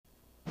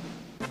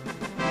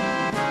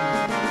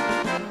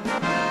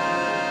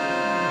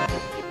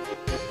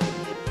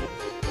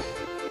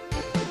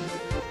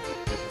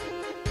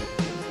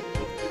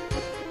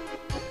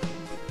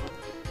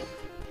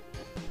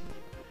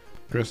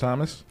Chris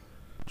Thomas.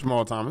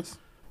 Jamal Thomas.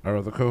 Our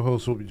other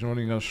co-hosts will be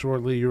joining us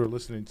shortly. You are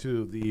listening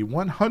to the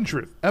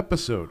 100th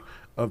episode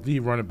of the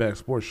Running Back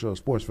Sports Show,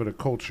 Sports for the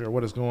Culture.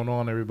 What is going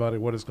on, everybody?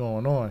 What is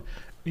going on?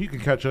 You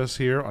can catch us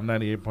here on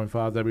 98.5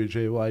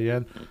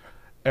 WJYN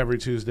every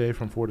Tuesday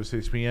from 4 to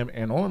 6 p.m.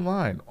 and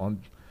online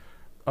on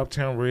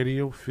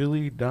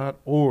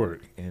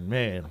uptownradiophilly.org. And,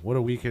 man, what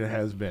a week it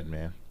has been,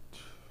 man.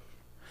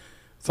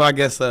 So I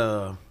guess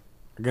I'll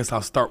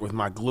start with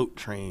my gloat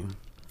train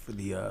for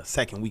the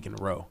second week in a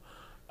row.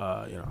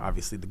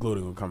 Obviously the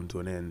gloating will come to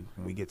an end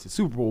when we get to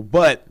Super Bowl,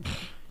 but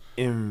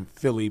in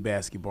Philly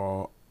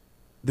basketball,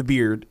 the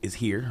beard is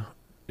here.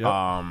 Yep.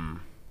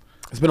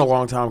 It's been a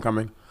long time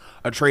coming.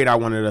 A trade I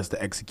wanted us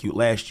to execute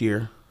last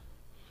year,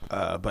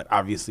 but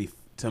obviously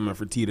Tillman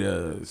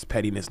Fertitta's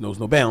pettiness knows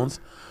no bounds,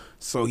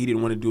 so he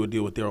didn't want to do a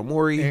deal with Daryl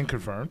Morey. And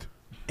confirmed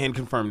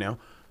now.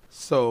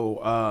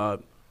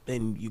 So,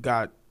 and you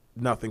got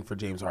nothing for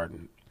James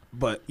Harden.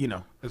 But,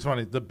 it's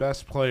funny. The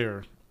best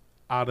player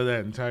out of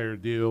that entire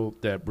deal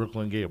that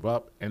Brooklyn gave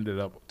up ended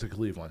up to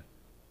Cleveland.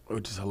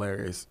 Which is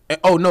hilarious.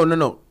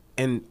 No.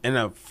 And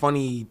a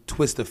funny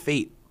twist of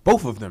fate,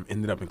 both of them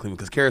ended up in Cleveland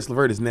because Karis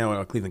LeVert is now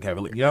a Cleveland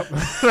Cavalier. Yep.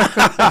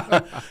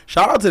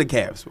 Shout out to the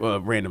Cavs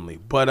randomly.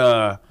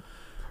 But,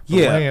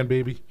 Man,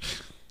 baby.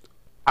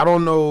 I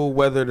don't know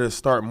whether to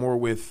start more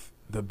with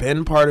the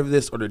Ben part of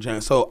this or the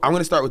Giants. So I'm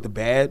going to start with the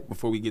bad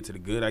before we get to the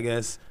good, I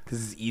guess,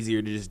 because it's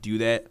easier to just do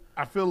that.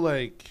 I feel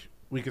like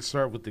we could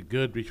start with the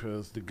good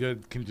because the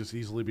good can just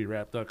easily be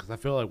wrapped up because I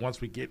feel like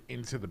once we get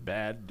into the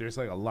bad, there's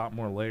like a lot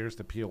more layers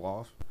to peel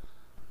off.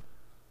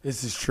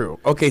 This is true.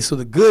 Okay, so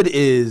the good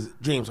is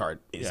James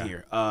Harden is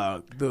here.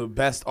 The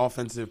best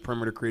offensive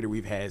perimeter creator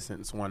we've had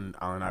since one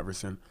Allen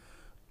Iverson.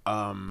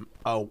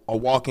 A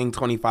walking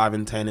 25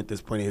 and 10 at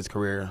this point in his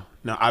career.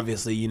 Now,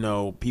 obviously,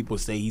 people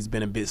say he's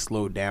been a bit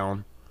slowed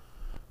down.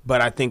 But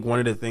I think one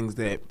of the things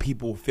that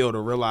people fail to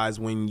realize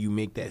when you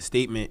make that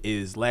statement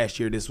is last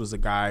year this was a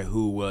guy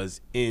who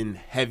was in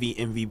heavy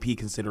MVP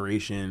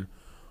consideration,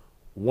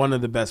 one of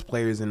the best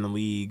players in the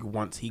league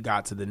once he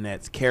got to the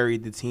Nets,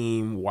 carried the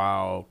team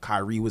while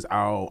Kyrie was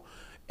out,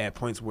 at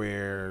points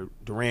where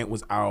Durant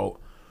was out,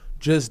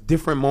 just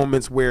different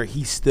moments where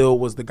he still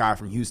was the guy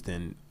from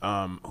Houston,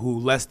 who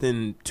less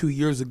than 2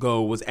 years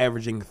ago was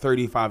averaging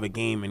 35 a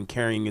game and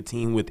carrying a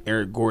team with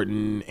Eric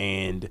Gordon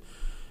and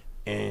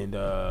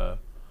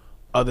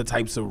other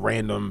types of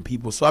random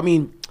people. So, I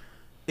mean,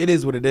 it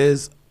is what it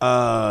is.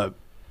 For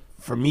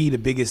me, the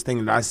biggest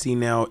thing that I see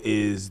now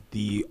is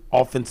the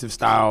offensive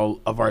style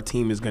of our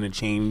team is going to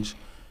change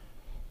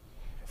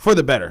for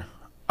the better.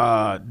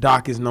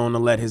 Doc is known to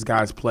let his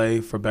guys play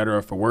for better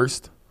or for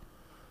worse.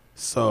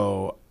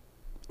 So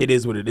it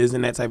is what it is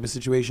in that type of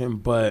situation.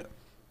 But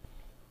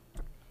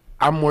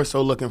I'm more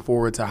so looking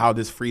forward to how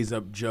this frees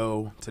up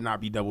Joe to not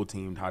be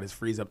double-teamed, how this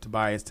frees up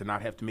Tobias to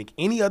not have to make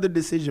any other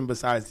decision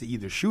besides to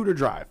either shoot or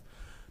drive.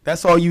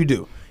 That's all you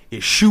do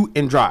is shoot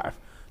and drive.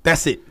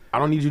 That's it. I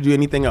don't need you to do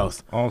anything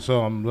else.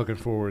 Also, I'm looking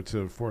forward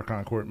to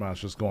Furkan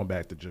Korkmaz just going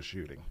back to just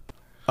shooting.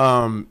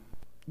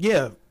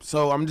 Yeah,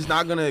 so I'm just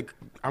not going to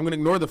 – I'm going to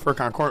ignore the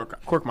Furkan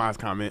Korkmaz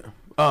comment,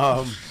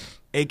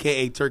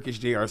 a.k.a. Turkish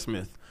J.R.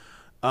 Smith.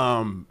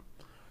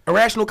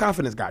 Irrational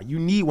confidence guy. You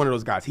need one of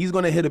those guys. He's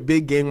going to hit a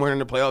big game winner in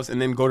the playoffs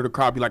and then go to the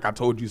crowd be like, I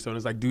told you so. And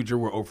it's like, dude, you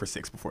were 0 for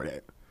 6 before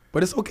that.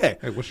 But it's okay.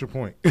 Hey, what's your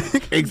point?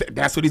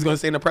 That's what he's going to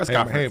say in the press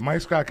conference. Hey,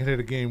 Mike Scott can hit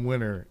a game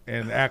winner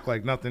and act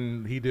like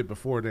nothing he did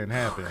before didn't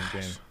happen.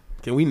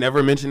 Can we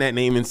never mention that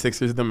name in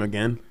Sixers them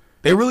again?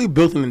 They really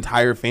built an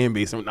entire fan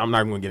base. I'm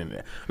not going to get into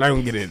that. I'm not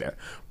going to get into that.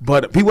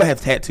 But people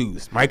have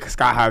tattoos. Mike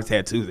Scott has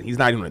tattoos. And he's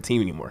not even on a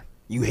team anymore.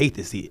 You hate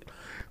to see it.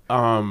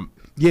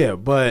 Yeah,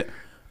 but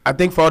I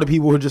think for all the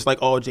people who are just like,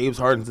 oh, James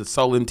Harden's a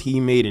sullen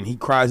teammate and he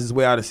cries his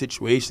way out of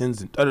situations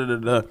and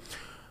da-da-da-da.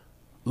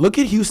 Look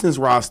at Houston's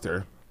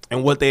roster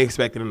and what they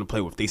expected him to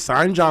play with. They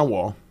signed John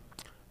Wall.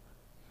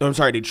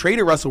 They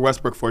traded Russell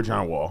Westbrook for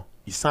John Wall.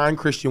 You signed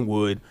Christian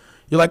Wood.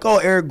 You're like, oh,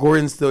 Eric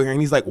Gordon's still here. And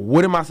he's like,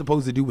 what am I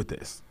supposed to do with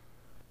this?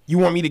 You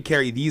want me to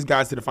carry these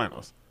guys to the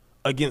finals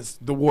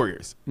against the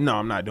Warriors? No,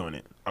 I'm not doing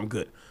it. I'm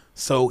good.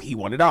 So he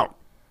wanted out.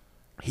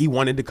 He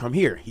wanted to come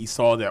here. He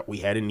saw that we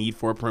had a need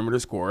for a perimeter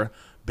scorer.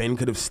 Ben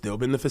could have still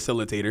been the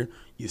facilitator.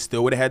 You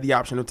still would have had the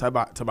option of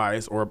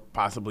Tobias or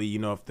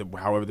possibly,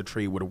 however the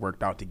trade would have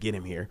worked out to get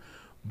him here.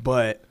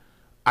 But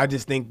I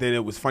just think that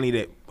it was funny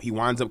that he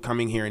winds up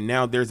coming here, and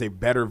now there's a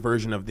better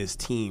version of this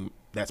team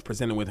that's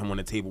presented with him on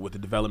the table with the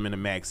development of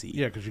Maxey.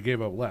 Yeah, because you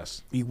gave up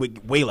less.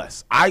 Way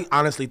less. I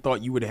honestly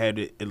thought you would have had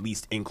to at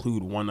least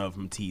include one of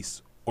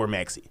Matisse or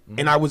Maxey. Mm-hmm.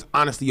 And I was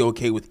honestly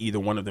okay with either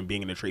one of them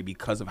being in the trade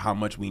because of how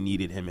much we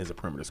needed him as a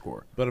perimeter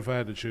scorer. But if I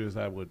had to choose,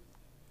 I would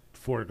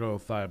forego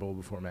Thibault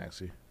before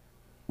Maxey.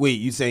 Wait,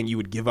 you saying you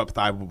would give up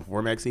Thibault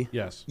before Maxey?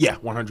 Yes. Yeah,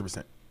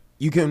 100%.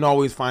 You can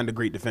always find a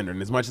great defender.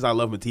 And as much as I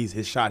love Matisse,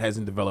 his shot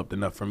hasn't developed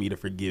enough for me to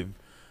forgive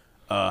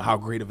how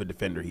great of a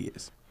defender he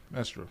is.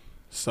 That's true.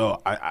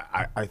 So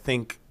I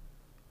think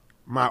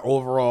my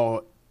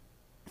overall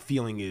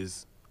feeling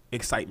is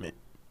excitement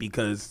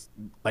because,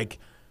 I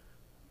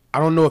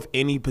don't know if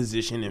any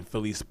position in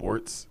Philly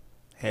sports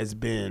has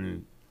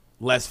been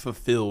less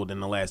fulfilled in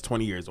the last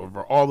 20 years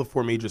over all the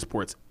four major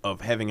sports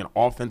of having an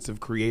offensive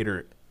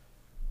creator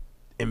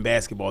in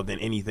basketball than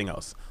anything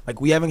else.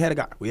 Like, we haven't had a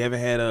guy. We haven't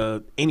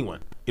had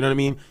anyone. You know what I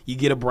mean? You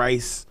get a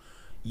Bryce.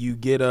 You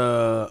get we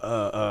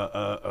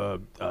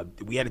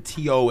had a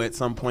T.O. at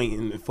some point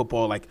in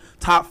football, like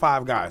top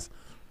 5 guys.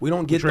 We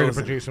don't get Traded those.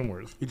 for Jason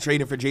Worth. You're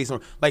trading for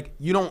Jason. Like,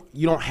 you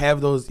don't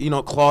have those. You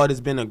know, Claude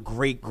has been a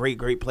great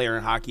player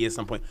in hockey at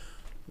some point.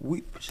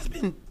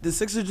 The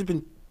Sixers have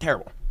been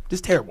terrible.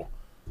 Just terrible.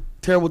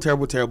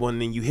 Terrible.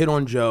 And then you hit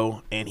on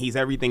Joe, and he's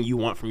everything you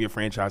want from your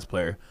franchise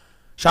player.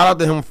 Shout out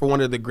to him for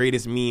one of the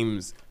greatest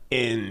memes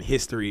in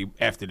history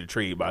after the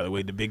trade, by the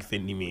way, the big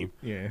Fendi meme.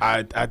 Yeah.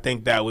 I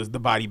think that was the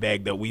body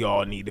bag that we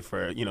all needed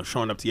for,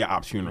 showing up to your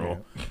ops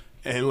funeral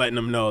and letting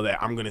them know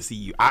that I'm going to see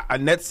you. A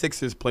Nets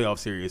Sixers playoff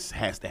series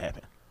has to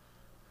happen.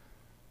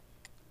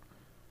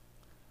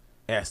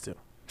 Has to.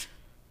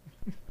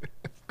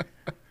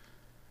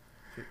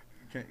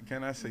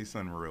 Can I say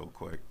something real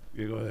quick?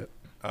 Yeah, go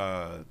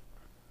ahead.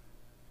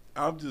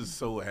 I'm just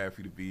so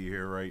happy to be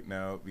here right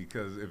now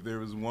because if there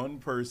was one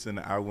person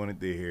I wanted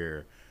to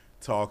hear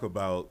talk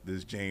about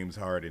this James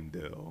Harden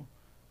deal,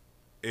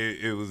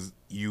 it was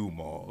you,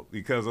 Maul,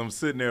 because I'm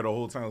sitting there the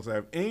whole time. So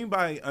if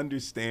anybody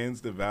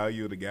understands the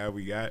value of the guy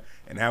we got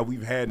and how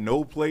we've had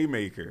no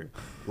playmaker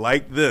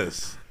like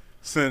this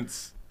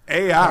since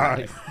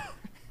AI,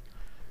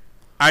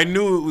 I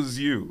knew it was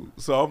you.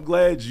 So I'm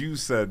glad you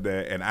said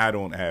that and I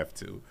don't have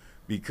to,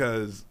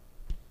 because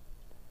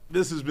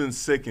this has been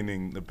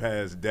sickening the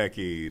past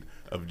decade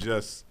of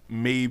just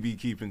maybe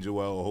keeping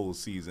Joel a whole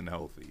season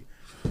healthy.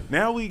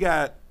 Now we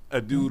got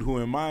a dude who,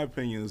 in my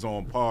opinion, is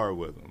on par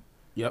with him.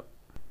 Yep.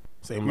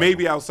 Same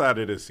maybe level. Outside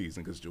of this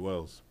season, because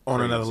Joel's on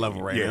crazy. Another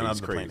level right now. Yeah,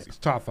 he's crazy. It's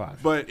top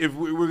 5. But if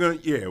we're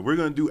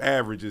gonna do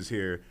averages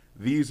here,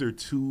 these are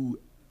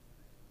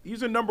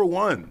number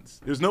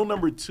ones. There's no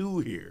number 2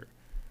 here.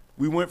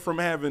 We went from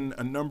having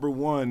a number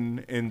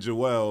 1 in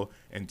Joel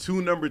and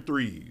 2 number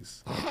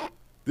 3s.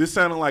 This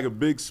sounded like a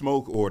big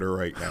smoke order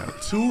right now.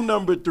 2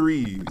 number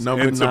 3s.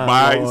 Number and 9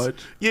 Tobias. large.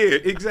 Yeah,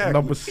 exactly.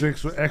 Number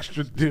 6 with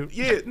extra dip.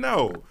 Yeah,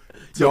 no.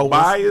 Yo,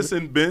 Tobias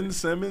and Ben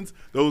Simmons,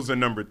 those are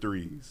number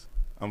 3s.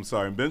 I'm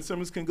sorry. Ben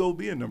Simmons can go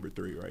be a number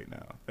 3 right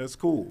now. That's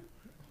cool.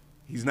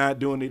 He's not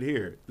doing it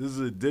here. This is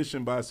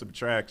addition by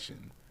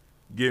subtraction,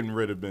 getting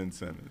rid of Ben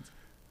Simmons.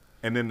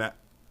 And then the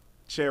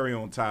cherry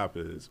on top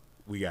is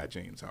we got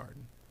James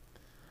Harden.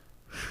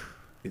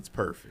 It's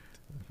perfect.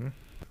 Mm-hmm.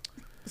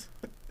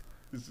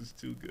 This is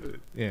too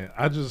good. Yeah,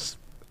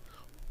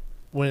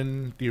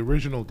 when the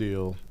original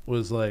deal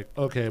was like,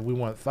 okay, we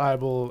want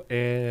Thibault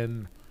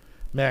and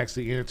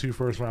Maxey and 2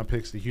 first-round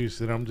picks to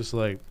Houston, I'm just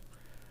like,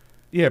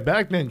 yeah,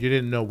 back then you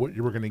didn't know what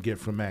you were going to get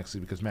from Maxey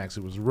because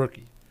Maxey was a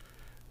rookie.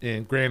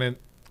 And granted,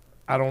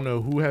 I don't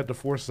know who had the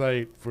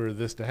foresight for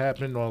this to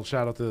happen. Well,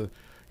 shout out to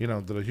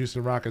the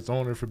Houston Rockets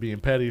owner for being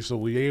petty, so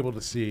we were able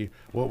to see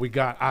what we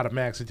got out of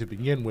Maxey to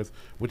begin with,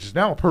 which is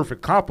now a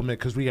perfect compliment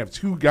because we have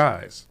 2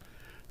 guys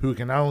who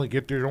can not only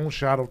get their own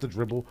shot off the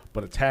dribble,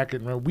 but attack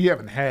it. We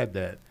haven't had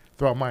that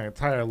throughout my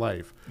entire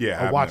life.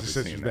 Yeah, I watched the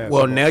Sixers basketball.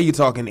 Well, now you're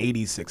talking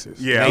 80s Sixers.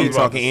 Yeah, now you're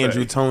talking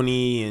Andrew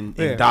Toney and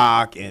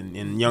Doc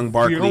and Young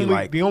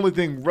Barkley. The only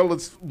thing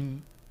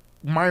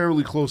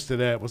minorly close to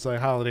that was like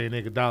Holiday and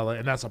Iguodala,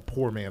 and that's a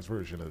poor man's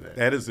version of that.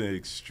 That is an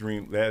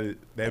extreme.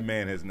 That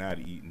man has not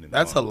eaten.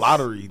 That's a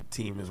lottery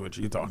team, is what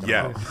you're talking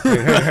about.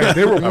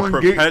 They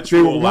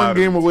were one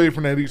game away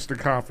from that Eastern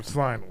Conference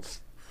Finals.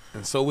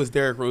 And so was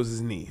Derrick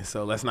Rose's knee.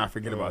 So let's not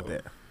forget about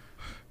that.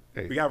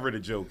 Hey. We got rid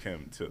of Joe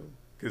Kim too,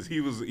 because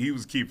he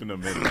was keeping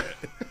them in that.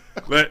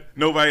 But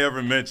nobody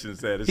ever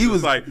mentions that. It's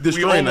just like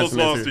we almost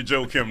lost to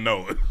Joe Kim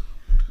Noah.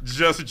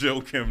 Just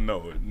Joe Kim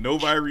Noah.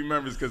 Nobody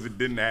remembers because it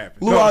didn't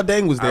happen. Luol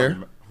Deng was there.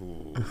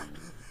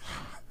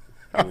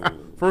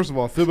 First of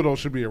all, Thibodeau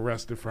should be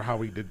arrested for how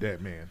he did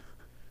that, man.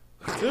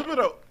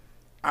 Thibodeau,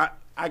 I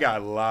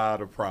got a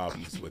lot of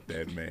problems with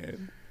that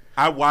man.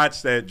 I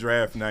watched that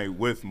draft night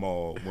with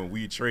Maul when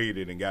we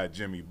traded and got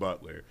Jimmy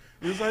Butler.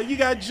 He was like, you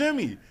got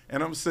Jimmy.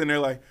 And I'm sitting there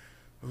like,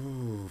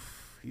 ooh,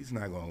 he's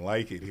not going to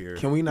like it here.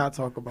 Can we not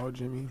talk about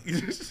Jimmy?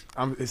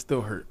 It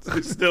still hurts.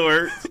 It still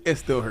hurts? It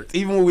still hurts.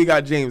 Even when we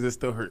got James, it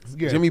still hurts.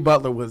 Yeah. Jimmy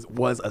Butler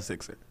was a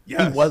Sixer.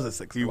 Yes, he was a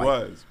Sixer. He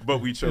was. But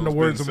we chose in the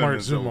words Ben of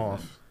Mark Simmons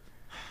Zumoff,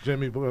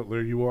 Jimmy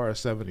Butler, you are a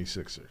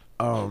 76er.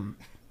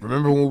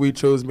 Remember when we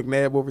chose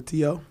McNabb over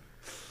T.O.?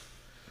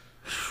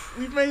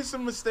 We've made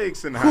some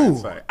mistakes in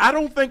hindsight. I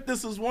don't think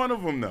this is one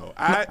of them, though.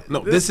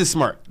 This is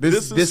smart.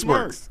 This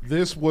works.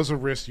 This was a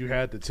risk you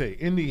had to take.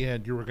 In the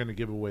end, you were going to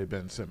give away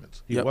Ben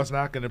Simmons. He was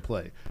not going to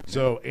play.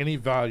 So any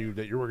value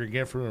that you were going to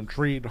get from him,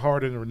 trade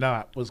Harden or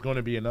not, was going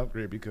to be an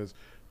upgrade because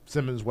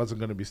Simmons wasn't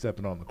going to be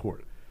stepping on the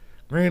court.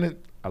 Granted,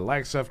 I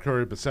like Seth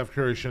Curry, but Seth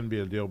Curry shouldn't be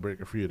a deal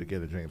breaker for you to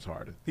get a James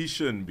Harden. He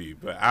shouldn't be,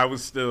 but I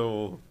was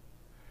still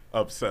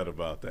upset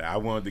about that. I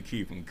wanted to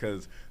keep him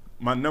because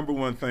my number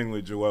one thing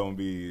with Joel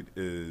Embiid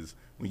is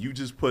when you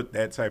just put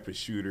that type of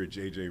shooter,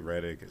 J.J.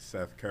 Redick and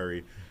Seth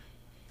Curry,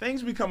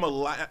 things become a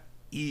lot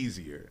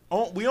easier.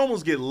 We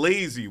almost get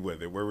lazy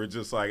with it, where we're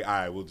just like, all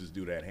right, we'll just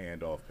do that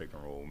handoff, pick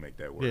and roll, and make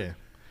that work.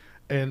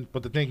 Yeah.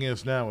 But the thing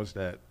is now is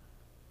that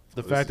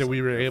the This fact that is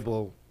we were different.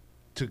 able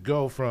to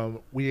go from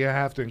we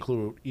have to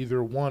include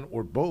either one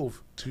or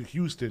both to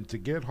Houston to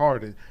get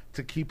Harden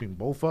to keeping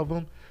both of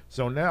them.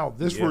 So now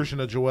this Yeah.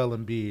 version of Joel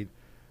Embiid,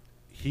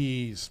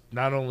 he's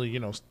not only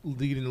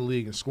leading the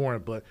league in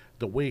scoring, but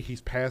the way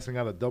he's passing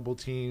out of double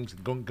teams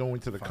and going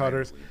to the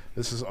cutters, Finally.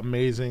 this is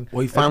amazing.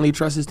 Well, he finally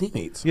trusts his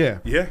teammates. Yeah.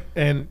 Yeah.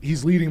 And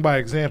he's leading by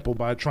example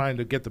by trying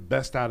to get the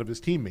best out of his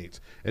teammates.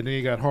 And then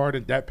you got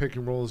Harden. That pick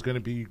and roll is going to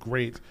be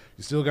great.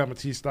 You still got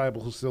Matisse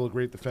Thybulle, who's still a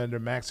great defender.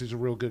 Maxey's a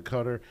real good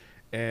cutter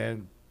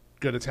and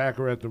good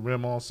attacker at the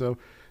rim also.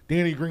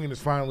 Danny Green is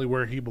finally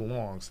where he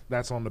belongs.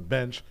 That's on the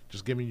bench,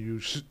 just giving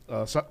you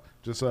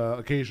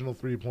occasional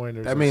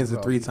three-pointers. That man's a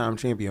 3-time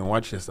champion.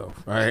 Watch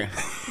yourself. All right.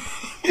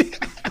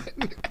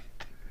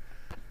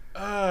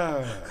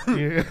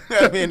 Yeah.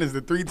 That man is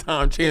the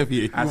 3-time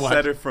champion. I You watch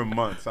said it for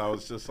months. I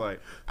was just like,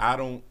 I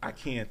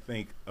can't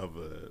think of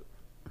a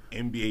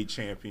NBA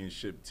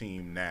championship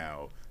team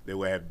now that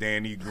would have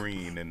Danny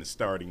Green in the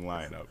starting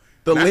lineup.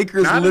 The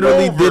Lakers the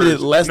literally old did it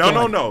versions. less than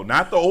No,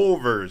 not the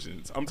old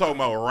versions. I'm talking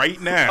about right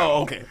now.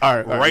 Oh, okay. All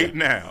right. Right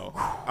now.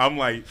 I'm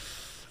like,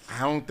 I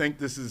don't think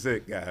this is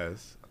it,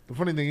 guys. The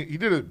funny thing, he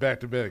did it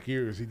back-to-back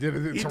years. He did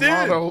it in He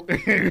Toronto.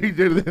 He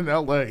did it in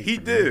L.A. He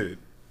did.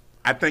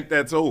 I think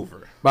that's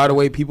over. By the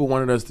way, people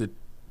wanted us to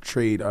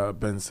trade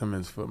Ben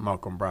Simmons for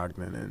Malcolm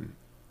Brogdon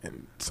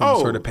and some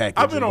sort of package.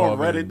 I've been on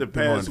involving Reddit the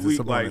past Sabonis.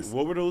 week. Like,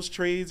 what were those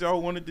trades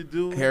y'all wanted to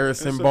do?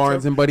 Harrison so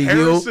Barnes tough? and Buddy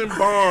Hield? Harrison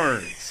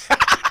Barnes.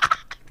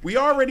 We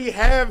already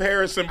have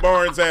Harrison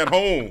Barnes at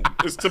home.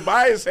 It's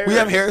Tobias Harris. We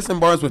have Harrison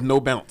Barnes with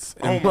no bounce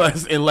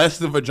and less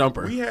of a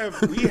jumper. We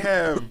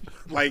have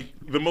like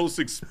the most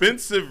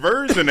expensive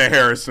version of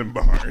Harrison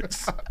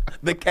Barnes.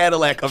 The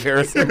Cadillac of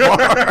Harrison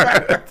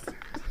Barnes.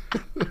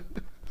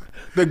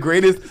 the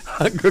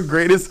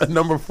greatest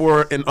number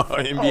 4 in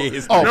NBA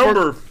history.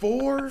 Number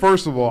 4.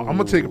 First of all, I'm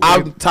going to take a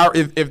I'm break. tired.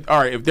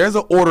 If there's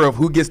an order of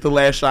who gets the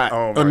last shot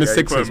Oh my on the God,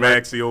 Sixers, you put right?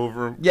 Maxey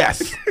over him.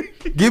 Yes.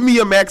 Give me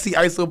a Maxey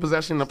ISO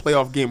possession in a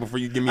playoff game before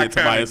you give me I a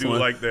kind of Tobias do one.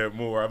 like that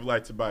more. I've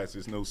liked Tobias.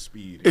 There's no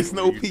speed. It's What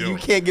no are P. You doing?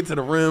 can't get to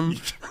the rim.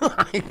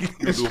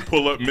 You do a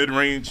pull up mid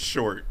range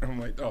short. I'm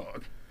like,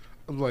 dog.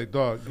 I'm like,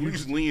 dog. You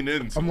just lean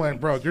into. I'm it.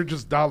 like, bro, you're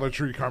just Dollar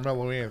Tree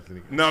Carmelo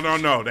Anthony. No.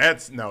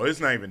 It's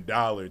not even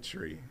Dollar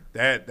Tree.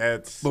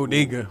 That's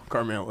Bodega,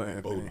 Carmelo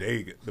Anthony.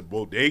 Bodega. The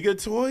Bodega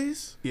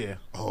toys? Yeah,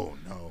 Oh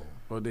no.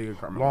 Bodega,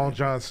 Carmelo. Long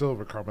John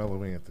Silver,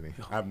 Carmelo Anthony.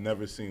 I've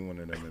never seen one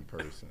of them in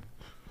person.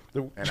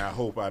 The- And I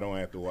hope I don't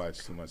have to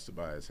watch too much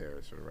Tobias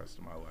Harris for the rest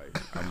of my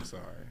life. I'm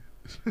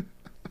sorry.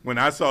 When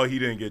I saw he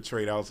didn't get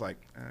traded, I was like,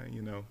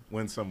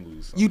 win some,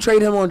 lose some. You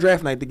trade him on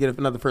draft night to get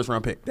another first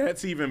round pick.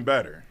 That's even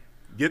better.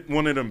 Get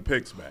one of them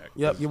picks back.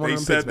 Yep, get one They of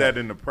them said picks that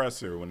back. in the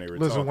presser when they were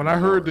Listen, talking when I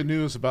heard the about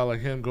news about like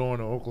him going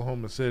to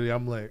Oklahoma City,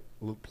 I'm like,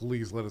 look,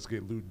 please let us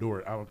get Lou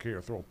Dort. I don't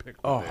care. Throw a pick.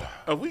 Oh, there.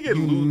 if we get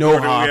You Lou know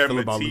Dort how I and we feel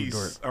have about Lou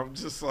Matisse, Dort. I'm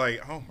just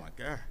like, oh my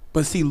God.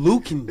 but see,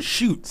 Luke can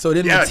shoot, so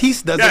then Yes,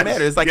 Matisse doesn't yes,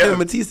 matter. It's like yes. him and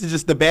Matisse is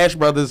just the Bash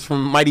Brothers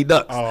from Mighty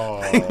Ducks.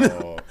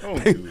 Oh,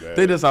 don't do that.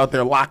 They just out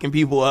there locking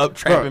people up,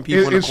 trapping Bro,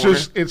 people in the it's corner.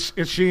 just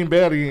it's Shane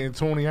Battier and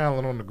Tony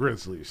Allen on the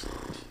Grizzlies.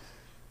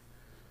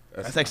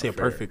 That's actually a not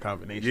fair. perfect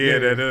combination. Yeah,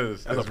 that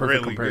is. That's a That's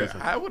perfect really comparison.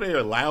 good. How were they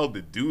allowed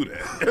to do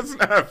that? That's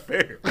not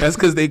fair. That's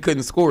because they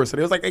couldn't score, so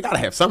they was like, they gotta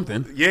have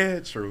something.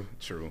 Yeah, true.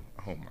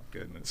 Oh my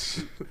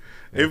goodness.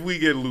 If we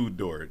get Lou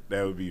Dort,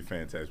 that would be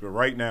fantastic. But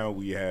right now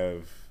we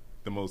have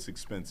the most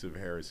expensive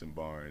Harrison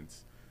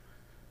Barnes,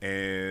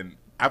 and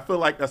I feel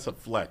like that's a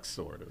flex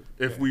sort of.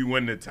 If we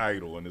win the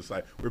title, and it's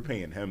like we're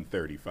paying him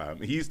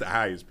 $35. He's the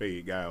highest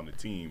paid guy on the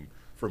team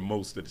for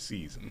most of the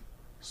season.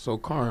 So,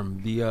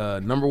 Carm, the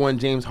number 1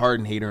 James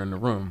Harden hater in the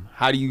room,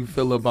 how do you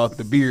feel about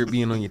the beard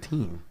being on your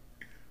team?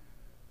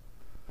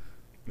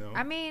 No,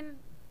 I mean,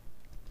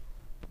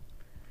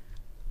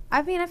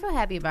 I feel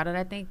happy about it.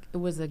 I think it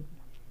was a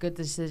good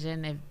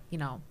decision. If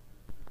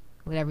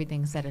with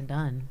everything said and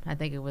done, I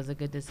think it was a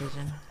good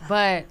decision.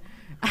 But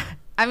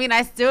I mean,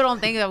 I still don't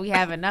think that we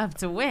have enough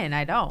to win.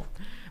 I don't.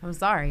 I'm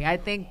sorry. I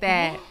think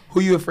that Who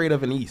you afraid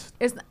of in the East?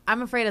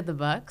 I'm afraid of the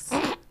Bucks.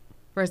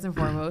 First and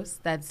foremost,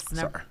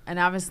 and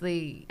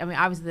obviously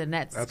the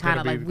Nets That's kind gonna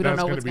of be like we don't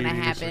know that's what's gonna going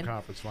to be the Eastern happen.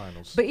 Conference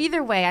Finals. But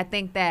either way, I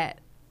think that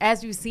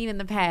as we've seen in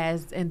the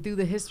past and through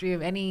the history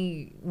of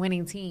any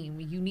winning team,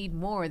 you need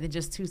more than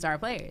just 2-star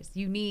players.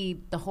 You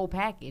need the whole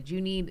package. You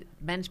need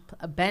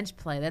a bench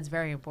play. That's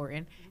very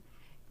important.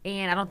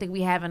 And I don't think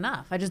we have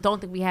enough. I just don't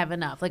think we have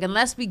enough. Like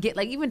unless we get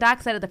even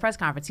Doc said at the press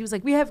conference, he was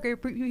like, we have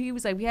great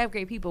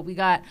people. We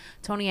got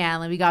Tony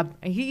Allen.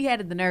 He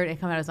had the nerve to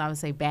come out of his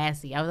office and say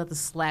Bassey. I was about to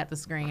slap the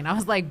screen. I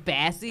was like,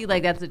 Bassey?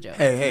 Like that's a joke.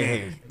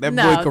 Hey. That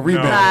No, boy can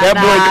rebound. no. That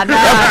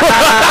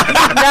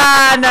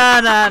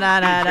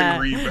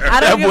No. rebound. I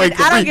don't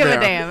give a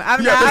rebound. damn.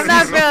 I'm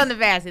not feeling the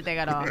Bassey thing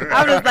at all.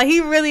 I'm just like,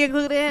 he really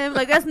included him.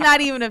 Like that's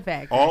not even a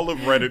fact. all of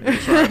Reddit been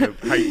trying to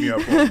hype me up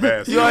on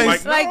basketball. Y'all I'm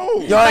ain't- like,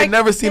 no. Y'all ain't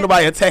never seen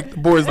nobody attack attack the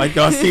boards like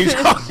y'all seen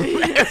y'all.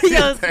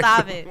 Yo,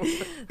 stop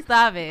it.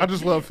 Stop it. I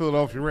just love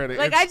Philadelphia Red.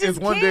 Like, It's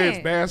one day it's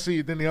can't.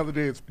 Massey, then the other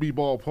day it's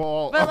B-Ball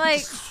Paul. But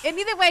like, and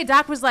either way,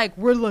 Doc was like,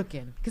 "We're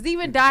looking," because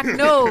even Doc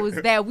knows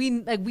that we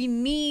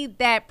need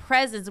that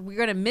presence. We're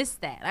gonna miss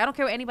that. I don't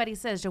care what anybody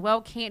says.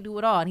 Joel can't do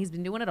it all, and he's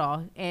been doing it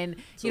all. And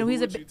So you know, who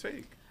he's a. would you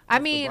take I off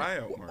the mean-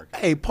 buyout market?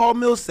 Hey, Paul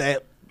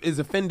Millsap is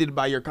offended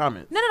by your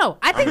comment. No.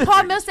 I think a Paul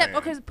Lakers Millsap. fan.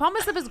 Okay, Paul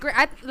Millsap is great.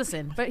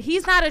 Listen, but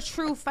he's not a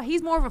true.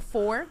 He's more of a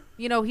 4.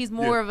 You know, he's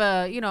more of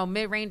a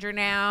mid ranger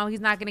now. He's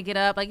not gonna get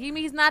up. Like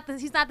he's not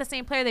the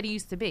same player that he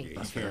used to be. He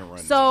can't run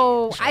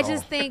So the I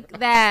just think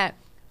that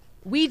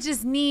we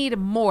just need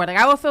more. Like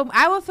I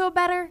would feel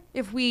better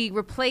if we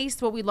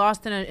replaced what we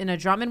lost in a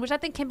Drummond, which I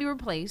think can be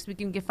replaced. We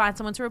can find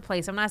someone to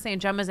replace. I'm not saying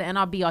Drummond's an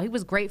NL be all. He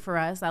was great for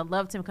us. I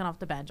loved him coming off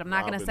the bench. I'm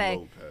not Robin gonna say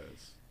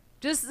Lopez.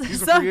 just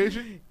He's a so, free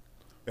agent?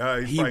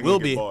 He's He probably will gonna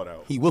get be. bought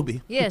out. He will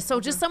be. yeah. So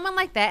just someone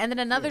like that, and then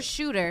another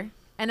shooter.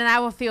 And then I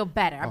will feel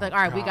better. I'll be like, all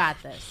right, we got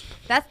this.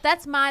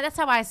 That's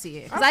how I see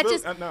it. Because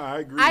I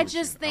agree. I with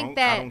just you. think I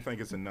that don't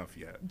think it's enough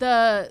yet.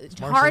 the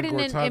Marcin Harden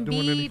and Gortat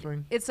doing Embiid,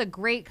 anything? it's a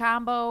great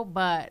combo,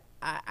 but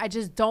I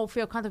just don't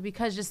feel comfortable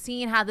because just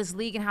seeing how this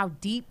league and how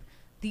deep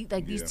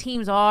these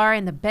teams are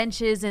and the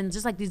benches and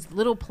just like these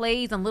little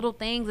plays and little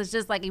things, it's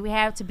just like we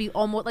have to be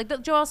almost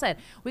like Joel said,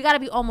 we got to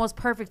be almost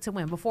perfect to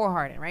win before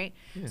Harden, right?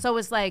 Yeah. So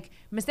it's like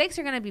mistakes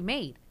are going to be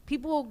made.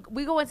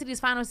 We go into these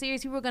final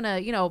series, people are going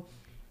to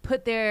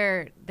put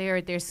their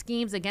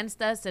schemes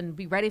against us and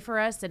be ready for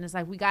us, and it's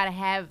like we got to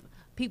have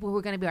people who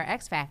are going to be our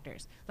X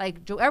factors. Like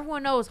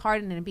everyone knows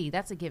Harden and Embiid,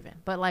 that's a given.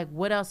 But like,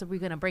 what else are we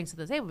going to bring to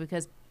the table?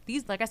 Because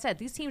like I said,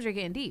 these teams are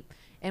getting deep,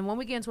 and when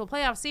we get into a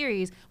playoff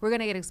series, we're going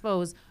to get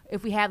exposed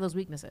if we have those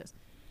weaknesses.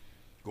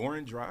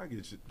 Goran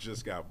Dragic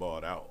just got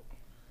bought out.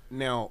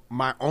 Now,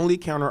 my only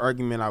counter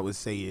argument I would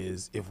say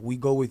is if we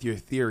go with your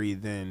theory,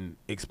 then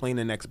explain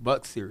the next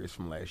Bucks series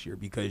from last year,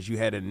 because you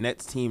had a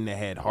Nets team that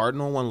had Harden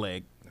on one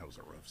leg, That was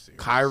a rough series.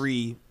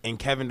 Kyrie and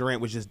Kevin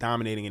Durant was just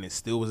dominating, and it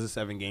still was a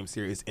 7-game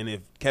series. And if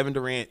Kevin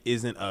Durant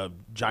isn't a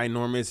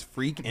ginormous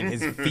freak and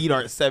his feet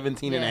aren't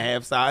 17 and a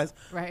half size,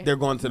 Right. they're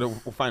going to the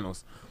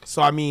finals.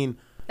 So, I mean,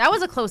 That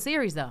was a close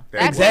series, though.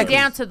 That Exactly.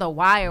 came down to the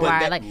wire. But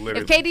that Like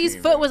literally if KD's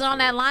came foot down was to on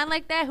that it. line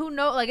like that, who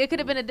knows? Like it could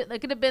have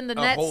been the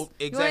Nets. whole-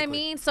 You know what I exactly.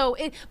 mean? So,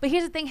 but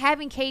here's the thing: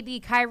 having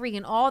KD, Kyrie,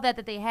 and all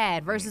that they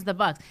had versus the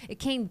Bucks, it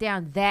came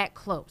down that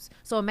close.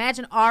 So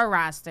imagine our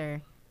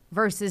roster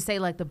versus say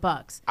like the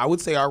Bucks. I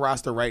would say our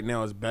roster right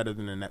now is better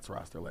than the Nets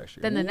roster last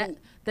year. Then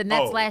the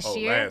Nets last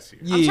year. Last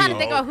year. I'm trying to Yeah.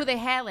 think about who they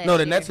had last No, year.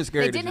 the Nets are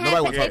scary They this didn't year.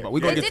 have Nobody Patty, wants to talk about it.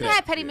 We gonna they get to didn't that.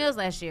 have Patty Yeah. Mills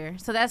last year,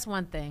 so that's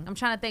one thing. I'm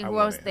trying to think I who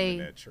wanted else him they. in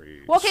that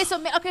trade. Well, okay,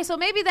 so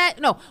maybe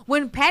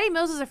when Patty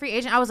Mills was a free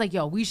agent, I was like,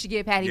 yo, we should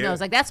get Patty Yeah.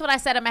 Mills. Like that's what I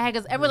said in my head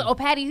because everyone's like, oh,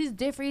 Patty, he's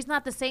different. He's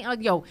not the same.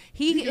 Like, yo,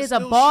 he can is a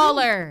still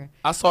baller.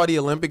 I saw the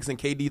Olympics and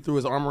KD threw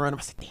his arm around him.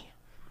 I said,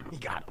 damn, he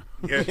got him.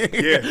 Yeah.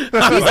 He's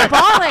a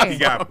baller. He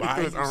got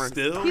by His arm.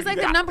 still. He's like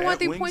He the got number one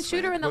that 3-point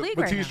shooter in the league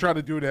But right he's now. trying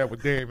to do that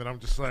with Dame, and I'm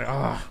just like,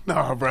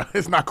 No, bro,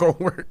 it's not going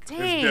to work. It's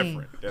Dang.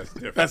 different. That's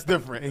different. That's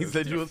different. He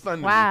said you a son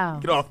to Wow.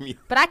 me. Get off me.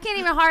 But I can't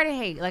even hard to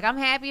hate. Like I'm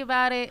happy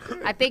about it.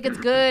 I think it's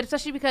good,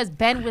 especially because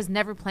Ben was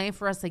never playing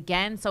for us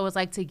again. So it's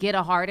like to get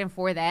a Harden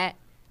for that.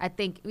 I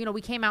think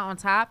we came out on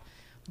top,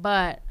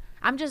 but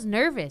I'm just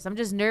nervous.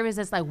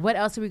 It's like what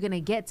else are we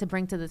gonna get to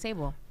bring to the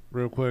table?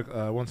 real quick,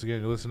 once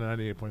again, you're listening to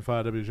 98.5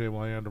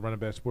 WJYN, the Running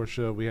Back Sports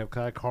Show. We have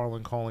Kai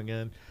Carlin calling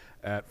in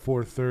at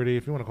 4:30.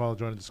 If you want to call and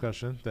join the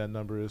discussion, that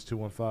number is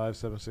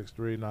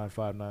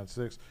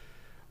 215-763-9596.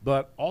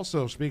 But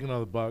also, speaking of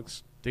the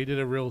Bucks, they did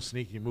a real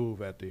sneaky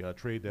move at the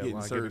trade deadline,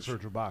 getting Serge.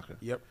 Serge Ibaka.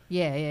 Yep.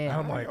 Yeah.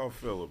 I'm How like, y'all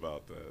feel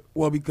about that?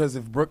 Well, because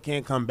if Brooke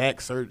can't come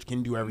back, Serge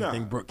can do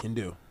everything Nah. Brooke can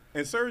do.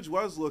 And Serge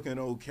was looking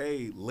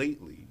okay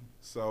lately,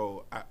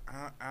 so I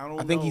don't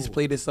know. I think he's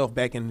played himself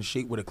back in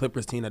shape with a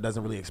Clippers team that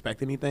doesn't really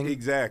expect anything.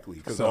 exactly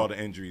because So- all the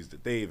injuries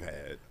that they've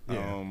had.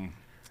 Yeah.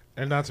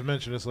 And not to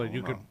mention, it's like I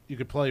don't you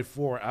could play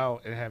 4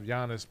 out and have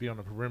Giannis be on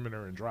the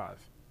perimeter and drive.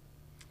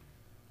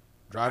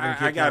 Driving I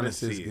kick gotta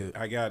Giannis is see good. it.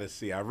 I gotta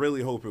see. I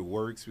really hope it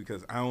works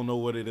because I don't know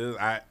what it is.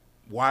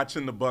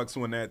 Watching the Bucks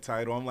win that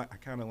title, I'm like, I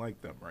kind of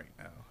like them right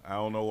now. I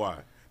don't know why.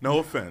 No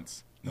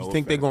offense. No You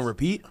think they're going to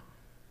offense. repeat?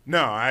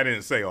 No, I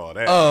didn't say all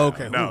that. Oh,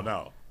 okay.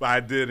 No. But I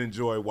did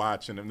enjoy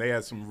watching them. They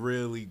had some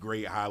really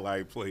great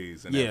highlight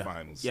plays in that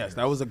finals. Yes, series.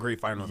 that was a great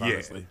finals, Yeah.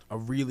 honestly. A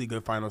really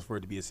good finals for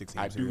it to be a 16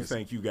 I do series.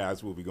 think you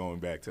guys will be going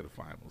back to the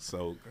finals.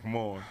 So come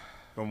on.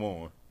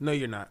 No,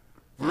 you're not.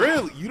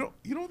 Really? You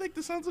don't think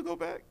the Suns will go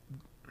back?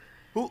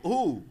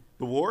 Who?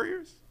 The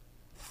Warriors?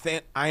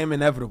 I am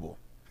inevitable.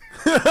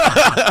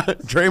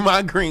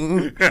 Draymond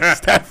Green,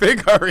 Stephen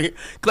Curry,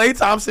 Klay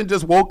Thompson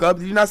just woke up.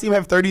 Did you not see him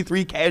have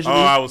 33 casually Oh,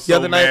 I was the so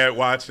other mad night?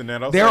 watching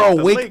that. I was They're like,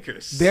 awake- The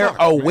Lakers they're suck,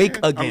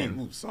 awake man. again. I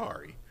mean,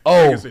 sorry.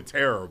 Oh. Lakers are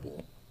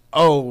terrible.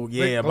 Oh,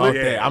 yeah, about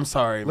Yeah. that. I'm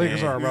sorry,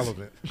 Lakers man. are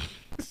irrelevant.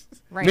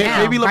 Right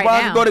now. Maybe right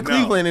LeBron now. could go to No.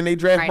 Cleveland and they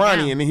draft Right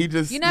Bronny now. and then he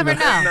just You never know.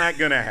 That's not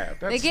gonna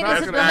happen. They get That's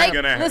into not the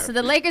gonna happen. Listen,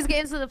 the Lakers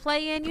get into the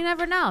play-in. You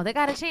never know. They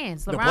got a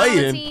chance. The LeBron on the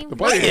play-in. team. The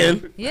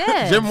play-in.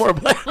 Yeah. Jim Moore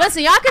play.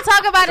 Listen, y'all can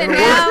talk about it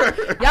now.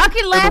 Y'all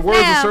can laugh words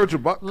of now. Serge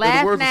Ibaka- in the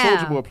Laugh words of now.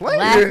 Soulja Boy, play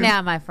Laugh in.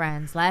 now, my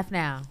friends. Laugh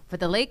now.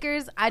 But the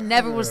Lakers, I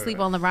never will sleep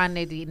on LeBron and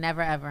AD.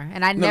 Never ever.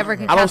 And I never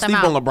can I don't count them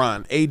sleep out. on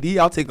LeBron. AD,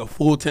 I'll take a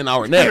full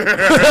 10-hour nap. Nah,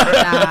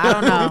 I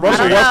don't know.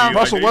 Russell I don't know.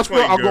 Russell He's Westbrook,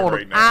 playing I'll good go on.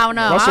 right now. I don't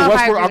know. Russell I don't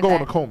Westbrook, agree I'll go with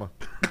in a that. coma.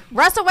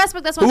 Russell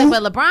Westbrook, that's one thing.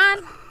 But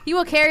LeBron, he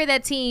will carry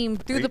that team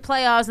through the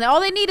playoffs. And all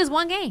they need is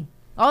one game.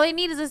 All they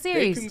need is a They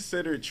series.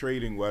 considered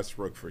trading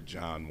Westbrook for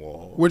John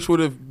Wall. Which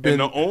would have been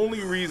And the only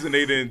reason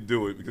they didn't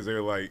do it because they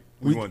were like,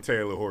 we want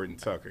Taylor Horton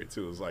Tucker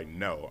too. It was like,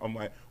 no. I'm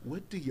like,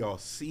 what do y'all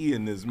see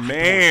in this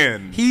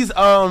man? He's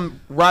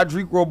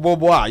Rodrigo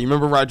Bobois. You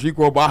remember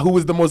Rodrigo Bobois, who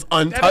was the most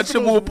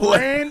untouchable player,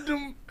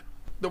 Random.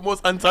 the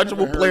most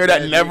untouchable Never player heard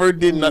that that never name.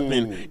 did Ooh.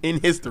 nothing in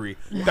history.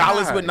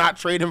 Dallas would not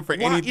trade him for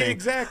Why? anything. Yeah,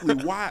 exactly.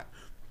 Why?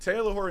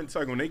 Taylor Horton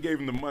Tucker, when they gave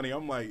him the money,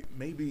 I'm like,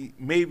 maybe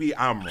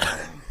I'm wrong.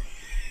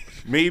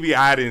 Maybe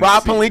I didn't.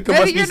 Rob see it. Pelinka must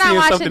Maybe be you're not seeing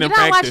watching. something You're in not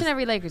practice. watching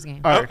every Lakers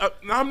game. All right.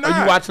 I'm not.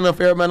 Are you watching a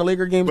fair amount of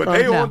Laker games? But Tom?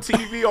 they No. on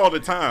TV all the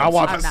time. I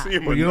watch- So I'm not. see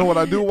 'em But you know what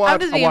I do watch?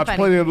 just I being watch funny.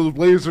 plenty of those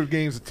Blazer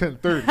games at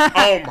 10:30.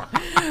 Oh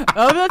my!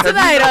 Oh,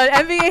 tonight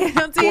on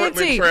NBA on Portland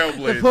TNT.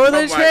 Trailblazers. The Portland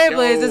I'm like,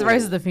 Trailblazers yo,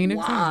 versus the Phoenix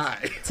why?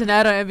 Suns.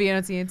 Tonight on NBA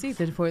on TNT,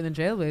 the Portland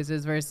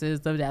Trailblazers versus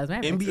the Dallas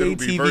Mavericks. NBA It'll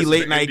be TV versus late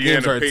the night Indiana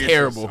games are Pacers.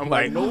 terrible. I'm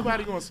like,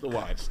 nobody wants to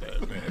watch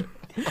that, man.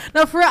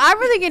 No, for real, I'm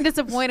really getting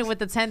disappointed with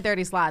the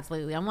 10:30 slots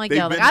lately. I'm like, They've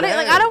yo, like been I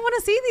bad. don't want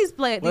to see these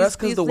players. Well, that's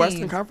because the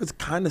Western Conference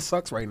kind of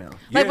sucks right now.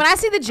 Like Yeah. when I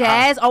see the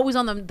Jazz always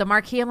on the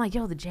marquee, I'm like,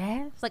 yo, the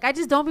Jazz. Like I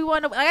just don't be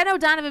wanting to. Like I know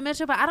Donovan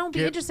Mitchell, but I don't be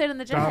Get interested in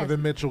the Jazz.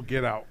 Donovan Mitchell,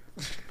 get out.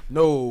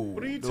 No,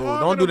 What are you no,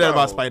 talking don't do that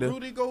about Spider.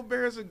 Rudy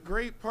Gobert is a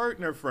great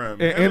partner for him.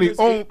 And Having he his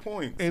own- 8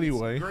 points. It's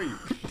anyway. great.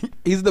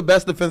 He's the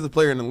best defensive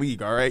player in the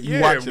league. All right, you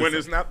Yeah, watch when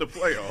this. it's not the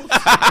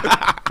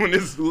playoffs. When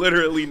it's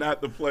literally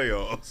not the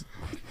playoffs.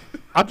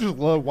 I just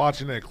love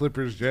watching that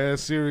Clippers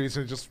Jazz series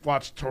and just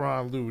watch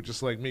Tyronn Lue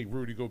just like make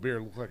Rudy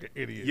Gobert look like an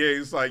idiot. Yeah,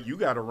 it's like, you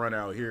got to run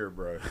out here,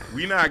 bro.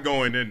 We not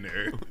going in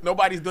there.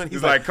 Nobody's doing.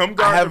 He's like, come I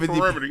guard have the a deep-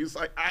 perimeter. He's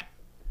like,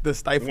 the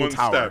Stifle one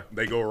Tower. step.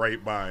 They go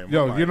right by him.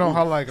 Yo, I'm like, you know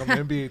how ooh. like on the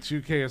NBA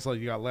 2K it's like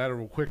you got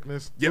lateral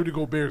quickness? Yep. Rudy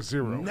Gobert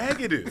 0.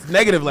 Negative.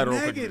 Negative lateral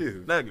Negative.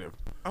 quickness. Negative.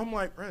 I'm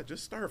like, bro,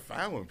 just start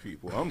fouling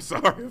people. I'm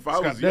sorry. If I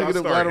He's got was you, I'd negative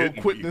start lateral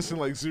hitting quickness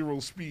people. and like 0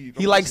 speed.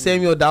 He likes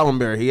Samuel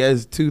Dallenberg. He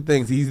has two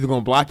things. He's either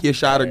gonna block your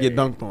shot or get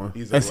dunked on.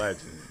 He's a legend. No,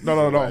 He's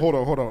no, a no.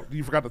 legend. Hold on.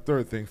 You forgot the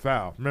third thing.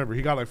 Foul. Remember,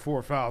 he got like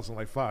 4 fouls in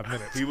like 5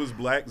 minutes. He was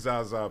Black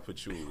Zaza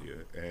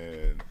Pachulia,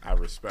 and I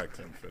respect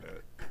him for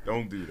that.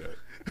 Don't do that.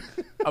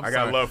 I got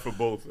sorry. love for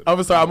both of them.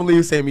 I'm sorry. I'm gonna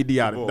leave Sammy D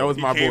out of it. That was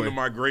He my came boy. to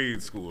my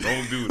grade school.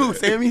 Don't do Who, that.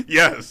 Sammy?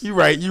 Yes. You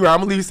right. You right. I'm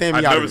gonna leave Sammy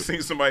I've out never of it.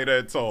 seen somebody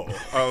that tall.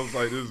 I was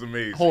like, this is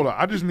amazing. Hold on.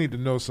 I just need to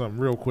know something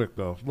real quick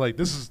though. Like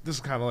this is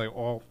kind of like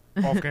all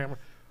off camera.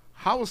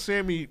 How is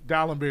Sammy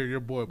Dallenberg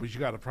your boy, but you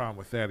got a problem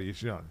with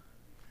Thaddeus Young?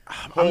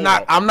 I'm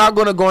not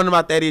gonna go into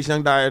my Thaddeus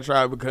Young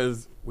diatribe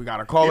because we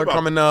got a caller about-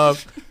 coming up.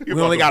 You're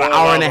We about only to got an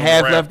ball hour and a out on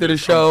half Raptors. left of the I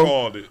show.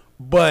 called it.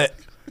 But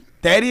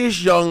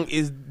Thaddeus Young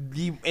is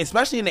the,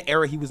 especially in the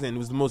era he was in,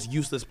 was the most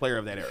useless player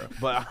of that era.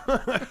 But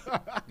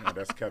No,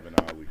 that's Kevin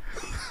Ollie.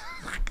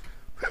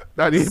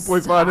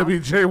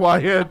 98.5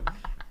 WJYN.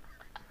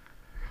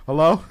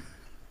 Hello?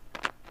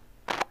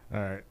 All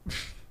right.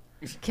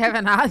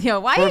 Kevin Holly. Yo,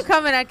 why are you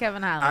coming at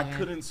Kevin Holly? I man?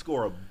 couldn't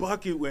score a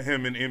bucket with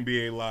him in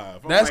NBA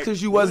Live. I'm that's like,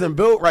 because you wasn't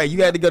built right.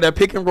 You had to go that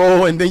pick and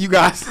roll, and then you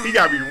guys. He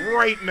got me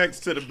right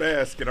next to the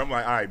basket. I'm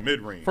like, all right,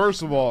 mid range.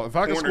 First of all, if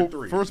I could Corner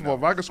score, three.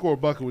 if I could score a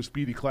bucket with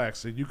Speedy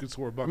Claxton, you could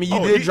score a bucket. I mean, you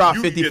Oh, did you- drop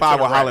you can get 55 to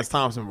the with rack. Hollis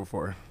Thompson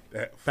before.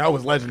 That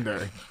was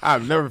legendary.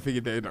 I've never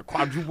figured that in a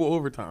quadruple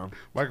overtime.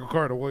 Michael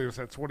Carter Williams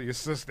had 20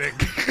 assists.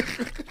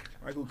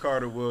 Michael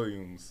Carter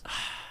Williams.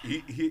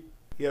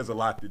 He has a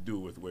lot to do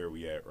with where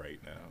we at right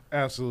now.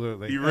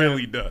 Absolutely. He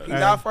really does. He's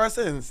out for us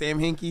in Sam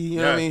Hinkie. You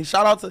know what I Yeah. mean?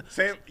 Shout out to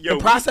Sam, yo,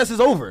 the process is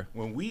over.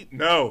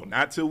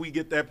 not till we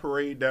get that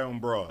parade down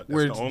broad. That's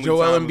Where the only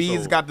Joel time it's Embiid's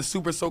over. got the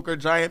Super Soaker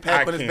giant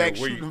pack I on his can't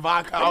back, wait. shooting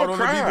vodka I'ma out on the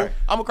cry. people.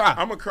 I'ma cry.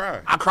 I'ma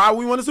cry. I cried when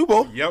we won the Super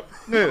Bowl. Yep.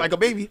 Yeah. Like a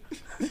baby.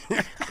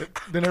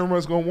 Then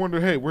everyone's gonna wonder,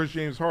 hey, where's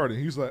James Harden?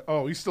 He's like,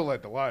 oh, he's still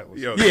at Delilah's.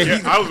 Yo, Yeah,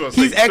 I was gonna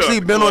say, he's actually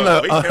Chuck, been on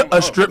wake him a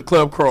up. strip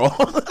club crawl.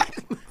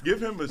 Give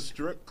him a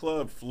strip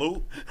club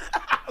float.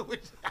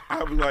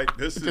 I was like,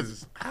 this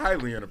is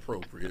highly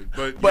inappropriate,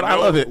 but I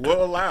love it.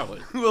 We'll allow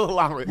it. We'll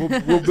allow it.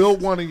 We'll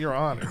build one in your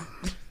honor.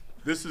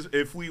 This is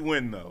if we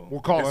win though. We'll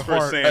call it's it for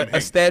hard- Sam A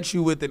Hinkie.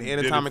 statue with an it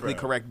anatomically for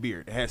him. correct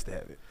beard. It has to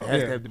have it. It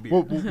has to have the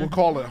beard. We'll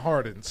call it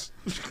Harden's.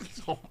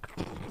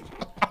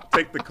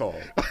 Take the call.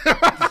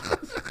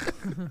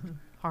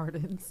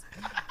 Hardens.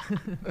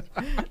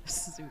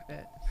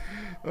 Stupid.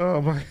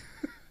 Oh my.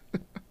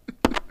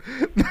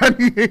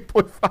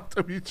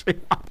 98.5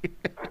 WJY.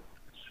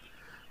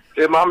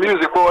 Hit my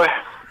music, boy.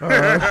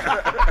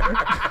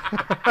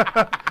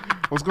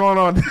 What's going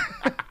on?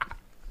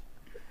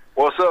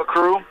 What's up,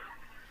 crew?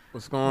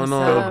 What's going What's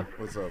on? up?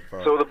 What's up,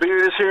 Pop? So the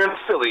beard is here in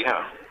Philly,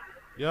 huh?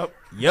 Yep.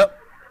 Yep.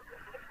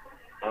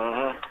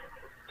 Mm-hmm.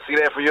 See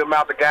that for your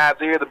amount of guys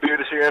here? The beard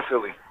is here in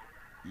Philly.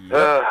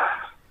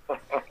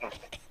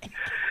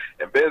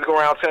 And Ben's going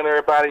around telling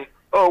everybody,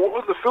 "Oh, what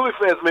was the Philly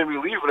fans made me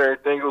leave and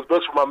everything? It was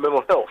best for my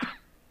mental health."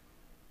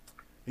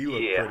 He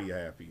looked Yeah. pretty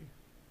happy.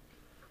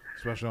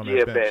 Especially on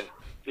Yeah, that Ben. bench.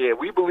 Yeah,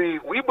 we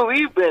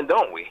believe Ben,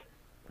 don't we?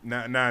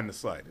 Not in the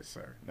slightest,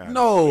 sir. Not in the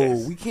No,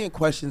 slightest. we can't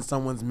question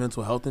someone's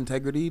mental health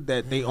integrity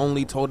that they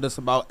only told us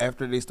about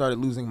after they started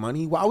losing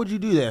money. Why would you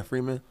do that,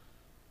 Freeman?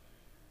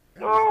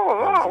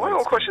 No, we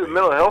don't question his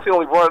mental health. He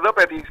only brought it up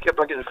after he kept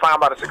on getting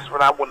fined by the Sixers for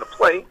not wanting to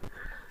play.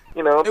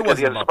 You know, because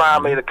he wasn't had about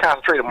spine the made a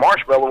concentrated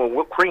marshmallow and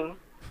whipped cream.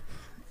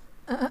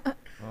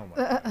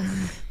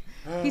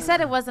 He said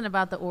it wasn't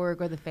about the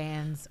org or the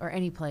fans or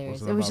any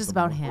players. Wasn't It was about just the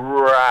about money. him.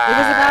 Right. It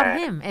was about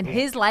him and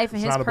his life and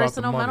It's his not about the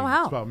personal money. mental It's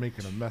health. about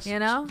making a message. You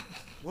know?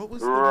 What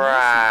was the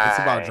Right. It's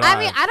about drive. I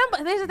mean, I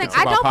don't. There's the thing. It's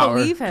I about don't power.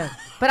 believe him,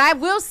 but I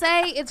will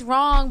say it's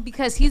wrong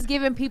because he's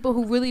giving people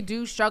who really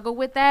do struggle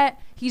with that.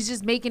 He's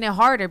just making it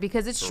harder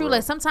because it's true.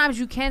 Like sometimes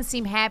you can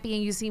seem happy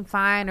and you seem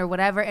fine or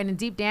whatever, and then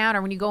deep down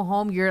or when you go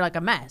home you're like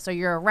a mess or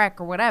you're a wreck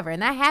or whatever,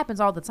 and that happens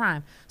all the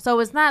time. So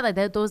it's not like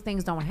that; those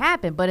things don't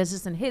happen. But it's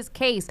just in his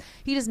case,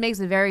 he just makes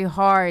it very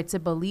hard to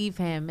believe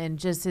him and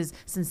just his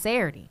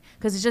sincerity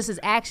because it's just his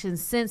actions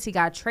since he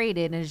got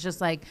traded, and it's just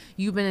like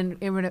you've been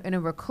in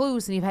a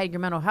recluse and you've had your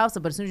mental health,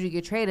 but as soon as you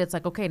get traded, it's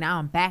like okay, now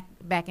I'm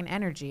back in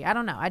energy. I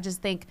don't know. I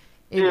just think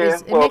it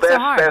makes it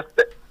hard.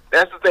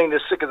 That's the thing that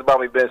sickens about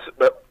me,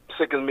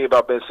 sickens me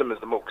about Ben Simmons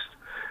the most,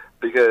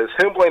 because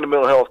him playing the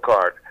mental health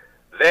card,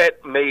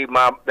 that made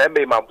my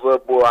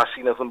blood boil. I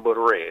see nothing but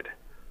red,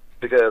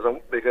 because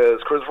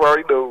Christopher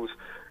already knows,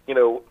 you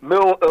know,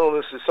 mental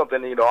illness is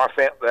something that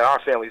our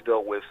family's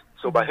dealt with.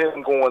 So by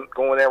him going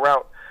that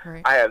route,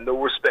 Right. I have no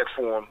respect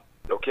for him.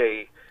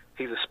 Okay,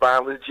 he's a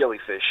spineless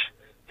jellyfish.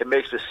 It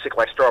makes us sick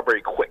like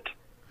strawberry quick.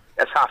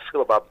 That's how I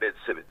feel about Ben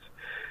Simmons.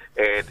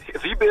 And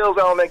if he bails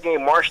out on that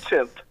game March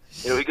 10th,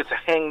 you know, he gets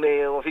a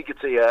hangnail, if he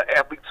gets a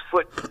athlete's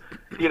foot,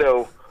 you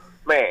know,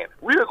 man,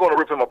 we're going to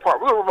rip him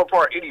apart. We're going to rip him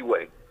apart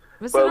anyway.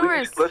 But But at Sonoris,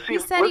 least let's see he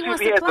if- said let's he see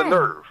wants if he to has the play.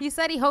 nerve. He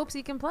said he hopes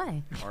he can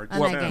play on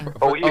that game.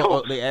 Oh, he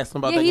hopes. They asked him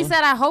about Yeah, that he game?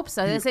 said I hope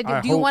so. They said,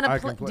 I "Do you hope want I to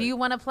can play? play." Do you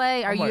want to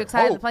play? Are I'm you like,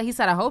 excited to hope. play?" He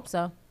said, "I hope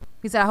so."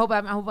 He said, "I hope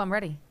I'm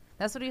ready."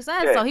 That's what he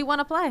said. Yeah. So he want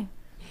to play.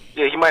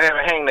 Yeah, he might have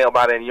a hangnail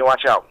by then. You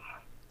watch out.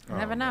 You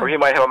never Or know. he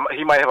might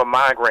have a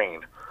migraine.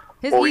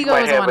 His or he ego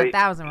might is have on a-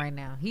 1,000 right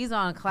now. He's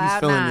on He's cloud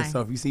feeling 9.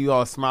 himself. You see you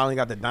all smiling,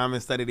 got the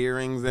diamond-studded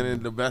earrings and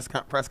in the best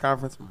press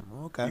conference.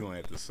 Okay. You gonna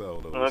have to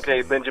sell those.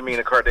 Okay, Benjamin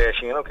and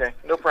Kardashian. Okay,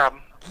 no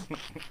problem.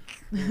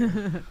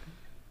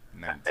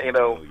 19 You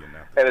know, million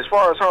now. and as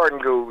far as Harden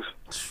goes,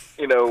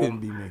 you know, Couldn't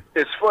be me.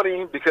 it's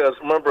funny because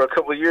remember a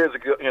couple of years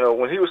ago, you know,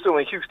 when he was still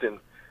in Houston,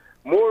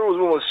 Moore was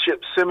willing to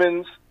ship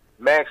Simmons,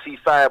 Maxey,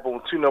 Thibault,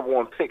 and 2 number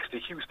 1 picks to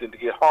Houston to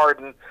get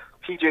Harden,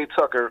 P.J.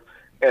 Tucker,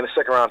 and a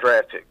second-round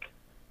draft pick.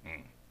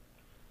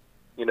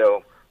 You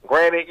know,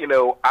 granted, you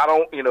know, I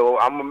don't, you know,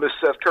 I'm gonna miss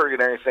Seth Curry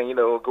and everything. You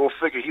know, go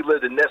figure. He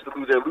led the Nets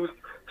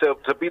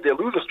to beat their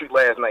losing streak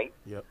last night.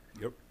 Yep.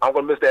 I'm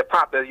gonna miss that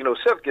pop that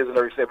Seth gives and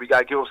everything. We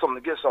gotta give him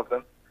something to get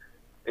something.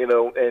 You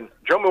know, and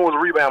Drummond was a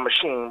rebound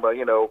machine, but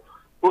you know,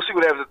 we'll see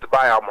what happens at the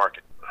buyout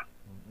market.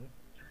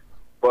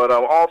 But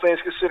all things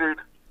considered,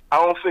 I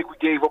don't think we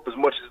gave up as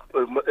much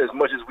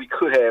as we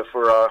could have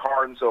for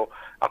Harden. So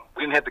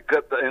we didn't have to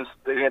gut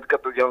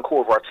the young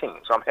core of our team.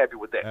 So I'm happy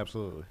with that.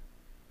 Absolutely.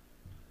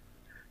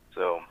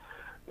 So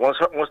once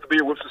the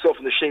beard whips himself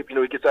into shape, he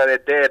gets out of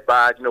that dad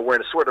bod,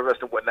 wearing a sweater vest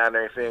and whatnot and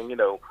everything,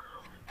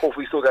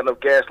 hopefully he still got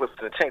enough gas left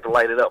in the tank to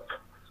light it up.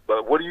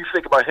 But what do you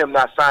think about him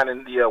not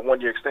signing the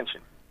 1-year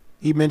extension?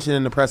 He mentioned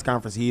in the press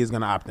conference he is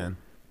going to opt in.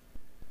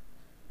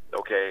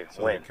 Okay,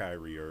 So when? like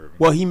Kyrie Irving.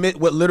 Well,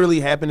 what literally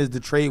happened is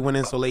the trade went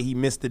in so late he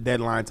missed the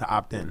deadline to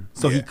opt in,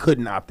 so he Yeah.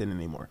 couldn't opt in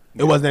anymore.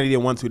 It wasn't that he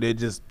didn't want to;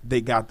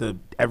 they got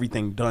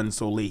everything done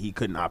so late he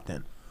couldn't opt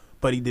in.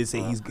 But he did say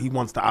he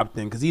wants to opt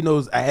in because he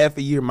knows a half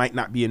a year might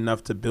not be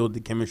enough to build the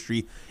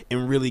chemistry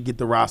and really get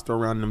the roster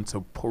around them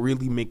to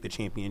really make the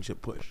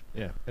championship push.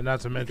 Yeah, and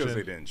not to mention Because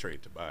they didn't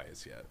trade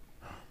Tobias yet.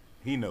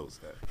 He knows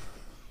that.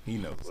 He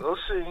knows that. We'll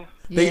see.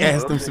 They Yeah.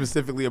 asked him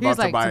specifically about He's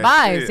like, Tobias.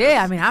 Tobias,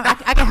 yeah. I mean,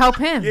 I can help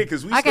him. Yeah,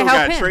 because we I still can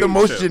help got him. trade The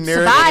most chips.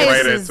 generic- Tobias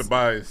right is at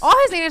Tobias. all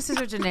his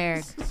answers are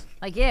generic.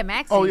 Like, yeah,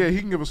 Maxi. oh yeah, he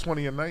can give us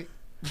 20 a night.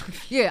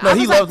 yeah. No, I he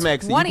was loves like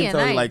Maxi. You 20 can a tell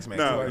he night. likes Maxi.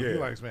 No, He yeah.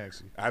 likes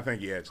Maxie. I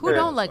think he actually Who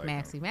does don't like him.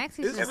 Maxi? Maxi's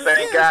It's- And just,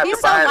 thank God he's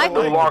so Tobias is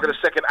likable. no longer the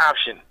second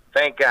option.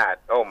 Thank God.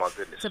 Oh, my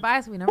goodness.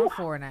 Tobias will be number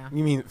 4 now.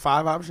 You mean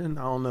 5 option?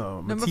 I don't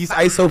know. Number Matisse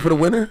 5. ISO for the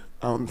winner?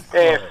 And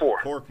Four. 4.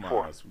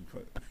 Korkmaz. We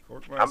put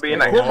Korkmaz. I'm being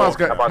nice. Korkmaz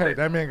How about got, hey, that?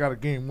 that man got a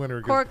game winner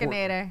against Portland.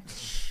 Corkinator.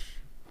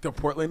 The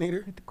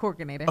Portlandinator?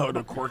 Corkinator. Oh,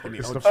 the Corkinator.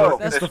 It's the, Oh,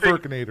 it's the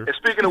Furkinator. And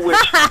speaking of which,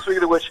 how's this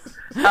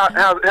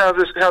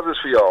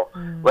for y'all?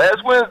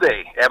 Last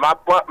Wednesday at my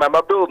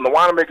building, the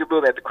Wanamaker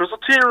building at the Crystal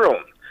Tea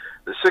Room,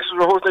 the Sixers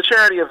were hosting a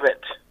charity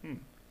event.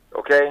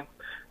 Okay,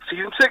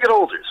 season ticket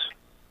holders.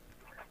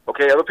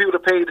 Okay, other people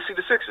that paid to see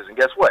the Sixers, and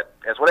guess what?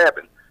 Guess what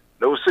happened?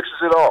 No Sixers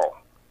at all.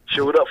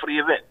 Showed up for the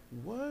event.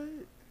 What?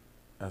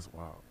 That's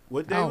wild.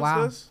 What day Oh, was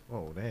wow. this?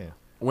 Oh damn.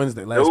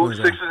 Wednesday, last No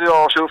Wednesday. Sixers at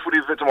all. Showed up for the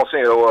event. I'm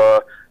saying,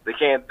 they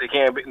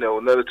can't be,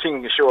 another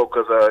team can show up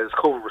because it's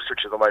COVID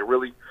restrictions. I'm like,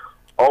 really?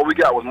 All we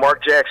got was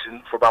Mark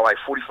Jackson for about like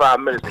 45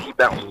 minutes, and he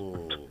bounced.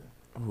 Oh,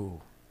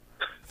 Ooh.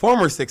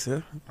 Former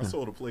Sixer. I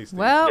sold a PlayStation.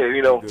 Well- Yeah,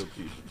 you know, Good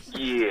people.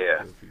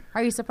 yeah. Good people.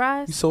 Are you You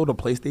surprised? sold a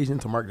PlayStation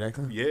to Mark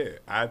Jackson? Yeah,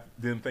 I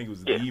didn't think it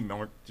was Yeah. the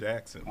Mark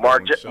Jackson. Mark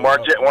When he showed Mark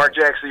up, Jackson, the Mark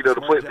Jackson.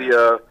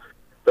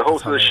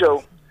 host of the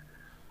show.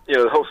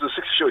 The host of the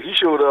Sixers show. He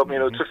showed up.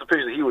 Took some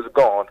pictures. He was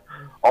gone.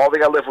 All they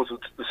got left was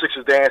the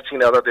Sixers dance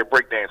team out there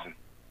breakdancing.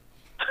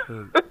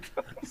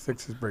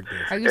 Sixers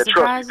breakdance. Are you And trust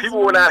surprised? me,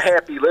 people were not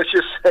happy. Let's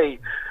just say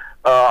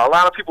a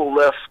lot of people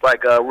left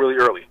really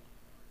early.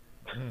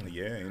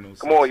 Yeah, ain't no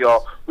Come on,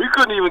 y'all. We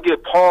couldn't even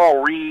get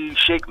Paul Reed,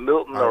 Shake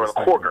Milton, I or was a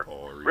thinking Corker.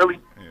 Paul Reed. Really?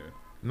 Yeah.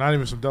 Not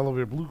even some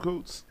Delaware Blue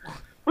Coats.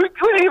 We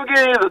couldn't even get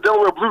any of the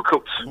Delaware Blue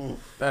Coats.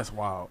 That's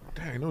wild.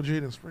 Dang, no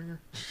Jaden Springer.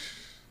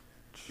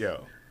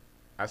 Yo,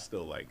 I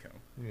still like him.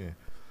 Yeah.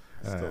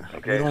 I still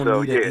Okay, don't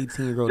so need an yeah.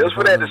 18-year-old Just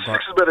for that, the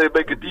development Sixers better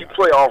make a deep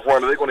playoff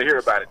run, or they're going to hear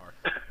about it.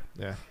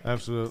 Yeah,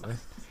 absolutely.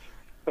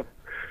 So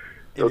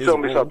It tell is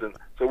me bold. something.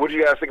 So what do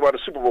you guys think about the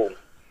Super Bowl?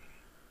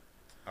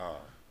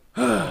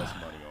 I lost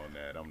money on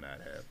that. I'm not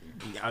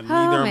happy.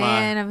 Neither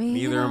man, am I I. mean,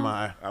 Neither you am know.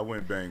 I. I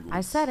went Bengals.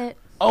 I said it.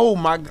 Oh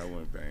my I God.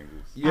 went Bengals.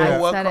 Yeah, I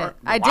what said Car- it.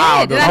 I did. Wow,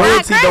 Did the I not,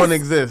 loyalty Chris? don't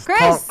exist.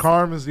 Chris,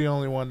 Carm is the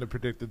only one that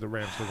predicted the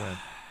Rams to win.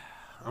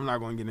 I'm not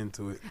going to get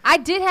into it. I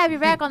did have your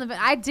back on the.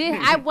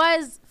 I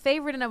was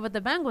favoring it with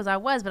the Bengals. I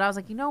was, but I was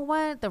like, you know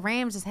what? The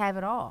Rams just have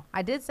it all.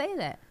 I did say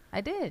that.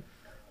 I did.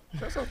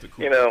 Shouts out to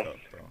Cooper You know. Kupp,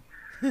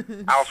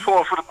 though. I was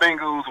pulling for the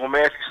Bengals when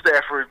Matthew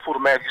Stafford pulled a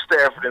Matthew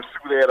Stafford and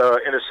threw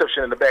that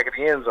interception in the back of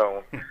the end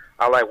zone.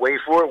 I like, wait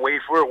for it.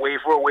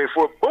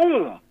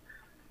 Boom!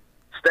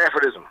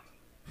 Staffordism.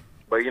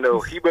 But,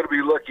 he better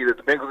be lucky that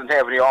the Bengals didn't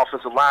have any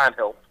offensive line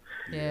help.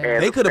 Yeah.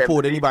 And- They could have and-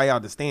 pulled anybody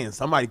out the stand.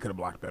 Somebody could have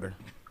blocked better.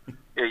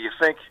 Yeah, you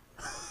think?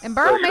 And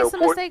Burrow Well, made some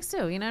Port- mistakes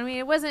too. You know what I mean?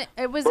 It was a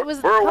Burrow was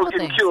couple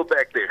getting things. killed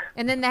back there.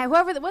 And then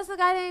what's the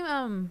guy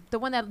name? The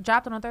one that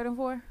dropped it on 3rd and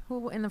 4,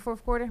 who in the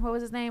fourth quarter? What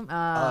was his name? With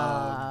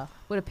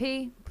a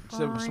P.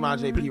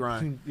 Samaje P.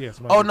 Ryan.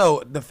 Yes. Oh,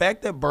 no. The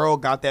fact that Burrow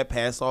got that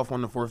pass off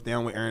on the 4th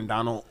down with Aaron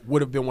Donald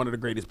would have been one of the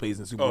greatest plays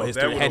in Super Bowl Oh,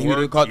 history. that Had he would've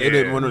would have caught, worked?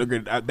 it Yeah. one of the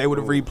great. They would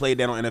have replayed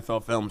that on NFL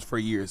films for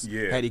years.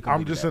 Yeah. Had he I'm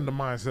completed just that. in the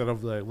mindset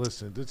of like,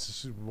 listen, this is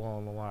Super Bowl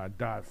on the line.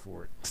 Die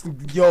for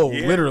it. Yo,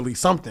 Yeah. literally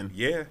something.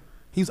 Yeah.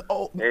 He's yeah,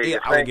 you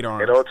alligator think?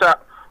 arms. And on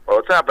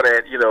top of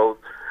that,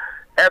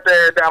 after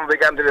Aaron Donald, they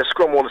got into that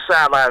scrum on the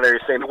sideline and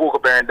everything. They woke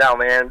up Aaron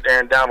Donald.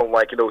 Aaron Donald,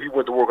 he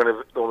went to work on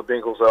the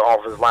Bengals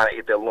offensive line and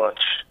ate their lunch.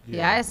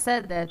 Yeah, I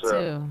said that So-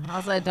 too. I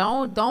was like,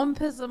 don't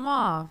piss him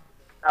off.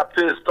 I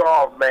pissed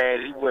off,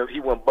 man. He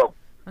went buck.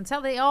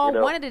 Until they all You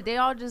know. wanted it, they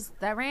all just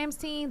that Rams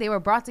team. They were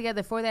brought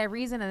together for that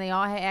reason, and they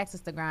all had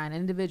access to grind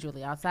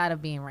individually outside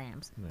of being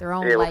Rams. Their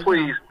own Yeah, well, like.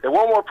 please. And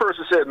one more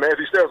person said,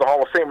 Matthew Stafford's a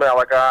Hall of Famer. I'm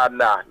like,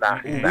 nah.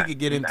 Ooh, we could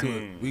get into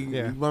it. We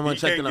Yeah. want He to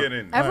check can't the get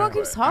numbers. in. Everyone But-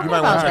 keeps talking You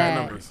might want about to check the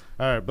that. numbers.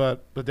 All right,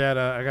 but Dad,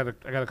 I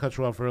gotta cut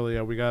you off early.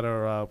 We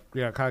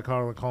got Kai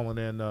Carlin calling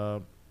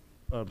in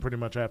pretty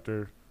much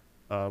after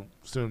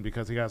soon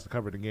because he has to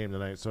cover the game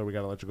tonight. So we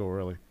gotta let you go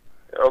early.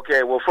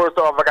 Okay, well, first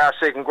off, I got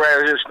to say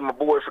congratulations to my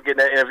boy for getting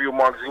that interview with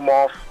Mark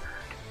Zumoff.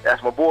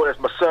 That's my boy. That's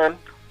my son.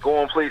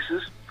 Going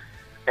places.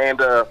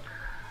 And I'll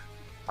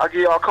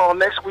give y'all a call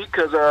next week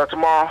because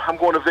tomorrow I'm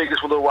going to Vegas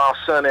for a little while,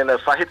 son. And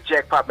if I hit the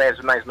jackpot, man,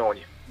 it's nice knowing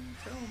you.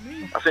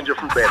 I'll send you a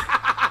fruit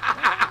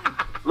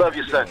basket. Love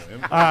you, son.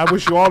 I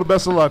wish you all the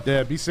best of luck,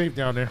 Dad. Be safe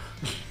down there.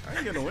 I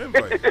ain't get no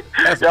invite.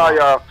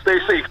 Y'all, stay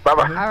safe.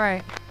 Bye-bye. All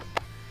right,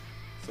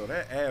 So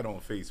that ad on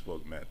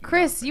Facebook, Matt.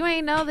 Chris, you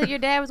ain't know that your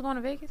dad was going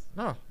to Vegas?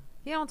 No,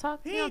 He don't talk.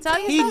 He don't tell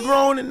you. He stuff?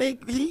 grown and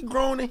he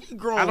grown.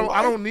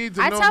 I don't need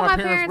to I know tell my my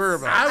parents' parents.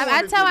 whereabouts. I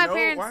wanted tell to my know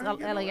parents why you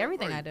get like no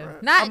everything I invite, do.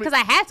 bruh. Not because I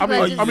have to. I but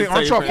mean, just,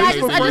 aren't y'all yeah, I Facebook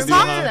just friends?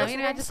 talk to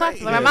them. I just talk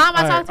to them. My mom,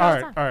 I talk to all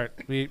the time. All right.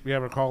 We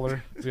have a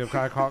caller. We have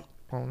Kai calling.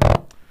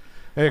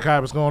 Hey, Kai,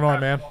 what's going on,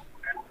 man?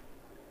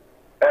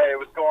 Hey,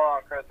 what's going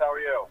on, Chris? How are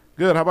you?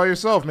 Good. How about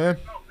yourself, man?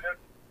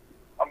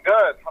 I'm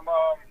good. I'm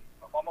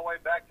on my way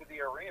back to the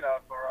arena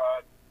for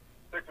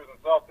Sixers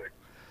and Celtics.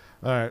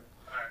 All right.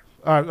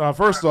 All right.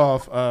 First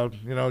off,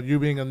 you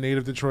being a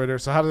native Detroiter,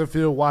 so how did it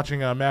feel watching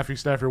Matthew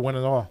Stafford win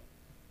it all?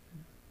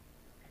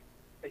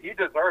 He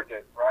deserved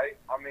it, right?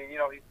 I mean, he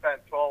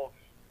spent 12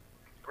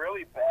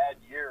 really bad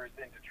years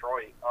in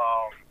Detroit,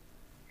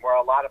 where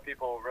a lot of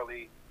people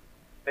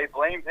they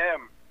blamed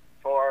him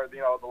for the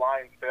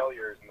Lions'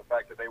 failures and the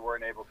fact that they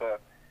weren't able to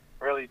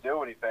really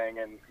do anything.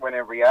 And when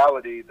in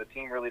reality, the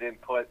team really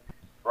didn't put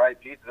right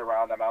pieces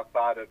around them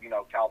outside of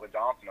Calvin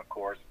Johnson, of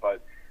course,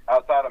 but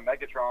outside of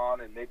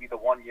Megatron and maybe the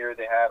one year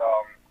they had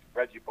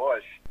Reggie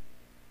Bush,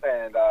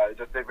 and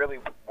they really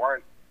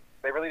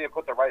didn't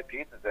put the right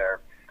pieces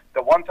there.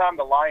 The one time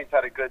the Lions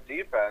had a good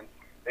defense,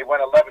 they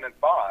went 11-5,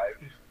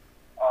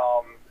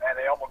 and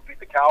they almost beat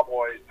the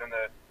Cowboys in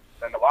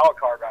the wild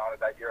card round of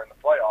that year in the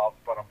playoffs.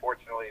 But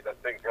unfortunately,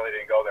 things really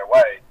didn't go their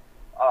way.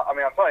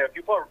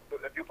 you,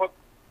 if you put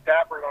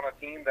Stafford on a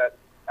team that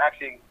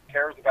actually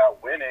cares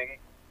about winning,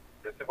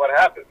 this is what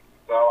happens.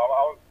 So I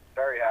was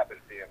very happy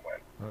to see him win.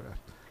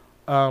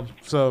 Okay.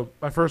 So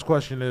my first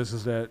question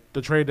is that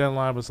the trade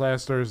deadline was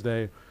last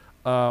Thursday.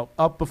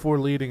 Up before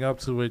leading up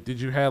to it,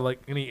 did you have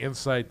like any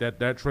insight that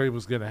that trade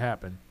was going to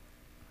happen?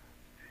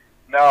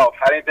 No,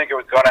 I didn't think it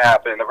was going to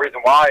happen. The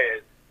reason why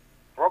is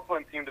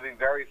Brooklyn seemed to be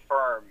very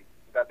firm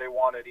that they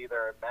wanted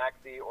either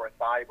Maxey or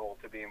Thibault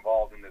to be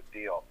involved in this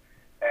deal.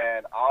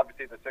 And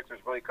obviously the Sixers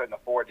really couldn't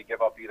afford to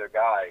give up either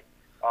guy.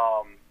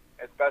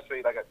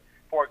 Especially,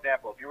 for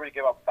example, if you were to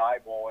give up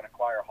Thibault and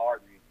acquire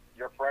Harden,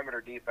 your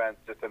perimeter defense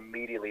just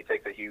immediately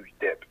takes a huge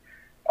dip.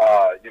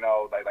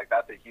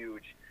 That's a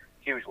huge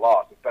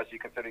loss, especially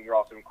considering you're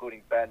also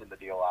including Ben in the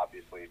deal,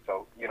 obviously.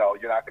 So, you're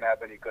not going to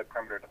have any good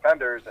perimeter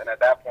defenders, and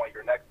at that point,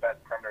 your next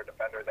best perimeter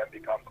defender then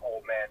becomes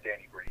old man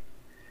Danny Green.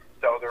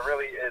 So there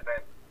really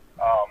isn't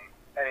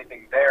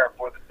anything there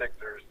for the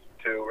Sixers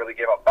to really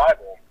give up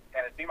Thibault.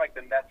 And it seemed like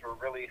the Nets were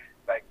really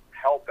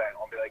hell-bent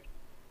on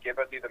give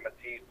us either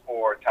Matisse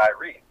or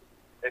Tyrese.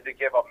 If you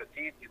give up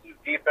Matisse, you lose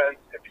defense.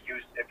 If you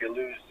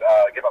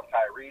give up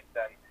Tyrese,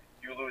 then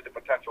you lose a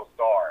potential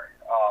star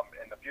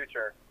in the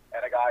future,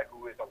 and a guy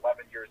who is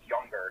 11 years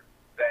younger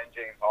than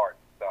James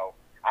Harden. So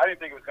I didn't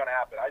think it was going to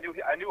happen. I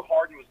knew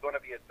Harden was going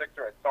to be a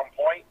Sixer at some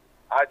point.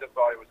 I just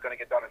thought it was going to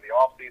get done in the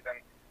offseason.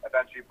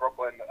 Eventually,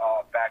 Brooklyn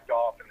backed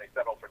off, and they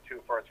settled for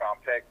 2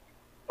 first-round picks.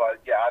 But,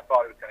 yeah, I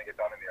thought it was going to get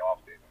done in the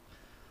offseason.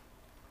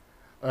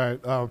 All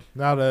right.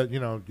 Now that,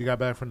 you got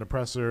back from the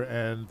presser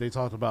and they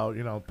talked about,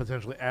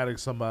 potentially adding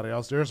somebody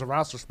else, there's a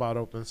roster spot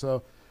open.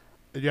 So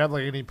do you have,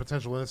 any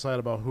potential insight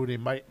about who they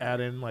might add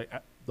in, like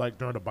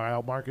during the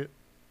buyout market?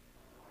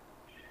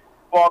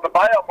 Well, the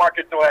buyout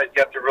market still has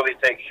yet to really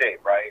take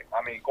shape, right?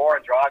 I mean,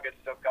 Goran Dragic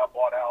just got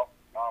bought out.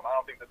 I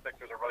don't think the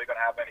Sixers are really going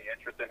to have any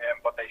interest in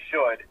him, but they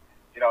should.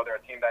 They're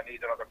a team that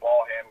needs another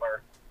ball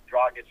handler.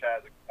 Dragic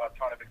has a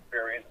ton of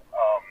experience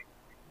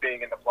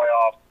being in the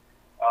playoffs,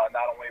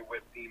 not only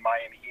with the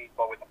Miami Heat,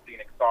 but with the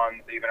Phoenix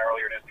Suns, even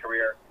earlier in his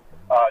career.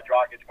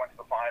 Dragic went to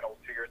the finals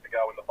 2 years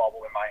ago in the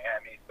bubble in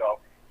Miami. So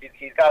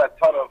he's got a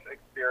ton of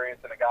experience,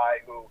 and a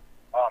guy who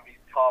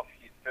he's tough,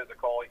 he's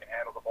physical, he can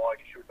handle the ball,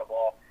 he can shoot the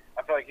ball.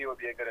 I feel like he would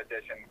be a good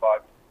addition.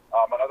 But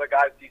another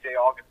guy is DJ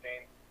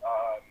Augustine.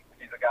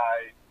 He's a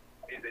guy,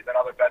 he's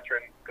another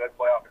veteran, good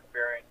playoff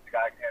experience. The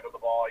guy can handle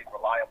the ball, he's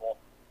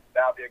reliable.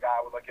 That would be a guy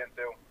I would look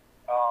into.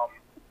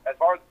 As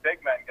far as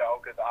big men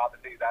go, because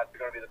obviously that's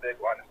going to be the big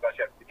one,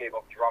 especially after they gave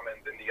up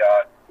Drummond in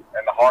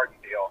the Harden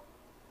deal.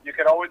 You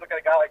can always look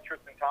at a guy like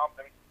Tristan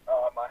Thompson.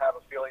 I have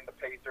a feeling the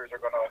Pacers are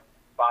going to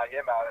buy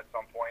him out at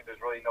some point. There's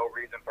really no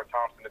reason for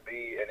Thompson to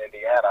be in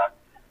Indiana,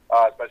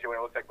 especially when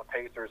it looks like the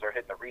Pacers are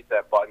hitting the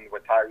reset button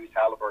with Tyrese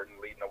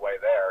Halliburton leading the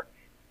way there.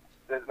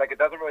 It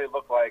doesn't really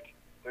look like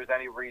there's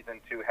any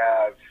reason to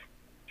have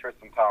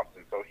Tristan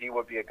Thompson, so he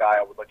would be a guy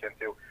I would look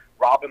into.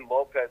 Robin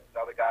Lopez,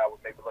 another guy I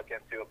would maybe look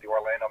into if the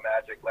Orlando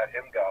Magic let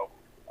him go.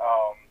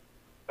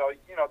 So,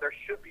 there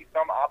should be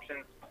some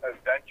options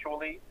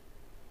eventually,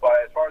 but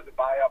as far as the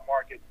buyout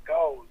market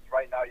goes,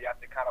 right now you have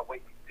to kind of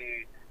wait and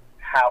see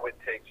how it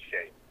takes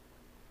shape.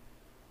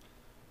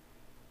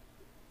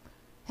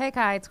 Hey,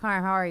 Kai, it's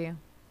Carm. How are you?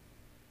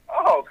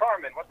 Oh,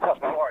 Carmen, what's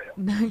up? How are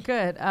you?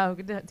 Good.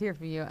 Good to hear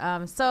from you.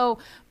 So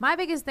my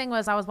biggest thing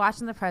was I was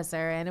watching the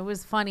presser, and it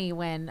was funny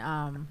when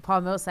Paul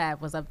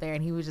Millsap was up there,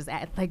 and he was just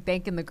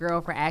thanking the girl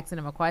for asking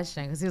him a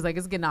question because he was like,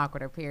 it's getting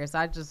awkward up here. So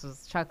I just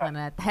was chuckling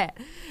at that.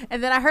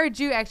 And then I heard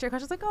you ask your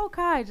question. I was like, oh,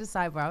 Kai, just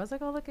sidebar. I was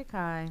like, oh, look at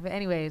Kai. But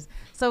anyways,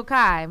 so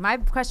Kai, my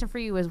question for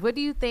you is, what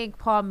do you think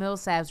Paul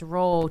Millsap's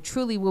role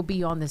truly will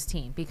be on this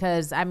team?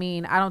 Because, I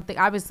mean, I don't think,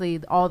 obviously,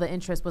 all the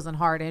interest was on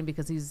Harden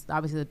because he's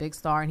obviously the big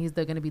star, and he's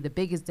going to be the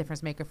biggest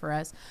difference maker for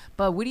us.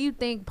 But what do you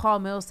think Paul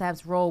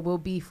Millsap's role will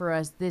be for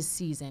us this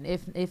season,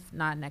 if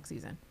not next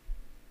season?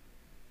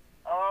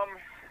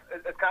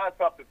 It's kind of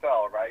tough to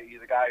tell, right?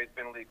 He's a guy who's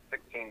been in the league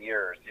 16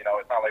 years. It's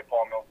not like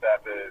Paul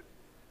Millsap is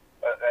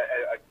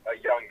a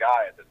young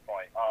guy at this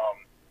point.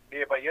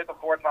 But he is a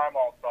 4-time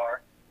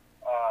All-Star.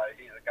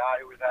 He's a guy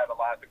who has had a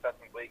lot of success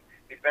in the league.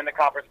 He's been to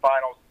conference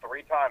finals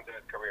 3 times in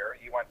his career.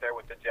 He went there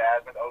with the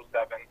Jazz in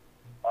 2007,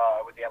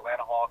 with the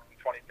Atlanta Hawks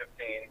in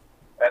 2015,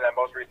 and then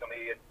most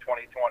recently in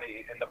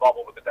 2020 in the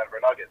bubble with the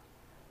Denver Nuggets.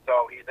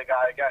 So he's a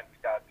guy, again,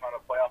 who's got a ton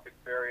of playoff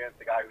experience,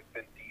 a guy who's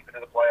been deep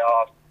into the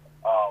playoffs.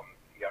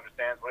 He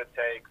understands what it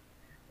takes.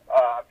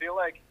 I feel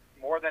like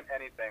more than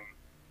anything,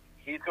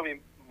 he's going to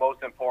be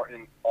most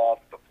important off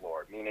the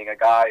floor, meaning a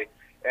guy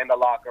in the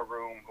locker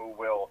room who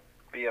will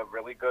be a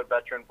really good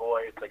veteran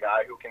voice, a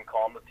guy who can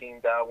calm the team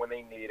down when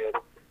they need it,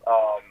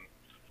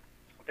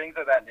 things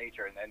of that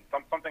nature. And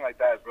something like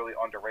that is really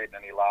underrated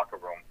in any locker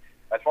room.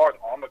 As far as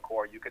on the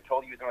court, you could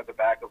totally use him as a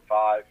backup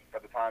 5 for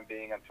the time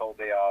being until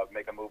they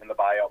make a move in the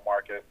buyout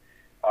market.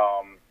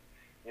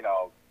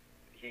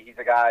 He's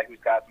a guy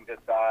who's got some good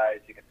size.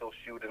 He can still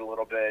shoot it a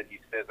little bit. He's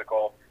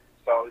physical.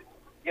 So,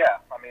 yeah,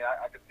 I mean,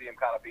 I could see him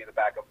kind of being the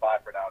backup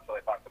 5 for now until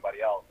they find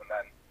somebody else, and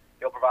then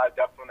he'll provide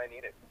depth when they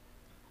need it.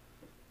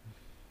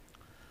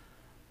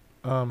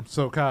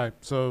 So Kai,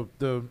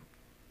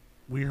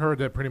 we heard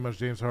that pretty much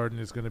James Harden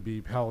is going to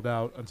be held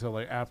out until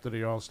like after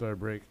the All-Star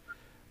break.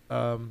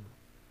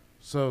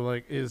 So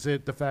like, is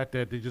it the fact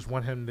that they just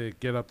want him to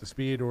get up to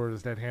speed, or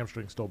is that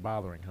hamstring still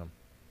bothering him?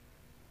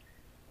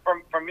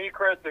 For me,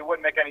 Chris, it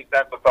wouldn't make any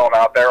sense to throw him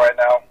out there right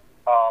now,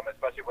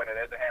 especially when it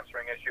is a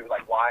hamstring issue.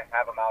 Like, why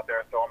have him out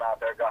there, throw him out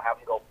there, have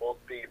him go full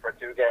speed for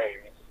 2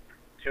 games,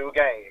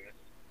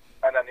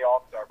 and then the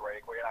All-Star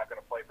break where you're not going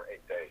to play for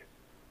 8 days.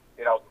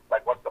 You know,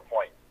 like, what's the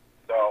point?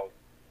 So,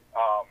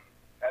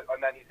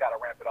 and then he's got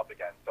to ramp it up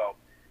again. So,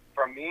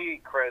 for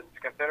me, Chris,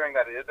 considering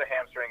that it is a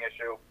hamstring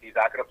issue, he's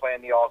not going to play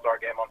in the All-Star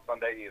game on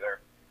Sunday either.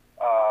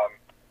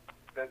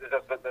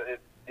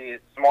 It's the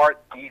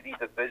smart, easy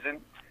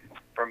decision.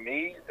 For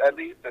me, at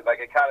least,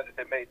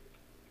 it made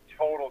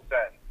total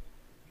sense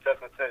just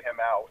to sit him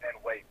out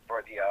and wait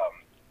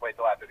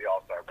till after the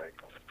All-Star break.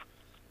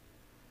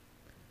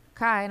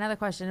 Kai, another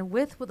question.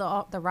 With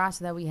the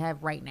roster that we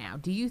have right now,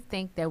 do you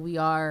think that we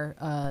are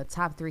a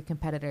top 3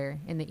 competitor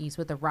in the East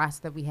with the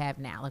roster that we have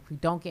now? Like, if we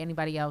don't get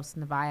anybody else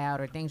in the buyout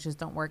or things just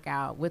don't work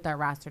out with our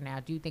roster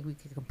now, do you think we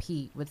could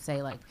compete with,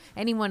 say, like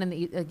anyone in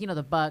the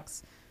the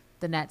Bucks,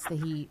 the Nets, the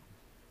Heat?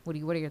 What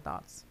are your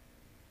thoughts?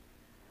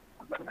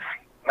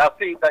 Now,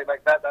 see,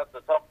 like that's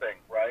the tough thing,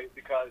 right?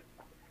 Because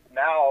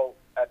now,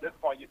 at this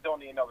point, you still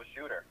need another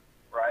shooter,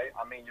 right?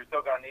 I mean, you're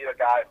still going to need a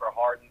guy for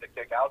Harden to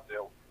kick out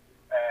to.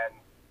 And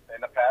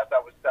in the past,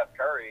 that was Steph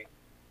Curry.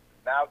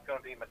 Now it's going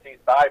to be Matisse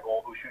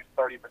Thybulle, who shoots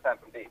 30%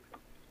 from deep.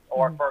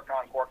 Or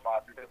Furkan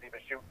Korkmaz, who doesn't even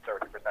shoot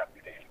 30%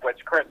 from deep.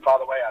 Which, Chris, by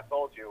the way, I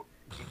told you,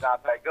 he's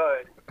not that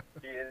good.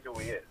 He is who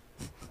he is.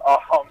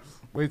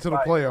 Wait till the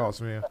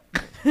playoffs, man.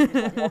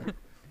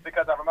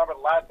 Because I remember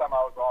the last time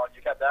I was on,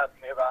 you kept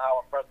asking me about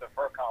how impressive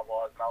Furkan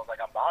was, and I was like,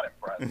 I'm not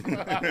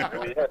impressed.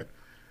 Really is.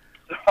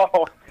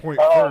 So,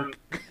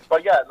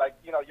 but yeah, like,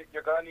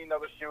 you're going to need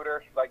another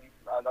shooter, like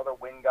another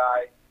wing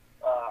guy.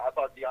 I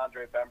thought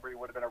DeAndre Bembry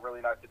would have been a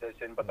really nice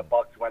addition, but the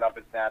Bucks went up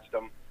and snatched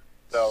him.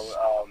 So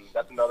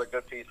that's another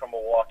good piece from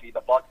Milwaukee. The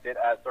Bucks did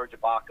add Serge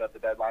Ibaka at the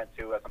deadline,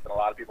 too. That's something a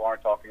lot of people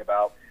aren't talking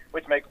about,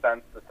 which makes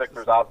sense. The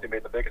Sixers obviously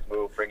made the biggest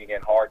move, bringing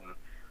in Harden.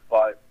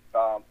 But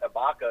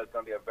Ibaka is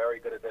going to be a very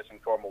good addition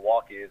for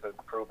Milwaukee. He's a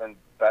proven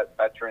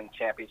veteran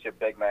championship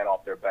big man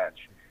off their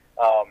bench.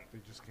 They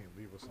just can't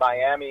leave us.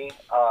 Miami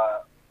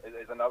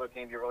is another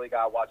team you really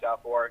got to watch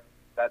out for.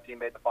 That team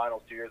made the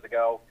finals 2 years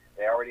ago.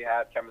 They already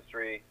have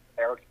chemistry.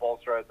 Eric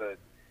Spoelstra is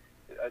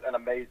an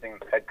amazing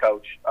head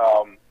coach,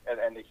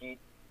 and the Heat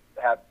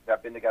have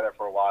been together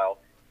for a while.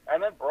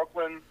 And then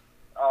Brooklyn,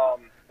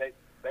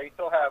 they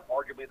still have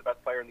arguably the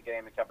best player in the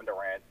game in Kevin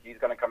Durant. He's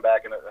going to come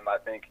back, and I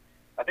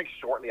think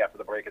shortly after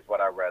the break is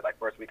what I read, like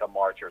first week of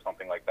March or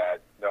something like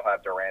that. They'll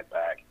have Durant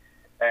back,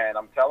 and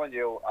I'm telling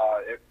you,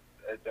 if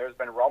there's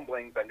been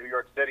rumblings that New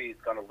York City is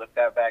going to lift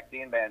that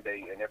vaccine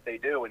mandate, and if they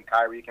do, and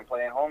Kyrie can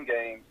play in home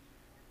games.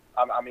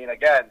 I mean,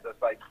 again,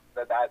 just like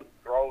that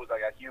throws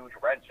like a huge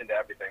wrench into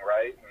everything,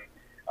 right?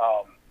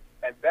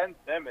 And Ben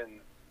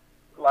Simmons,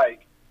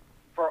 like,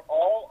 for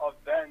all of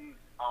Ben's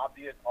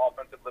obvious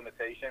offensive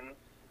limitations,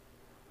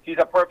 he's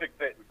a perfect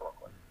fit in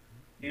Brooklyn.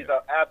 He's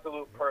an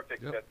absolute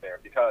perfect fit there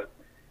because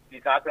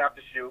he's not going to have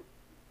to shoot.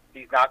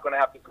 He's not going to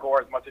have to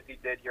score as much as he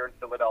did here in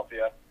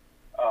Philadelphia.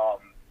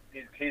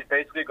 He's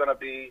basically going to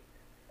be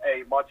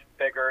a much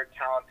bigger,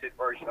 talented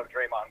version of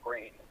Draymond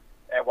Green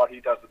and what he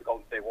does with the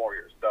Golden State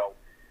Warriors. So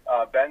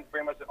Ben's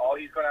pretty much all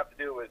he's going to have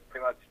to do is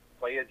pretty much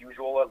play his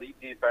usual elite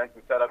defense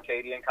and set up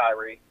KD and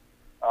Kyrie.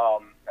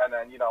 And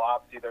then,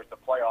 obviously there's the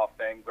playoff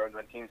thing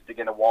when teams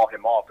begin to wall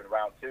him off in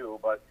round 2.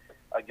 But,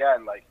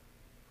 again, like,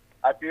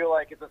 I feel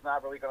like it's just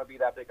not really going to be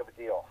that big of a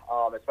deal,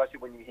 especially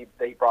when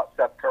they brought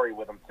Steph Curry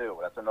with him, too.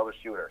 That's another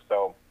shooter.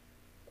 So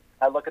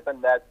I look at the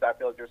Nets. I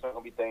feel like they're still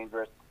going to be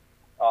dangerous.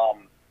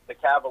 The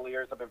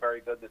Cavaliers have been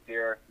very good this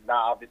year.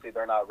 Now, obviously,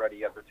 they're not ready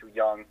yet. They're too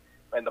young.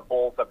 And the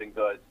Bulls have been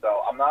good.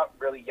 So I'm not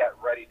really yet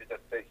ready to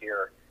just sit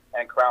here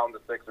and crown the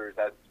Sixers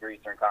as your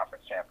Eastern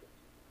Conference champions.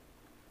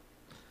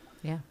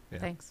 Yeah.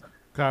 Thanks.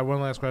 Kai,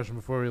 one last question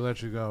before we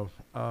let you go.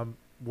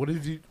 What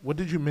did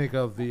you make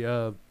of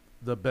the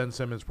Ben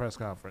Simmons press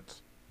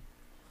conference?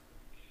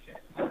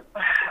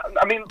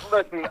 I mean,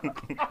 listen,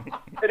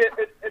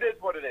 it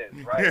is what it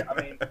is, right?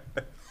 I mean,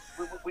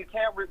 we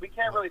can't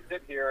really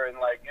sit here and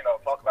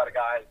talk about a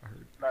guy's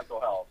mental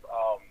health.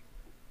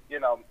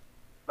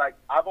 Like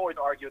I've always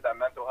argued that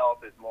mental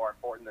health is more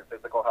important than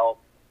physical health.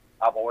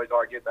 I've always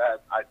argued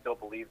that. I still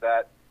believe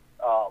that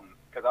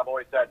because I've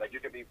always said you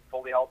can be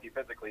fully healthy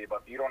physically,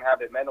 but if you don't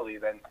have it mentally,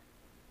 then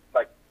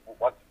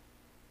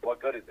what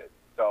good is it?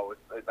 So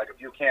it's like if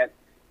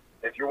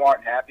you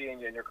aren't happy in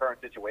your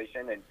current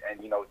situation, and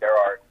there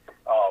are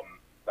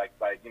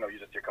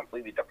you're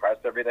completely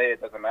depressed every day. It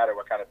doesn't matter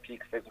what kind of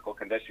peak physical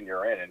condition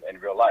you're in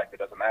real life. It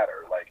doesn't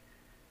matter. Like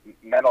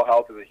mental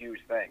health is a huge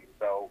thing.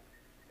 So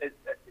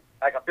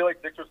I feel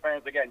like Sixers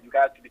fans, again, you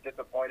guys could be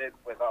disappointed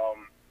with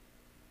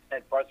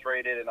and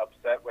frustrated and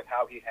upset with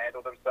how he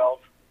handled himself.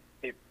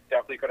 He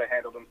definitely could have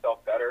handled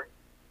himself better,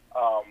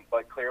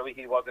 but clearly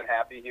he wasn't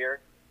happy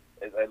here.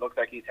 It looks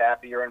like he's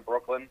happier in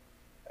Brooklyn,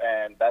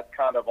 and that's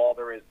kind of all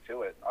there is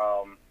to it.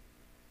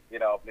 You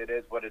know, it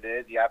is what it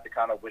is. You have to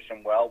kind of wish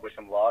him well, wish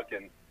him luck,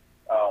 and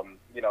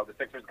you know, the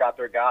Sixers got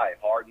their guy.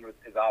 Harden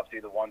is obviously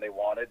the one they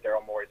wanted.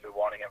 Daryl Morey's been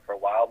wanting him for a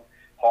while.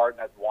 Harden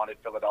has wanted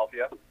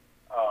Philadelphia.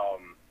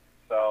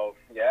 So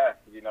yeah,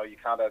 you know, you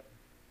kind of,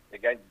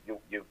 again, you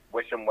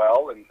wish him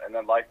well, and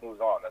then life moves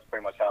on. That's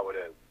pretty much how it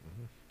is.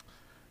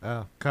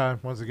 Kai,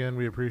 once again,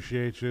 we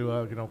appreciate you,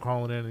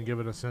 calling in and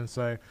giving us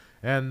insight.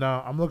 And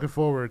I'm looking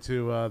forward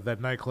to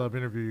that nightclub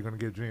interview you're going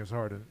to give James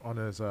Harden on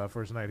his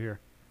first night here.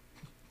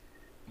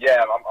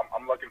 Yeah,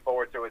 I'm looking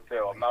forward to it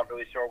too. I'm not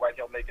really sure when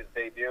he'll make his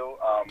debut.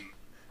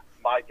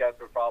 My guess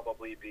would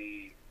probably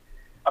be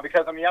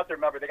because you have to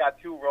remember they got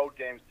 2 road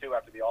games too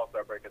after the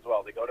All-Star break as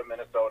well. They go to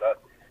Minnesota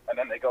and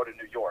then they go to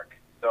New York.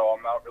 So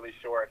I'm not really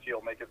sure if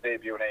he'll make his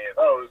debut in any of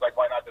those. Like,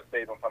 why not just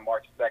save him for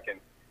March 2nd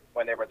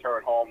when they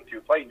return home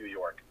to play New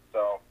York?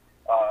 So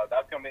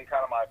that's going to be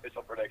kind of my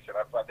official prediction.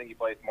 I think he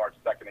plays March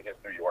 2nd against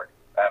New York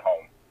at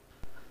home.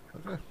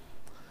 Okay.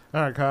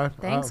 All right, Kai.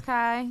 Thanks,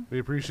 Kai. We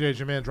appreciate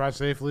you, man. Drive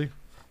safely.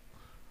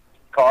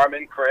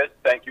 Carmen, Chris,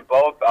 thank you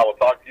both. I will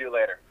talk to you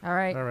later. All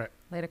right. All right.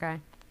 Later,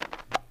 Kai.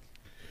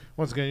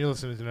 Once again, you're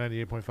listening to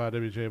 98.5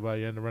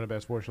 WJYN, the Running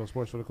Back Sports Show,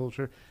 Sports for the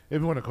Culture. If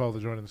you want to call to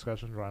join the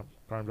discussion, drop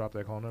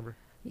that call number.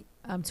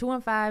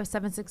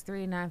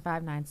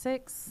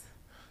 215-763-9596.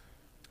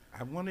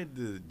 I wanted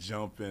to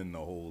jump in the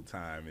whole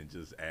time and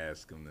just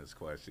ask him this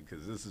question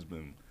because this has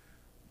been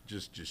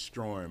just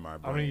destroying my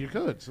brain. I mean, you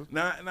could.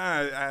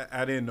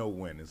 I didn't know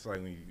when. It's like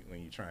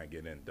when you try and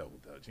get in double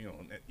dutch. You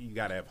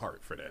got to have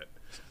heart for that.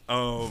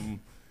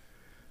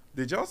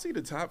 Did y'all see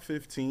the top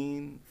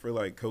 15 for,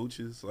 like,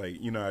 coaches? Like,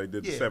 I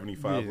did the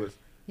 75 list.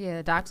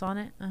 Yeah, Doc's on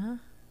it. Uh-huh.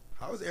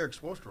 How is Eric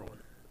Spoelstra on it?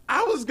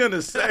 I was going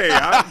to say,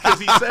 because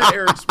he said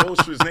Eric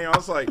Spoelstra's name. I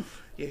was like,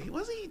 yeah,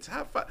 wasn't he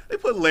top 5? They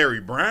put Larry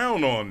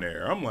Brown on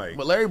there. I'm like.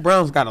 But Larry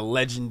Brown's got a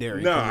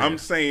legendary career. I'm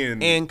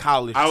saying. And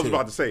college, I was too.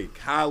 about to say,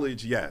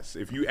 college, yes.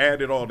 If you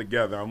add it all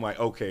together, I'm like,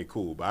 okay,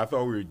 cool. But I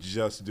thought we were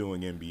just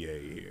doing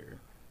NBA here.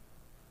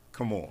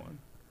 Come on.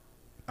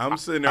 I'm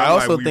sitting there. I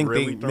also like, think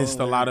really they missed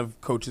a lot of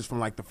coaches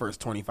from like the first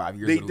 25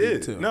 years. They of the league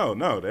did. too.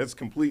 No, that's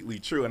completely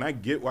true, and I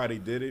get why they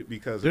did it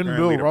because Didn't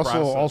apparently Bill the Russell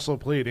process, also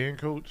played and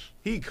coach?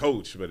 He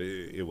coached, but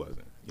it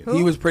wasn't.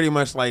 He was pretty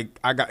much like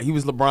he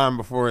was LeBron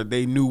before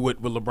they knew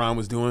what LeBron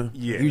was doing.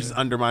 Yeah. He was just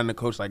undermining the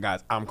coach like,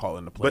 guys, I'm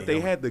calling the play. But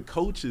they had the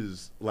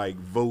coaches like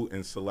vote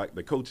and select.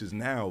 The coaches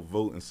now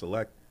vote and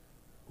select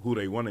who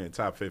they want in the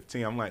top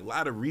 15. I'm like, a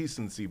lot of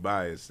recency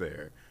bias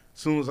there. As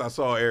soon as I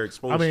saw Eric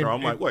Spoelstra,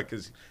 I'm like, what?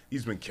 Because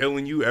he's been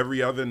killing you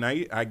every other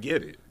night? I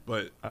get it.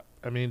 But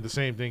I mean, the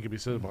same thing could be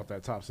said about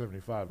that top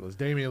 75 list.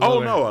 Damian oh,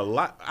 Lillard. no, a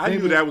lot. I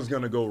knew that was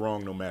going to go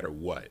wrong no matter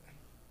what.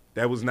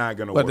 That was not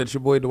going to work. But that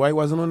your boy Dwight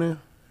wasn't on there?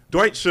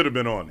 Dwight should have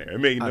been on there. It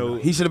made no.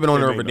 He should have been on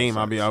it there made over no Dame.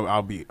 sense.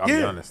 I'll be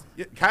honest.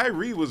 Yeah,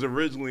 Kyrie was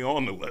originally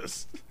on the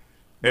list.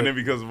 And then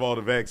because of all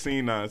the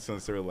vaccine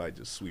nonsense, they were like,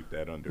 just sweep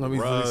that under the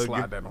rug.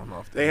 Slide that on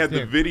off. They had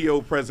the video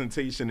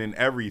presentation and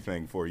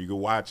everything for you. You could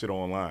watch it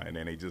online,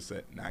 and they just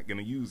said, not going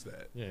to use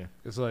that. Yeah,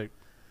 it's like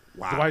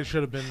Wow. Dwight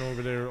should have been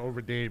over there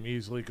over Dame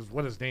easily because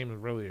what has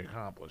Dame really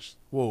accomplished?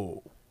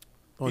 Whoa.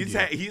 He's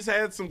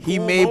had some cool He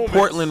made moments.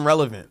 Portland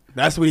relevant.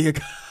 That's what he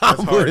accomplished.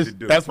 That's hard to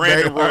do. That's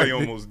Brandon very hard. Roy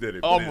almost did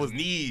it. Almost.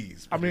 His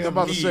knees. I mean, I'm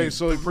about to say,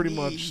 so he pretty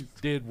much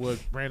did what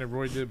Brandon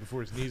Roy did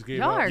before his knees gave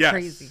Y'all up. are Yes.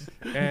 crazy.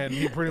 And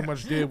he pretty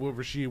much did what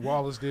Rasheed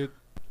Wallace did.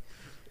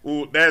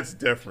 Ooh, that's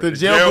different.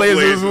 The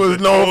Jailblazers was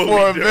known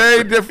for a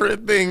very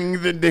different thing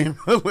than Dame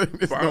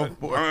Lillard is known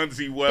for.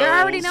 Bonzi Wells.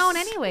 They're already known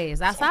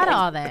anyways. Outside of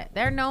all that,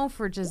 they're known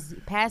for just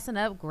passing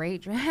up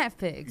great draft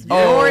picks.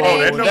 Oh, Jordan,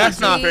 that number that's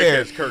two not pick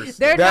fair. is cursed.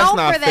 They're That's known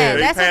not for that. fair.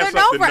 That's They what they're pass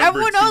up known the for.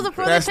 Everyone number knows two it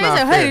for pick. the That's things. not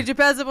Like, hey, fair. did you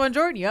pass up on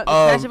Jordan? Yep. Did you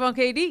pass up on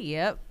KD?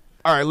 Yep.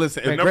 All right,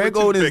 listen. If number Greg two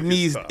Oden's pick is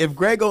knees, tough. if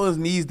Greg Oden's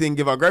knees didn't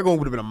give out, Greg Oden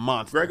would have been a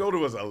monster. Greg Oden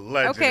was a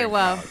legend. Okay, in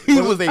well, college.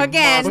 He was a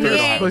Again, But monster. he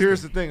here's, ain't- but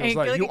here's the thing. It's ain't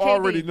like good you at KD.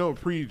 already know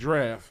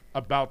pre-draft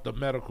about the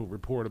medical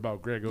report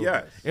about Greg Oden.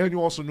 Yes. And you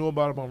also knew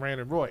about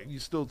Brandon Roy, and you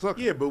still took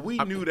him. Yeah, but we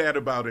knew that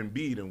about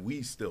Embiid, and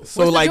we still.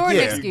 So, What's the like, Jordan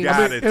yeah. excuse? You I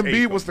gotta mean, take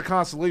Embiid him. was the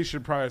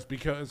consolation prize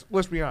because,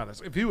 let's be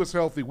honest, if he was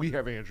healthy, we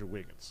have Andrew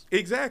Wiggins.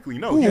 Exactly.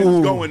 No, he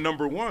was going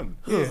number one.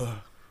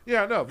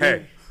 Yeah, no.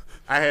 Hey,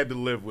 I had to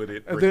live with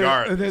it And then-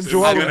 regardless. and then It's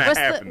Joel- gonna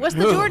happen. What's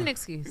the Jordan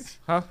excuse?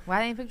 Huh? Why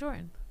they didn't pick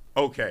Jordan?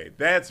 Okay,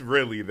 that's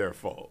really their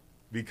fault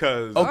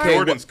because Okay,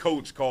 Jordan's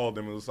coach called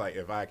him and was like,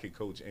 "If I could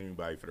coach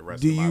anybody for the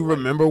rest Do of my you life,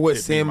 remember what it'd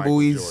be Sam Michael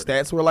Bowie's Jordan."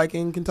 stats were like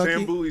in Kentucky?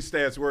 Sam Bowie's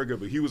stats were good,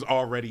 but he was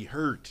already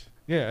hurt.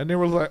 Yeah, and they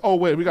were like, oh,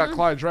 wait, we got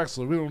Clyde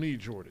Drexler. We don't need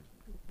Jordan.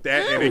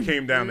 That and it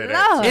came down to No.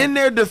 that. In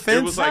their It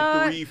defense, was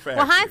like three factors.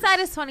 Well, hindsight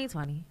is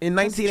 2020. in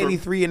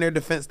 1983, in their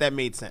defense, that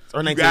made sense.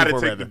 Or You got to 1984,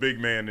 take rather. the big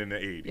man in the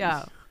 80s.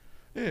 Yo,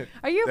 Yeah.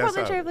 are you a That's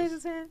Portland how it is.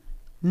 Trailblazers fan?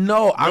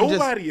 No, I'm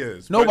Nobody just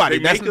is. nobody. But they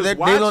That's make us they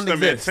watch don't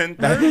them exist. at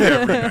 10:30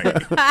 every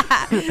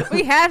night.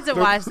 We have to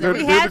watch them.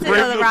 We they're have the to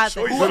know the great roster.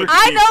 choice of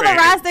I the know the fans.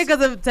 roster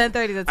because of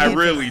 10:30 to 10. I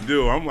really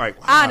do. I'm like,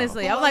 wow.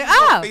 Honestly, I'm like,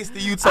 oh. Face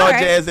the Utah all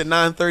right. Jazz at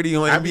 9:30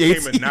 on I NBA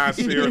became a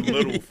Nasir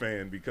Little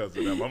fan because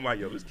of them. I'm like,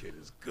 yo, this kid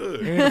is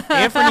good.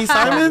 Anthony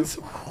Simons.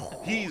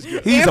 He's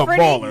good. He's a Anthony?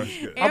 baller.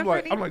 He's good.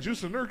 Anthony? I'm like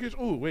Justin Nurkic.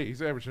 Oh wait,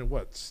 he's averaging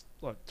what?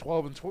 Like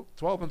 12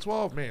 and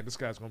 12. Man, this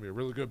guy's gonna be a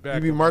really good back.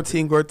 You be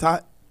Martin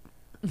Gortat?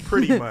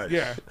 Pretty much.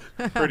 Yeah.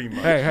 Pretty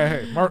much.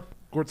 Hey. Mark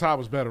Gortat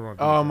was better on.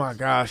 Oh defense. my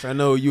gosh, I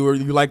know you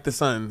like the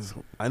Suns.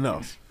 I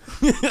know.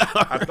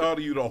 I thought of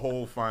you the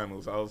whole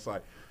finals. I was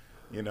like,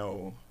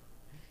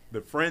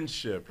 the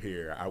friendship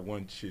here. I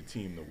want your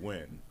team to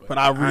win. But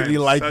I really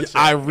am like such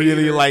a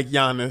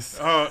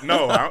Giannis.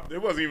 No,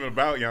 it wasn't even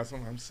about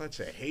Giannis. I'm such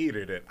a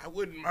hater that I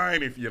wouldn't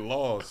mind if you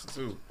lost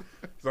too.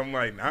 So I'm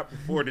like, not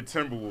before the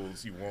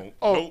Timberwolves, you won't.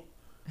 Oh. Nope.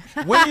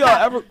 When y'all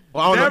ever?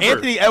 Well, I don't know. Never.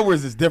 Anthony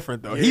Edwards is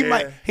different though.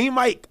 Yeah. He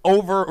might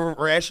over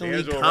rationally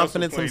D'Angelo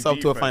confidence Russell himself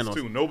playing to a defense, finals.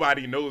 Too.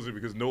 Nobody knows it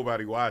because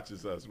nobody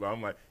watches us. But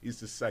I'm like, he's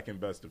the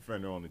second best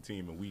defender on the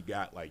team, and we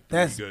got like three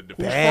That's good bad.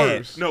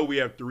 defenders. No, we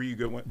have three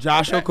good ones.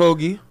 Josh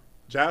Okogie.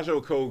 Josh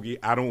Okogie,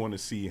 I don't want to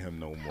see him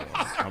no more.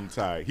 I'm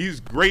tired. He's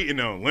great in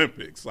the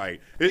Olympics. Like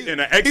in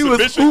an exhibition, He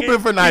was hooping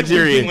for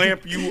Nigeria. He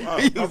lamp you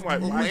up. He I'm was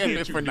like, why lamping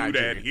can't you for do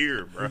Nigeria. that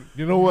here, bro?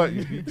 You know what?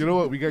 You know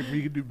what? We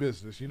can do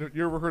business. You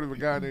ever heard of a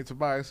guy named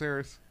Tobias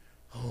Harris?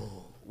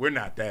 We're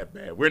not that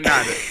bad. We're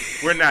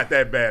not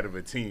that bad of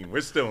a team.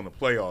 We're still in the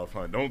playoff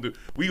hunt.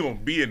 We gonna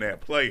be in that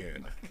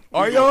play-in.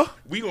 Are y'all?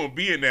 We gonna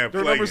be in that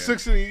They're play-in. number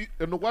 6 in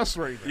the West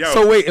right now. Yo,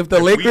 So wait, if the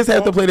we Lakers have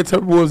to fall- play the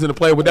Timberwolves in the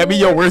play, would that be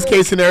your worst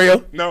case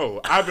scenario?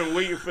 No, I've been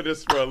waiting for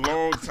this for a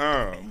long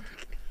time.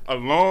 A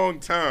long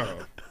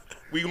time.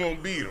 We gonna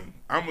beat them.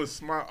 I'm gonna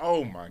smile.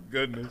 Oh my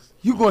goodness.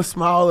 You gonna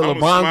smile at I'ma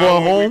LeBron smile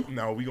going when home?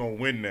 No, we gonna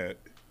win that.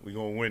 We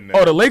gonna win that.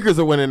 Oh, the Lakers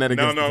are winning that no,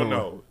 against the no, Timberwolves.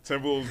 no.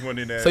 Timberwolves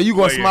winning that. So you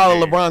gonna play-in smile at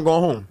game. LeBron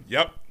going home?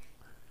 Yep.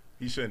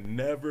 He should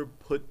never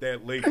put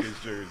that Lakers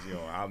jersey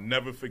on. I'll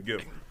never forgive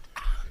him.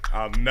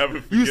 I'll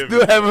never forgive You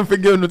still him. haven't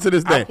forgiven him to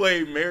this I day.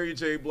 played Mary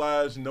J.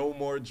 Blige, No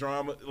More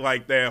Drama,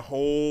 like that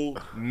whole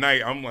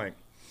night. I'm like,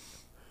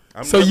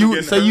 So never you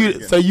getting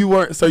hurt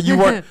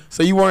again.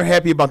 you weren't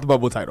happy about the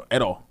bubble title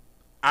at all.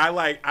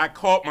 I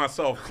caught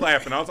myself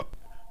clapping. I was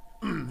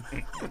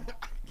like,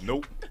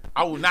 nope,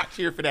 I will not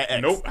cheer for that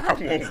X. nope, I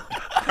won't.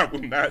 I will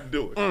not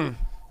do it.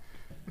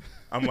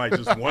 I'm like,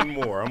 just one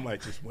more. I'm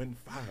like, just win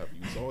 5.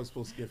 You was always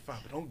supposed to get 5,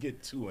 but don't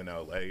get 2 in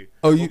L.A.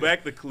 Oh, Go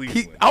back to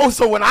Cleveland.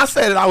 So when I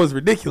said it, I was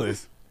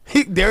ridiculous.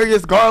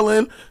 Darius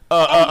Garland,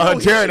 No, he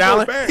Jared should go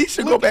Allen, back. he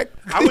should go back.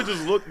 I would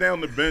just look down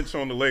the bench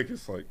on the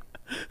Lakers like,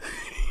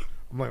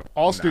 I'm like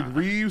Austin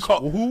Reeves.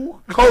 Who?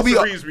 Kobe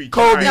Reeves be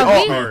Kobe trying No, his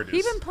Altman. hardest.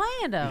 he been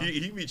playing though.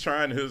 He be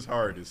trying his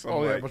hardest. I'm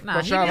Oh, yeah, like, but- Nah,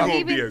 but he shout been- out. gonna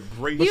he be been- a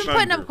great he been putting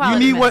Thunder. up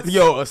quality You need one,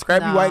 minutes. a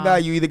scrappy No. white guy.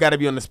 You either got to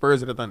be on the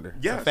Spurs or the Thunder.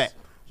 Yes. That's a fact.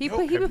 He Yo,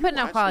 been have you putting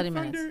up watched quality the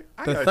minutes. Thunder?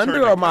 I The gotta Thunder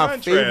turn are my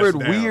contrast favorite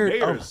down.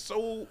 weird- There's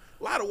a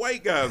lot of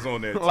white guys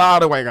on that A team.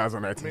 lot of white guys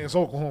on that I team. mean, it's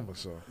Oklahoma,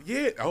 so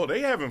Yeah. Oh,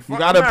 they having fun. You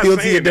gotta I'm not appeal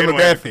to saying your they don't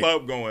have demographic. the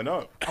club going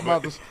up. I'm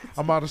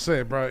about to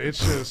say, bro, it's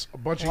just a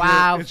bunch of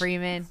Wow, it's-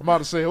 Freeman. I'm about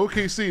to say,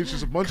 OKC, it's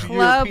just a bunch of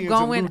Club Europeans in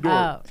going Blue Door.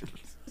 up.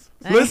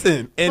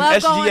 Listen, in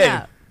Club going SGA,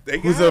 up. They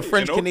who's got a it.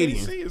 French In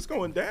Canadian. OKC, it's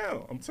going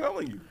down. I'm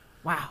telling you.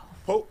 Wow.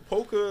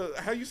 Polka,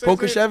 how you say his name?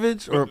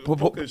 Pokashevich or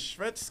Polka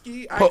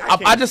Shvetsky?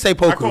 I just say I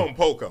Poku. call him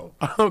Poco.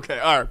 Okay,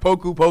 all right.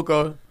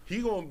 Poco.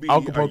 He gonna be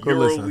Acapulco, a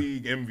listen.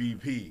 EuroLeague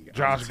MVP. I'm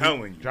Josh,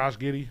 telling you. Josh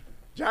Giddey.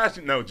 Josh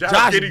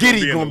Josh Giddey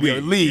Giddey gonna be in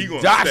the league. He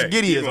gonna Josh stay.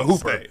 Giddey He is a gonna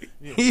hooper.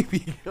 stay. He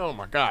be, oh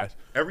my gosh.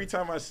 Every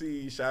time I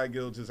see Shai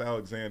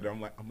Gilgeous-Alexander,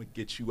 I'm like, I'm gonna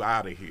get you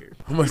out of here.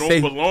 I'm You gonna don't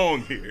say-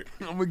 belong here.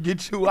 I'm gonna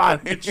get you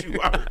out. Get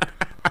you out.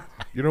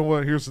 You know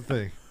what? Here's the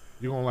thing.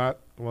 You gonna lie?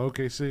 Well,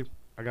 OKC,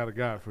 I got a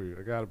guy for you.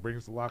 A guy that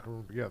brings the locker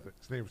room together.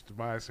 His name is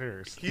Tobias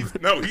Harris. He's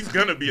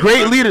gonna be a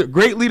Great Thunder. leader.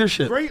 Great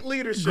leadership. Great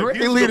leadership. Great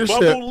He's leadership.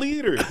 the bubble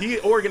leader. He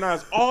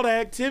organized all the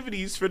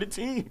activities for the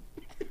team.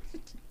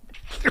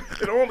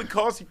 It only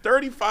cost you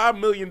 $35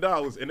 million,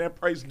 and that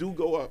price do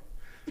go up.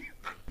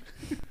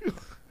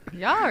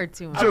 Y'all are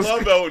too much. I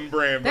love Elton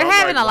Brand. but They're I'm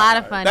having like, a lot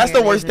of why? fun. That's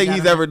here, the worst ladies thing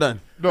and he's ever done.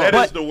 No, That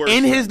But is the worst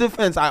in thing. his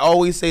defense, I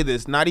always say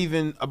this, not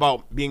even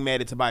about being mad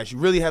at Tobias. You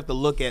really have to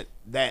look at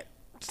that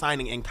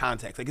signing in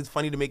context. Like, it's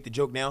funny to make the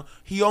joke now.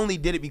 He only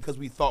did it because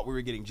we thought we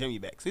were getting Jimmy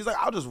back. So he's like,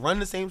 I'll just run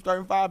the same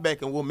starting 5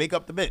 back and we'll make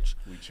up the bench.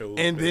 We chose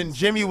And Ben then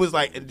Jimmy was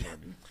like, Simmons.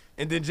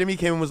 and then Jimmy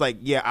came and was like,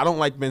 yeah, I don't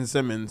like Ben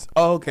Simmons.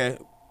 Oh, okay.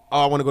 Oh,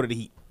 I want to go to the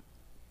Heat.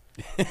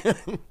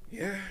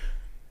 Yeah.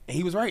 And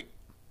he was right.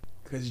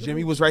 Because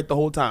Jimmy was right the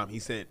whole time. He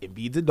said,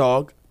 Embiid's a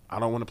dog. I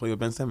don't want to play with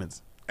Ben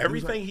Simmons.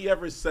 Everything he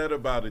ever said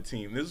about a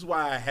team. This is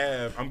why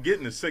I'm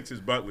getting the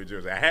Sixers Butler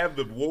jersey. I have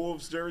the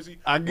Wolves jersey.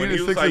 I get when the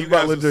he was Sixers like, you guys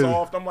Butler are jersey.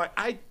 soft. I'm like,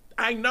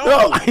 I know.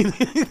 No,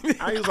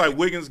 I was like,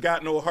 Wiggins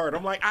got no heart.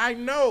 I'm like, I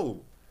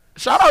know.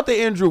 shout out to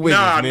Andrew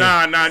Wiggins,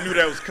 man. Nah. I knew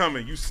that was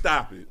coming. You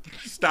stop it.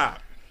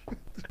 Stop.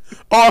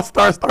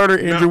 All-star starter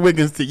Andrew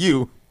Wiggins to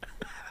you.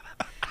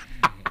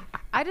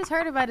 I just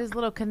heard about his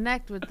little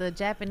connect with the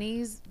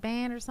Japanese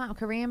band or something,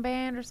 Korean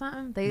band or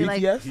something. They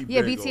BTS? He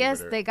yeah, big over BTS.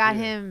 there. They got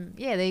Yeah. him.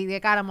 Yeah, they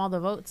got him all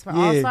the votes for Yeah,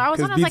 All Star. I was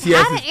 'cause wondering, like,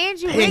 BTS how is- did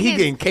Andrew hey, Wiggins? he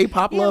getting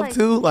K-pop love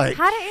too? Like,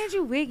 how did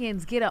Andrew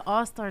Wiggins get an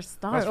All Star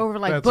start That's- over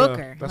like that's,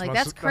 Booker? That's Like my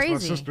that's sis- That's my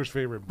crazy. sister's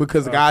favorite.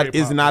 because God is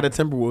K-pop not a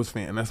band. Timberwolves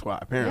fan. That's why,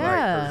 apparently.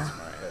 Yeah. Hurts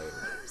my head.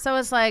 So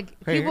it's like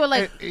Hey, people are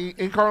like,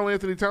 ain't Carl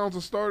Anthony Towns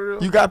a starter?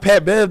 You got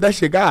Pat Bev. That's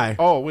your guy.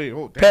 Oh wait,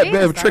 oh Pat damn.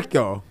 Bev tricked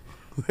y'all.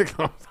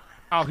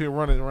 Out here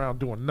running around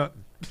doing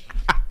nothing.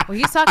 well,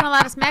 he's talking a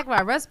lot of smack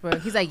about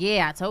Westbrook. He's like,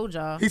 yeah, I told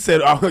y'all. He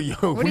said, "Oh, yo,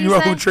 What you did know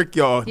he who say? tricked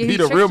y'all? Yeah, he he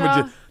the real tricked y'all?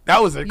 magician."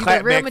 That was a You the real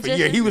clapback for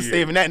magician? He was Yeah.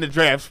 saving that in the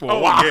drafts for a Oh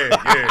while.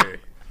 yeah.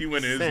 He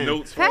went in his Same.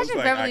 notes. I was Patrick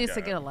like, Beverly I needs to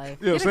got get a it. life.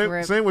 Yeah, Get a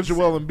grip. same with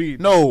Joel Embiid.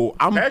 No,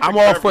 Patrick I'm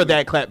all for Beverly-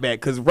 that clapback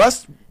because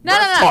Russ. No,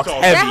 Russ no, no. talks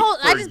That heavy. That whole,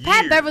 I for just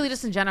Pat years. Beverly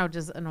just in general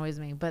just annoys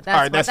me. But All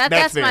right, that's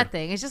that's my fair.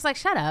 thing. It's just like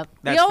shut up.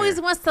 That's He always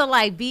fair. wants to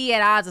like be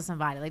at odds with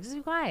somebody. Like just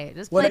be quiet.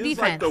 Just Well, play he's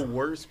defense. like the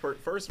worst.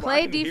 First of all, Play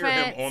I can hear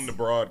defense. him on the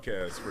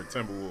broadcast for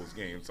Timberwolves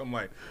games. I'm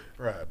like,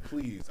 bruh,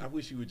 please. I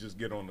wish you would just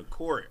get on the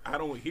court. I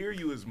don't hear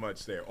you as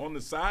much there. On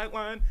the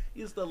sideline,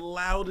 he's the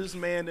loudest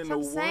man in That's what the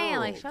I'm world. saying.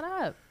 Like shut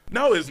up.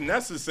 No, it's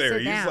necessary.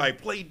 Sit down. He's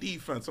like, play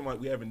defense. I'm like,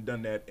 we haven't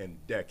done that in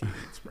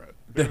decades, bro.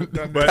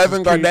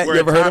 Kevin Garnett, we're you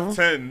ever a heard top of him?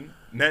 10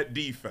 net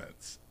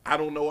defense. I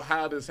don't know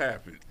how this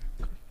happened.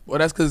 Well,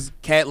 that's because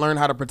Cat learned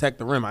how to protect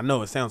the rim. I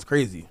know it sounds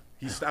crazy.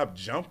 He stopped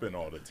jumping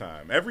all the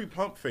time. Every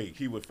pump fake,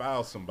 he would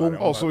foul somebody.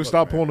 I'm Also, like, he look,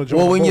 stopped man, pulling the Joe.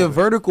 Well, when your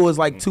vertical is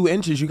like 2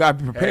 inches, you gotta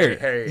be prepared.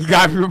 Hey, you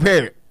gotta be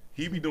prepared.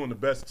 He be doing the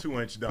best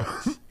 2-inch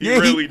dunks. He Yeah,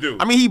 really do.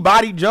 I mean, he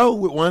bodied Joe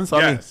with one. So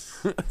Yes.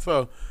 I mean,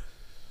 so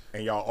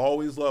And y'all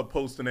always love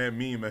posting that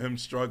meme of him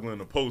struggling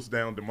to post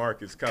down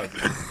DeMarcus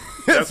Cousins.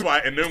 That's why.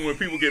 And then when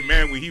people get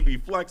mad when he be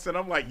flexing,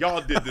 I'm like,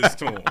 y'all did this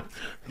to him.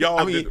 Y'all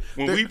I mean, did.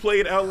 When we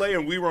played LA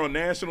and we were on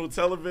national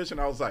television,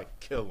 I was like,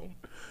 kill him.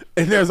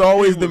 and there's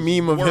always He the was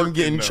meme of him working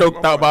getting them. choked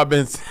I'm out by like-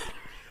 Ben.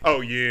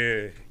 Oh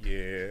yeah,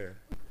 yeah.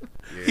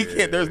 He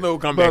can't. There's no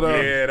comeback.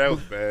 But, Yeah, that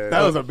was bad.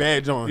 that was a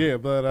bad joint. Yeah,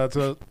 but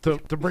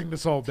to bring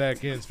this all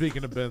back in,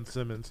 speaking of Ben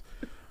Simmons,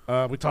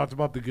 we talked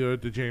about the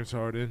good, the James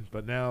Harden,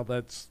 but now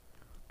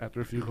after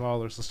a few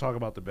callers, let's talk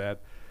about the bad.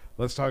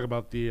 Let's talk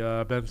about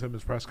the Ben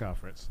Simmons press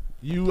conference.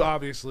 You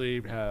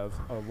obviously have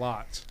a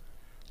lot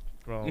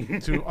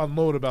to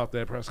unload about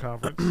that press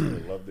conference.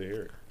 I'd love to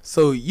hear it.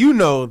 So you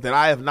know that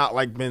I have not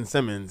liked Ben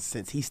Simmons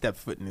since he stepped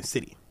foot in the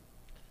city.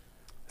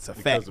 It's a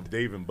Because fact. of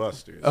Dave and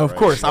Buster's. Of right?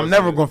 course, I'm That's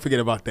never it. going to forget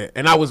about that.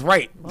 And I was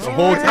right the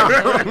whole time.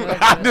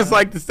 I just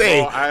like to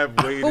say. Oh, I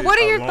have waited. But what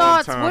are a your long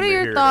thoughts? time What are to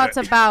your hear thoughts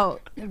that.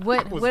 about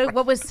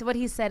what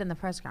he said in the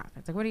press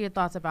conference? Like, what are your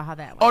thoughts about how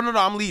that went? Oh, no,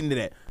 I'm leading to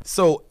that.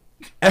 So,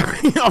 I'm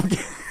leading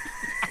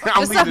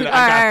Just to something- that. all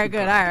I got right, you. good,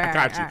 all right, I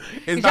got you. all right.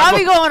 It's 'Cause not y'all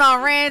be go- going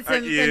on rants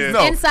and, yeah. and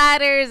No.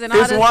 insiders and all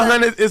It's this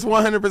 100. It's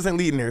 100%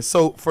 leading there.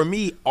 So for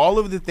me, all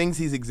of the things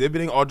he's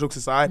exhibiting, all jokes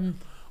aside,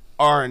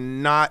 are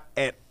not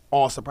at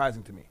all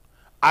surprising to me.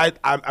 I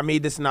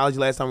made this analogy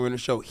last time we were on the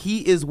show.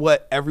 He is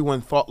what everyone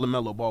thought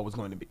LaMelo Ball was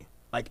going to be.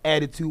 Like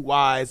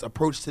attitude-wise,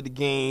 approach to the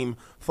game,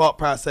 thought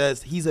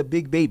process. He's a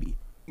big baby.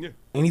 Yeah.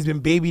 And he's been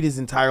babied his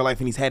entire life,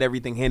 and he's had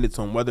everything handed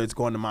to him, whether it's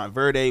going to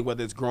Montverde,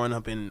 whether it's growing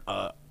up in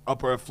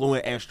upper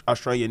affluent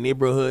Australia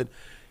neighborhood.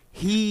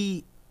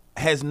 He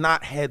has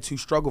not had to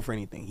struggle for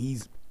anything.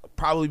 He's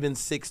probably been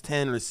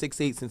 6'10 or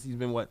 6'8 since he's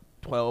been,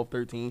 12,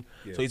 13.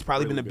 Yeah, So he's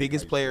probably really been the big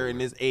biggest high player schooler. in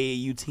his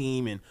AAU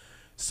team. And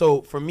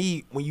so for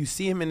me, when you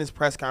see him in his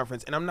press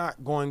conference, and I'm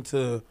not going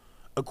to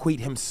equate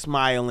him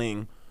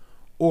smiling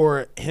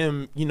or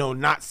him,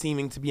 not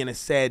seeming to be in a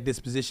sad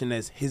disposition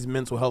as his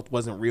mental health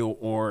wasn't real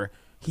or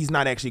he's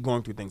not actually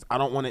going through things. I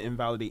don't want to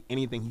invalidate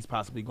anything he's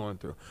possibly going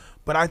through.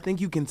 But I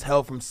think you can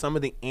tell from some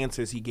of the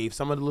answers he gave,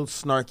 some of the little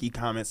snarky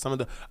comments, some of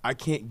the I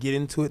can't get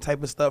into it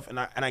type of stuff. And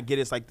I get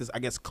it's like this, I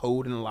guess,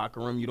 code in the locker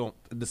room. You don't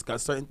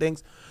discuss certain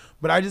things.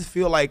 But I just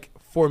feel like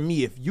for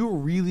me, if you're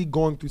really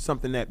going through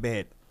something that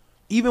bad,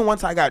 even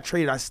once I got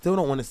traded, I still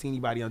don't want to see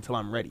anybody until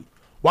I'm ready.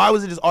 Why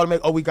was it just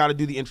automatic, we got to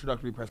do the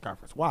introductory press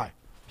conference? Why?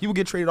 People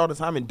get traded all the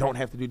time and don't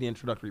have to do the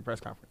introductory press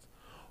conference.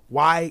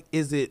 Why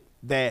is it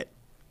that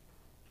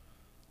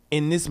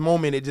in this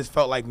moment it just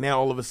felt like now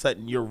all of a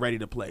sudden you're ready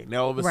to play?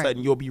 Now all of a Right.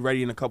 sudden you'll be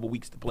ready in a couple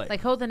weeks to play.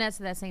 Like hold the Nets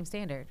to that same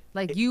standard.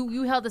 Like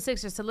you held the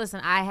Sixers to listen.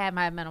 I had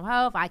my mental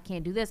health. I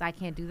can't do this. I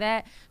can't do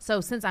that.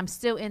 So since I'm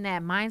still in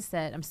that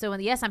mindset, I'm still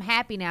in. Yes, I'm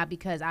happy now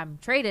because I'm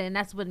traded, and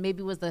that's what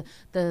maybe was the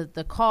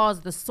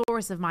cause, the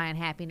source of my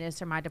unhappiness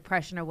or my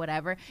depression or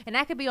whatever. And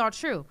that could be all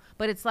true.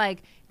 But it's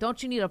like,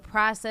 don't you need a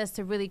process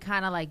to really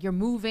kind of like you're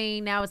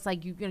moving now? It's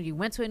like you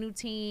went to a new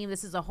team.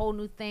 This is a whole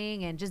new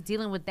thing, and just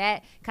dealing with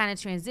that kind of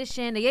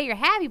transition. Yeah, you're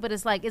happy, but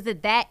it's like, is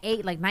it that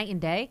night and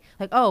day?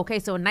 Like, oh, okay,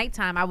 so at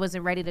nighttime I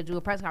wasn't ready to do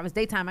a press conference.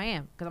 Daytime I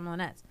am because I'm on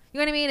the Nets. You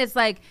know what I mean? It's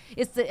like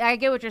I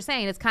get what you're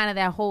saying. It's kind of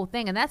that whole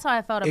thing, and that's how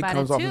I felt about it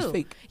comes off too. as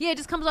fake. Yeah, it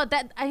just comes off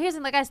that. Here's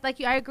the thing, like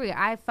you, I agree.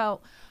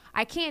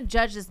 I can't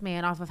judge this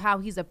man off of how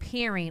he's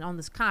appearing on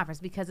this conference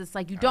because it's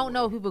like you don't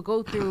know who people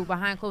go through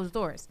behind closed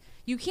doors.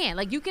 You can't.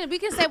 Like we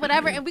can say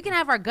whatever and we can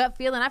have our gut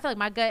feeling. I feel like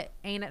my gut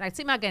ain't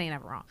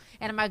ever wrong.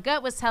 And my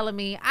gut was telling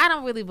me I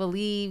don't really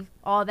believe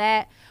all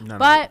that.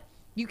 But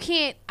you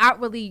can't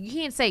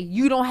say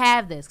you don't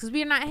have this because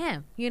we're not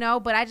him,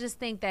 But I just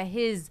think that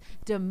his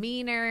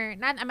demeanor,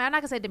 I'm not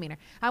gonna say demeanor.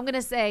 I'm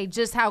gonna say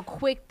just how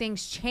quick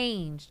things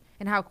changed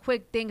and how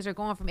quick things are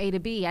going from A to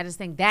B. I just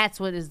think that's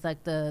what is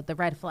like the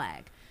red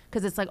flag.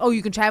 because it's like, oh,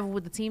 you can travel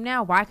with the team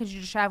now. Why couldn't you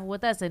just travel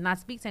with us and not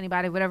speak to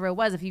anybody, whatever it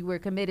was, if you were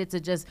committed to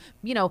just,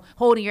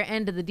 holding your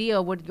end of the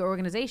deal with your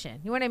organization?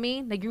 You know what I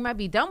mean? Like, you might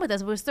be done with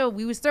us, but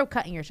we were still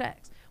cutting your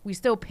checks. We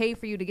still pay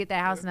for you to get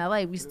that house in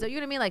LA. We still, you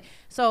know what I mean? Like,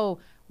 so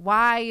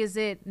why is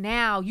it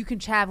now you can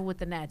travel with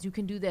the Nets? You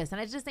can do this.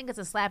 And I just think it's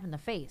a slap in the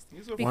face.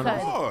 He's a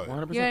because, fraud. 100%.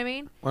 you know what I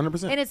mean?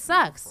 100%. And it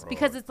sucks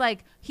because it's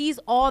like he's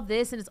all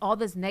this and it's all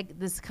this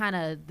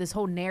this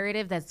whole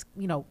narrative that's,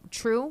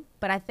 true.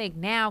 But I think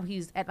now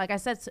he's, like I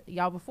said to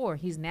y'all before,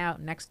 he's now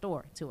next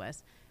door to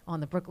us on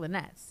the Brooklyn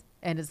Nets.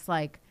 And it's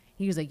like,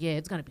 he was like, yeah,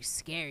 it's going to be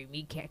scary,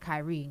 me,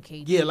 Kyrie, and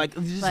KD. Yeah,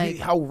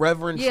 just how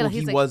reverential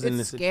he was in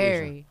this scary.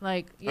 situation.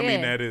 Like, yeah. I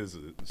mean, that is.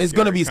 It's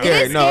going to be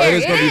scary. It is No, scary. it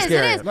is going to be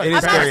scary. It is. It is I'm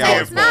not scary.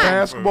 saying it's not.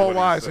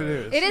 Basketball-wise, it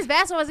is. It is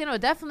basketball, it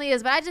definitely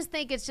is. But I just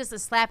think it's just a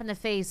slap in the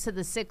face to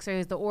the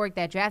Sixers, the org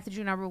that drafted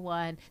you number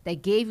one,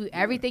 that gave you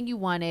everything you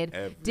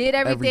wanted, did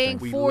everything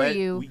for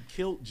you. We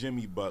killed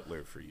Jimmy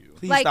Butler for you.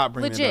 Please stop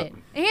bringing legit. it up.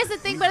 And here's the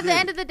thing, but at the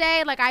end of the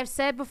day, like I've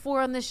said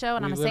before on this show,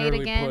 and I'm going to say it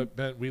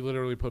again. We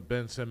literally put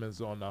Ben Simmons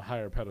on a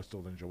higher pedestal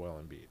than Joel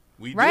Embiid.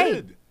 We right.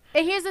 did.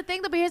 And here's the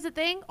thing,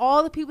 the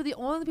only people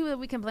that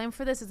we can blame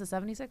for this is the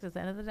 76ers at the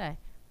end of the day.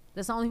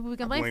 That's the only people we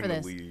can blame for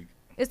this. League.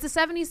 It's the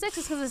 76ers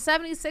because the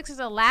 76ers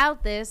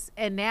allowed this,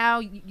 and now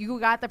you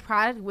got the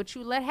product which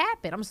you let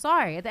happen. I'm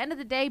sorry. At the end of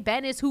the day,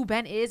 Ben is who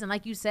Ben is, and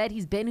like you said,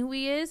 he's been who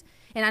he is.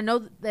 And I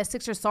know that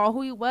Sixers saw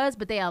who he was,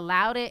 but they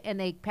allowed it, and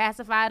they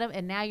pacified him,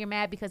 and now you're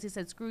mad because he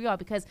said, screw y'all,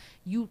 because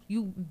you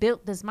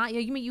built this monster.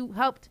 You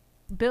helped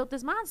build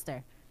this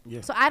monster.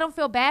 Yeah. So I don't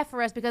feel bad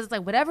for us because it's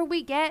like whatever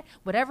we get,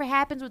 whatever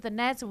happens with the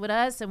Nets and with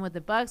us and with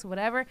the Bucks or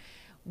whatever,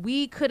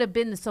 we could have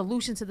been the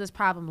solution to this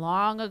problem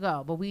long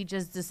ago. But we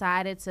just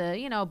decided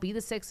to, be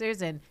the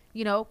Sixers and,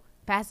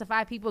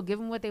 pacify people, give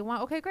them what they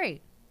want. Okay,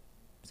 great.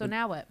 So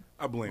now what?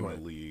 I blame the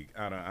league.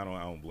 I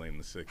don't blame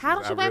the Sixers. How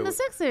don't you blame the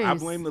Sixers? I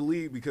blame the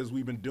league because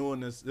we've been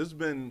doing this.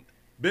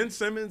 Ben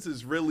Simmons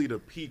is really the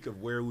peak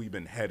of where we've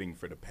been heading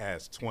for the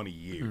past 20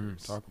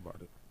 years. Talk about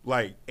it.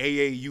 Like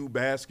AAU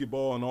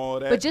basketball and all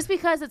that. But just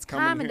because it's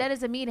common, that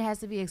doesn't mean it has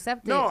to be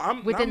accepted. No,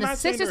 I'm within not the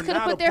saying Sixers they're could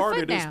have not put their part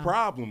foot of this down.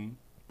 problem,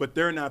 but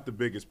they're not the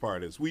biggest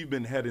part of this. We've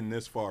been heading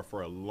this far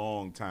for a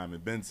long time,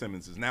 and Ben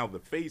Simmons is now the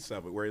face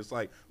of it, where it's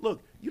like,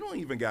 look, you don't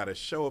even got to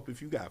show up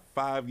if you got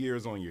 5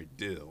 years on your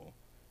deal.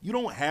 You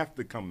don't have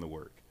to come to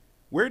work.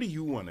 Where do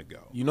you want to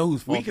go? You know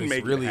whose fault we can this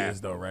make really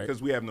is, though, right?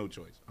 Because we have no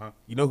choice. Huh?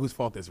 You know whose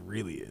fault this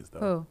really is,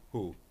 though.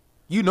 Who?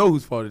 You know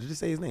whose fault it is. Just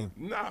say his name.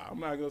 Nah, I'm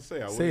not gonna say.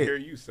 I want Say to it. hear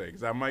you say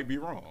because I might be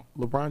wrong.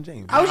 LeBron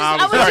James. I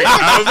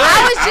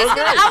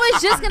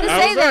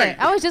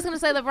was just gonna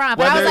say LeBron,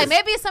 but I was like,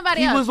 maybe it's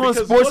somebody else. He was on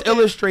Because Sports look at-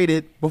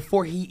 Illustrated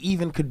before he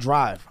even could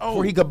drive.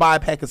 Before he could buy a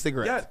pack of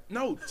cigarettes. Yeah,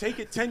 no, take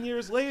it 10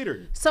 years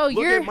later. So Look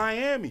you're- at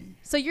Miami.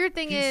 So your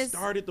thing He is,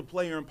 started the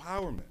player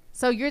empowerment.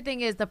 so your thing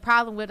is the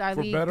problem with our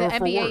For league, better the or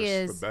for NBA worse.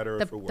 is For better or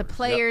the, for the worse.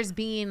 players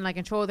being like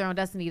control their own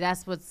destiny.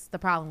 That's what's the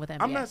problem with NBA.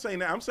 I'm not saying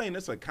that. I'm saying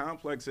it's a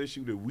complex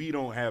issue that we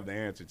don't have the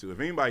answer to. If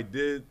anybody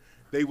did,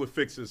 they would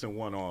fix this in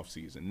one off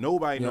season.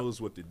 Nobody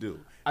knows what to do.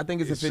 I think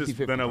it's a 50-50 just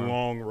been a problem.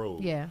 long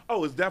road. Yeah.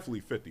 Oh, it's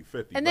definitely 50-50.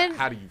 And But then-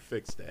 how do you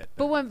fix that?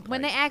 But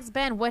when they asked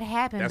Ben what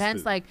happened, That's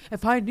Ben's the- like,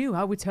 if I knew,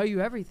 I would tell you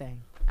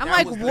everything. I'm That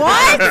like, was-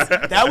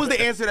 what? That was the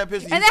answer that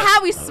pissed me. And then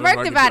how he smirked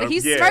like about it.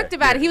 it. He Yeah, smirked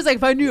about it. yeah. He was like,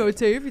 if I knew, I would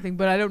tell you everything,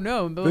 but I don't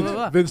know. Blah, blah,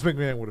 blah. Vince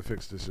McMahon would have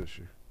fixed this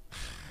issue.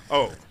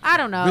 Oh, I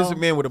don't know. Vince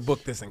McMahon would have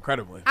booked this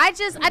incredibly. I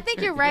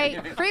think you're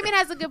right. Freeman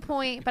has a good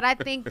point, but I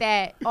think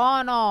that all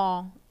in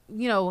all,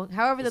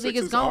 however the league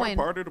is Sixers are going.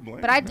 part of the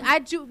blame. But I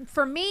do,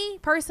 for me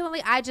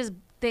personally, I just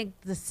think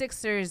the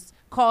Sixers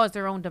caused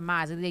their own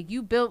demise. Like,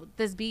 you built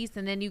this beast,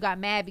 and then you got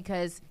mad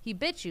because he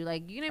bit you.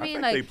 Like, you know what I mean?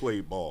 think Like, they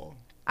played ball.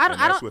 I don't.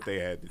 and I that's don't. what they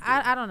had to do.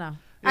 I don't know.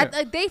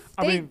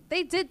 Yeah.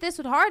 They did this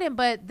with Harden,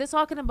 but this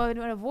all could have been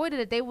avoided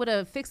if they would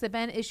have fixed the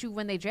Ben issue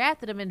when they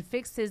drafted him and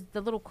fixed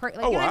the little like,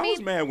 you know what I mean?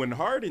 was mad when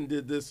Harden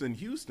did this in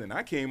Houston.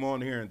 I came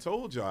on here and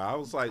told y'all. I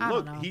was like, I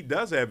look, don't know. he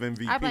does have I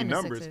MVP blame the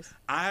numbers. Sixers.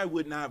 I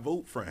would not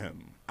vote for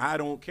him. I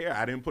don't care.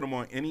 I didn't put him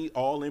on any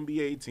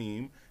All-NBA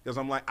team because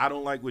I'm like, I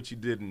don't like what you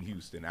did in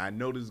Houston. I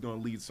know this is going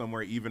to lead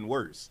somewhere even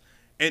worse.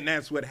 And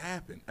that's what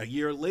happened. A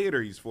year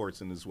later, he's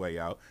forcing his way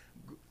out.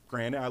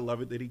 Granted, I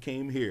love it that he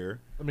came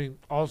here. I mean,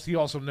 he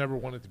also never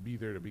wanted to be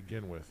there to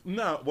begin with.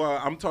 No, well,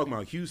 I'm talking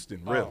about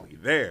Houston, really,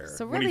 there.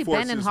 So when really, he forced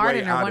Ben and his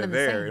Harden way are out one of and the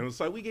there. same. And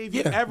it's like, we gave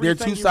you Yeah, everything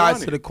they're two you sides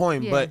wanted. to the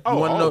coin, Yeah. but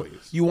Oh, always.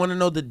 you want to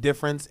know the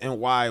difference and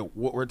why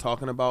what we're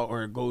talking about,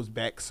 or it goes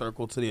back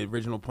circle to the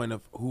original point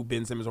of who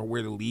Ben Simmons or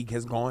where the league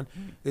has gone,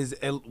 is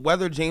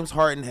whether James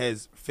Harden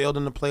has failed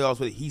in the playoffs,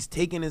 but he's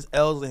taken his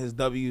L's and his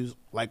W's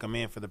like a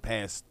man for the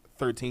past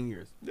 13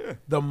 years. Yeah.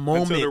 The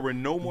moment Until there were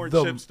no more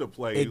chips to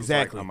play, it was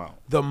like, exactly. I'm out.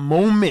 The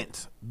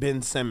moment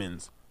Ben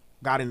Simmons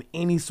got in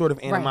any sort of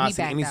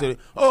animosity, backed any out. sort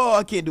of,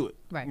 I can't do it.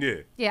 Right. Yeah.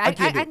 Yeah, I I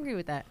can't do it. agree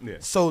with that. Yeah.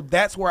 So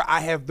that's where I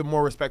have the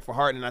more respect for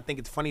Harden. And I think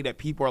it's funny that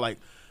people are like,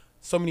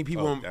 so many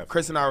people, Oh, and definitely.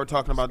 Chris and I were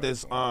talking about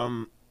this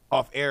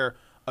off air,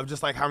 of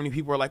just like how many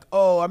people are like,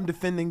 oh, I'm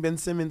defending Ben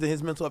Simmons and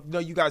his mental health. No,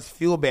 you guys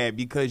feel bad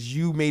because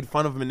you made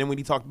fun of him, and then when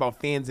he talked about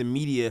fans and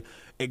media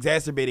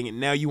exacerbating it,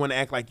 now you want to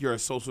act like you're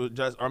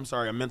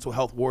a mental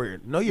health warrior.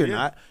 No, you're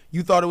not.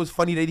 You thought it was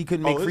funny that he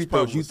couldn't make free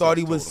throws. You thought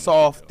he was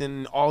soft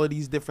and all of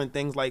these different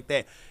things like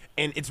that.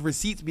 And it's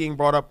receipts being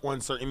brought up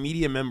on certain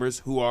media members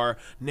who are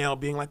now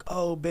being like,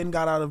 oh, Ben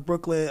got out of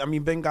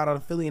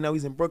Philly, and now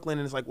he's in Brooklyn.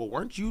 And it's like, well,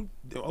 weren't you?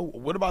 Oh,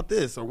 what about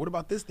this? Or what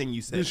about this thing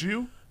you said?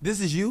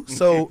 This is you?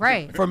 So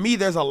Right. For me,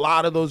 there's a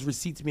lot of those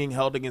receipts being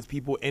held against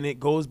people. And it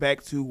goes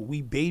back to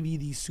we baby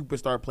these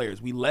superstar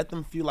players. We let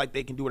them feel like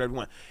they can do whatever they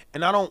want.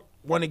 And I don't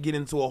want to get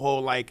into a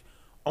whole like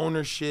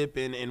ownership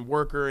and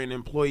worker and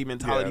employee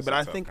mentality. But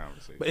I think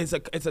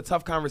it's a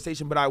tough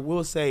conversation. But I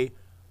will say,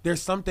 there's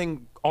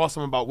something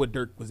awesome about what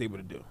Dirk was able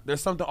to do.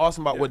 There's something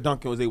awesome about what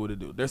Duncan was able to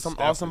do. There's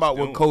something awesome about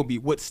what Kobe,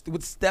 what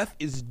Steph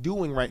is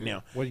doing right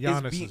now. What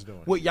Giannis is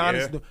doing. What Giannis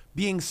is doing.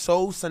 Being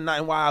so synonymous,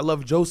 and why I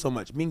love Joe so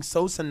much, being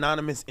so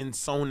synonymous and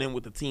sewn in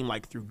with the team,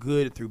 like through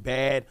good, through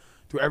bad,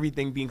 through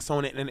everything, being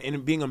sewn in,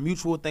 and being a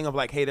mutual thing of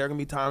like, hey, there are going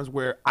to be times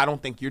where I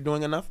don't think you're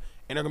doing enough,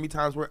 and there are going to be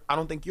times where I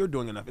don't think you're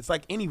doing enough. It's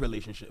like any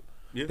relationship.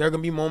 Yeah. There are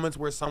going to be moments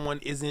where someone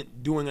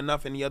isn't doing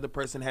enough and the other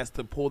person has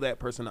to pull that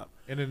person up.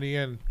 And in the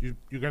end,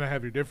 you're going to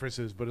have your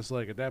differences, but it's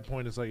like at that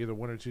point, it's like either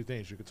one or two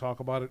things. You could talk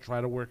about it,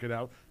 try to work it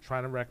out,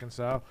 try to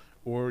reconcile,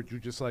 or you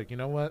just like, you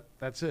know what,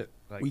 that's it.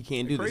 Like, we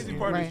can't do this. The crazy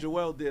part is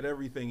Joel did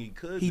everything he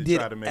could to did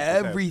try to make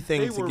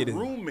everything this happen. to They get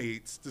were it.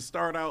 roommates to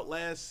start out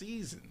last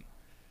season.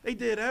 They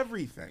did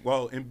everything.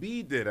 Well,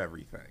 Embiid did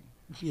everything.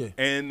 Yeah.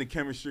 And the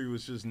chemistry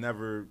was just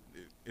never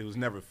 – it was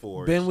never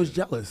forced. Ben was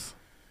jealous.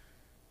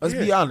 Let's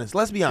be honest.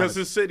 Because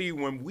the city,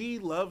 when we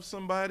love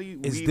somebody,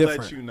 we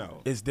let you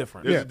know. It's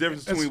different. There's a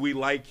difference between we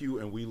like you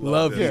and we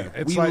love you.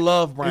 Yeah, we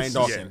love Brian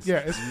Dawkins. Yeah,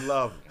 it's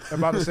love. I'm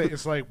about to say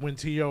it's like when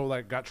T.O.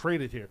 like got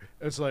traded here.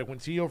 It's like when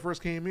T.O.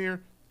 first came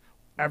here,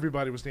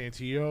 everybody was saying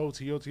T.O.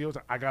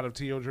 I got a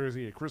T.O.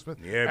 jersey at Christmas.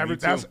 Yeah, me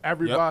too. That's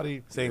everybody.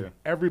 Yep. Same.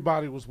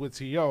 Everybody was with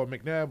T.O. And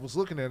McNabb was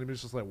looking at him.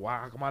 It's just like,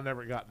 wow, how come I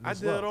never got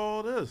this? I did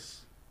all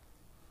this.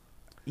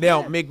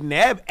 Now,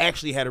 McNabb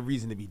actually had a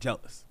reason to be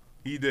jealous.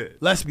 He did.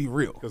 Let's be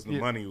real. Because the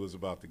money was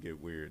about to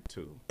get weird,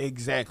 too.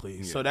 Exactly.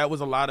 Yeah. So that was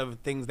a lot of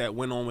things that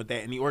went on with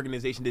that, and the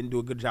organization didn't do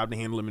a good job to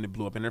handle them, and it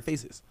blew up in their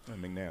faces.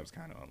 And McNabb's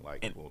kind of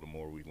unlikable the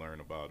more we learn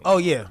about him. Oh,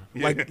 yeah.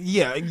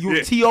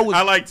 T.O. was...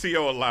 I like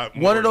T.O. a lot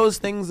more. One of those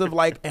things of,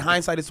 like, in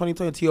hindsight, it's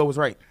 2020, T.O. was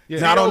right.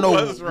 Yeah. Now, I don't know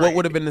what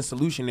would have been the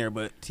solution there,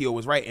 but T.O.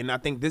 was right. And I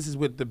think this is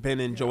with the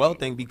Ben and Joel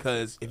thing,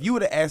 because if you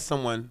would have asked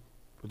someone,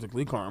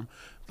 particularly Carm,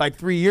 like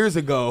 3 years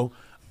ago,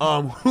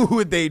 who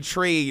would they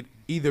trade,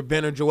 either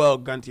Ben or Joel,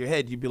 gun to your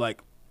head, you'd be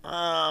like,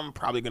 I'm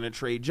probably going to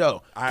trade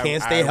Joe.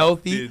 Can't stay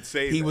healthy.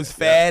 He was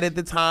fat at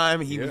the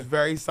time. He was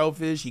very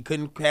selfish. He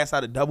couldn't pass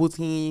out of double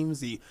teams.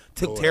 He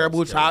took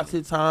terrible shots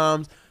at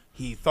times.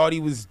 He thought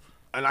he was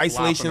an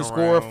isolation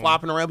scorer,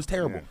 flopping around. It was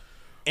terrible. Yeah.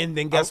 And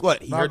then guess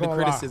what? He heard the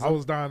criticism. I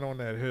was dying on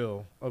that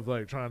hill of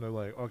like trying to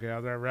like, okay,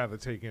 I'd rather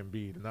take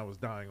Embiid, and I was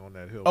dying on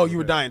that hill. Oh, you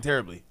were dying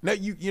terribly. No,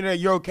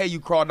 you're okay. You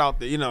crawled out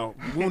the,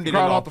 wounded.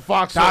 Crawled out the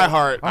fox. Die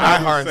hard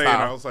style.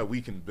 I was like,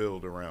 we can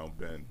build around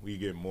Ben. We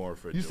get more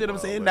for. You see what I'm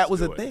saying? That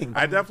was a thing.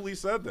 I definitely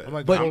said that.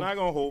 But I'm not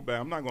gonna hold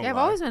back. I'm not gonna. Yeah, I've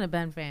always been a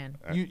Ben fan.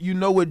 You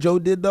know what Joe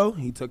did though?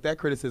 He took that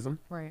criticism,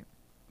 right?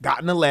 Got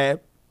in the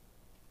lab,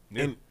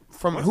 and.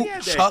 From Once who? he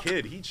had Chuck. That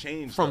kid, he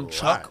changed from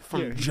Chuck,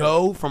 from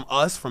Joe, from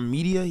us, from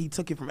media. He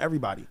took it from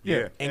everybody.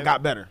 Yeah, and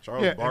got better.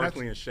 Charles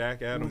Barkley and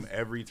Shaq at him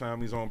every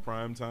time he's on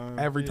prime time.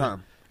 Every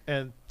time.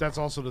 And that's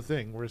also the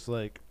thing where it's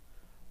like,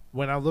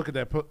 when I look at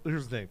that,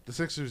 here's the thing: the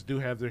Sixers do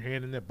have their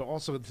hand in it, but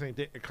also at the same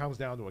thing, it comes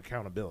down to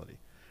accountability.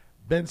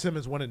 Ben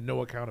Simmons wanted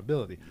no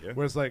accountability. Yeah.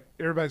 Whereas, like,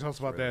 everybody talks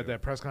about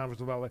that press conference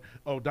about, like,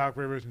 oh, Doc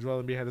Rivers and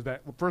Joel Embiid had his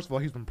back. Well, first of all,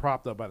 he's been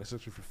propped up by the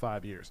Sixers for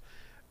 5 years.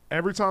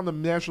 Every time the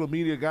national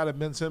media got at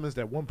Ben Simmons,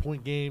 that 1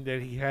 point game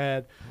that he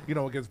had,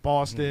 against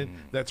Boston,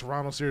 that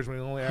Toronto series when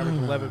he only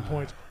averaged 11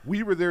 points,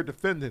 we were there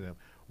defending him.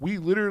 We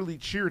literally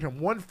cheered him.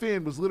 One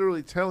fan was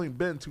literally telling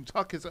Ben to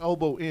tuck his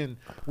elbow in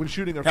when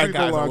shooting a free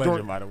throw line.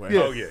 Legend, by the way.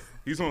 Yeah. Oh, yeah.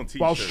 He's on T-shirts.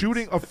 While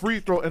shooting a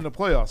free throw in the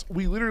playoffs.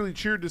 We literally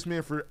cheered this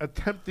man for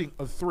attempting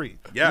a three.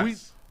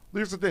 Yes.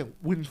 Here's the thing.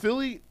 When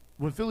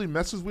Philly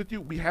messes with you,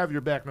 we have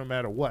your back no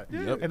matter what.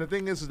 Yeah. And the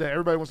thing is that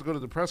everybody wants to go to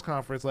the press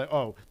conference like,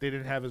 oh, they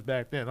didn't have his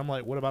back then. I'm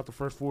like, what about the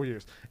first 4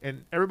 years?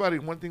 And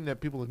one thing that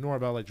people ignore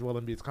about like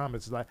Joel Embiid's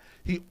comments is like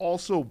he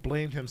also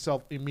blamed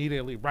himself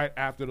immediately right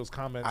after those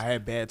comments. I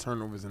had bad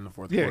turnovers in the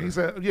fourth quarter. Yeah, he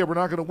said, we're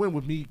not going to win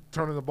with me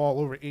turning the ball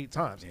over 8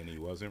 times. And he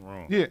wasn't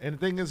wrong. Yeah, and the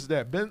thing is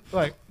that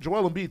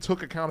Joel Embiid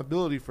took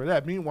accountability for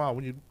that.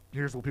 Meanwhile,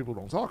 here's what people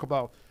don't talk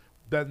about,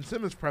 Ben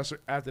Simmons presser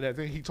after that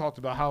thing, he talked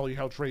about how he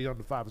held Trae Young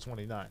to 5 of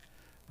 29.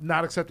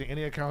 Not accepting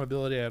any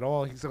accountability at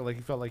all. He said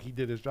he felt like he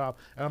did his job.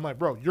 And I'm like,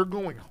 bro, you're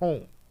going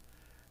home.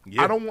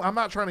 Yeah. I'm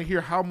not trying to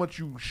hear how much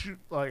you shoot,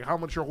 like how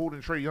much you're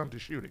holding Trae Young to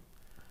shooting.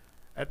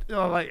 Read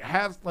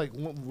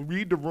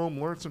the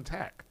room, learn some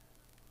tact.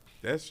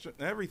 That's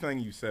everything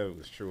you said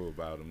was true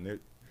about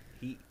him.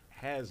 He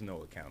has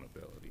no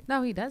accountability.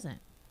 No, he doesn't.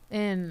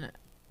 And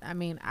I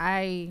mean,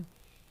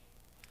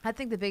 I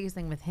think the biggest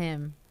thing with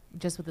him,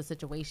 just with the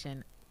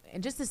situation,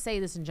 and just to say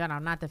this in general,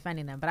 I'm not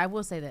defending them, but I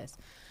will say this.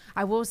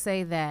 I will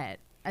say that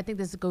I think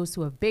this goes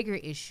to a bigger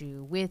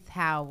issue with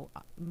how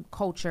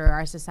culture,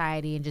 our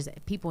society, and just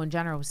people in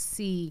general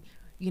see,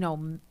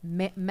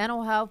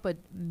 mental health, but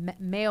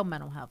male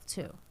mental health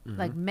too.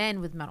 Like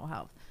men with mental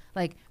health.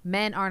 Like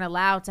men aren't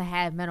allowed to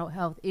have mental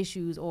health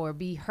issues or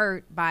be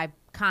hurt by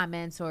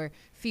comments or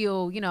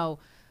feel,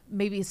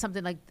 maybe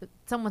something like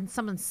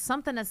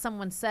something that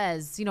someone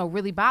says,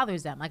 really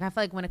bothers them. Like I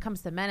feel like when it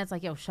comes to men, it's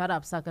like, yo, shut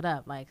up, suck it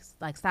up. Like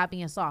stop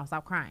being soft,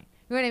 stop crying.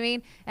 You know what I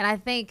mean? And I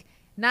think,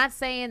 not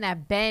saying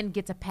that Ben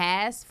gets a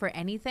pass for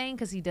anything,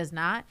 because he does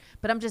not,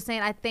 but I'm just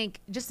saying, I think,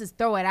 just to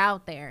throw it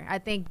out there, I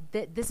think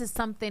that this is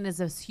something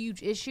is a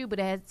huge issue, but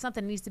it has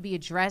something that needs to be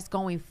addressed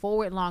going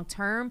forward long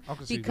term.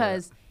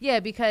 Because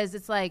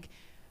it's like,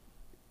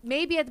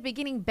 maybe at the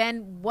beginning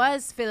Ben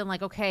was feeling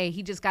like, okay,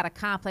 he just got a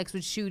complex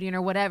with shooting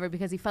or whatever,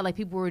 because he felt like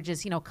people were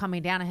just,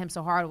 coming down on him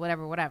so hard or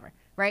whatever,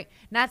 right?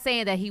 Not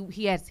saying that he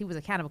was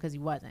accountable, because he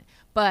wasn't,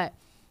 but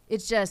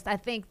it's just, I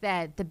think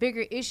that the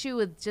bigger issue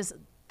is just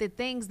the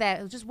things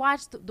that, just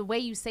watch the way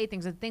you say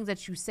things, the things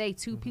that you say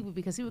to people,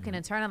 because people can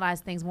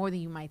internalize things more than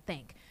you might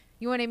think.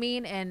 You know what I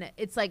mean? And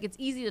it's like, it's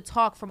easy to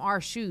talk from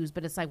our shoes,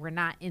 but it's like, we're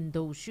not in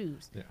those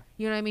shoes. Yeah.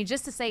 You know what I mean?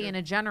 Just to say in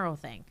a general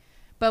thing.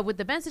 But with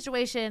the Ben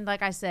situation,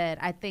 like I said,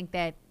 I think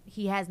that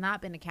he has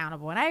not been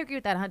accountable. And I agree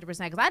with that 100%,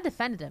 because I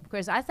defended him.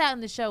 Because I sat on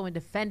the show and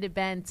defended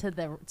Ben to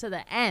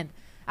the end.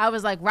 I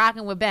was like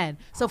rocking with Ben.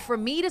 So for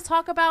me to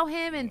talk about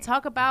him and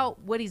talk about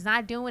what he's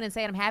not doing and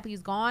saying I'm happy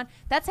he's gone,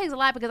 that takes a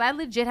lot, because I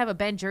legit have a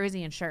Ben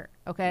jersey and shirt.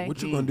 Okay.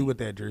 What you gonna do with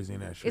that jersey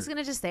and that shirt? It's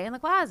gonna just stay in the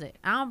closet.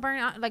 I don't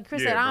burn. Like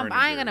Chris said,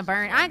 I ain't gonna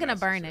burn. I ain't gonna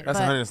burn it. That's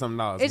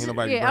 $100-something. I'm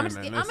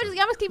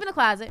just keep it in the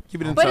closet.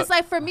 Keep it in but it's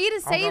like, for me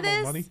to say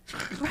this,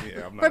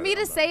 for me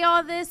to say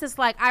all this, it's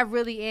like I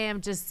really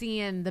am just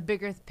seeing the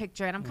bigger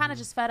picture, and I'm kind of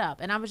just fed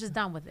up, and I was just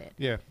done with it.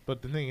 Yeah,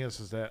 but the thing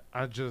is that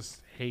I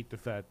just hate the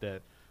fact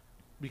that,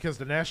 because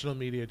the national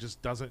media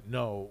just doesn't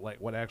know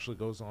like what actually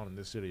goes on in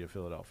the city of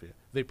Philadelphia.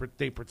 They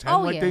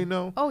pretend they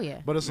know. Oh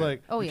yeah. But it's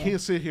like you can't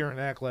sit here and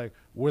act like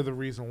we're the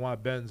reason why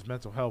Ben's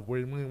mental health.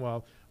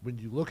 Meanwhile, when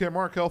you look at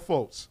Markelle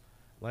Fultz,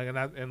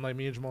 and like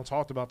me and Jamal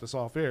talked about this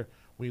off air,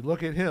 when you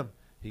look at him,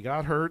 he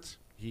got hurt.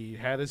 He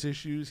had his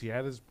issues. He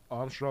had his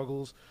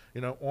struggles,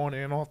 on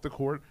and off the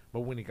court.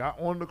 But when he got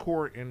on the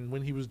court and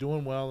when he was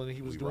doing well and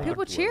he was doing,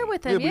 people cheer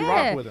with him. We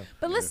rock with him.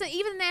 But listen,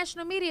 even the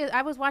national media.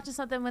 I was watching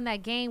something when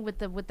that game with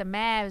the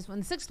Mavs, when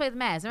the Sixers played the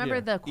Mavs. Remember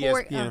the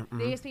court, ESPN,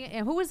 the ESPN,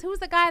 and who was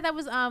the guy that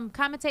was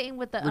commentating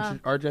with the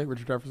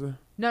Richard Jefferson?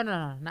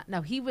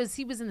 No. He was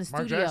in the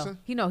Mark studio. Jackson?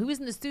 He was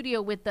in the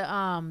studio with the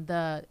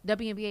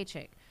WNBA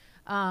chick.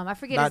 I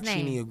forget not his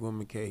name. Chiney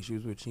Agwem McKay. She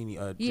was with Chiney.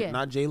 Yeah.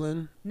 Not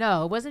Jalen.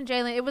 No, it wasn't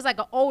Jalen. It was like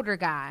an older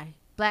guy,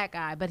 black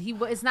guy. But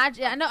it's not.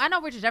 I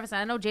know Richard Jefferson.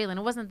 I know Jalen.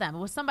 It wasn't them. It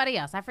was somebody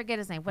else. I forget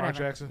his name. Whatever. Mark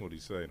Jackson. What do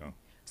you say, no?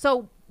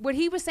 So what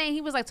he was saying,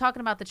 he was like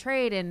talking about the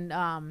trade,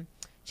 and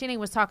Chiney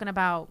was talking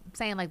about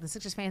saying like the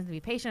Sixers fans need to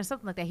be patient or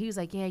something like that. He was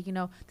like, yeah,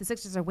 the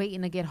Sixers are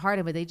waiting to get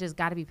harder, but they just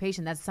got to be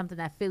patient. That's something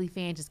that Philly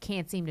fans just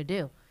can't seem to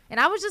do. And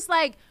I was just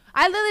like,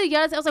 I literally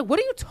yelled. I was like, "What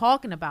are you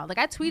talking about?" Like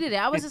I tweeted it.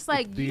 I was just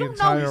like, "You don't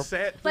know."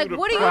 Like,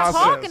 what are you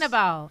talking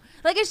about?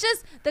 Like, it's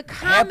just the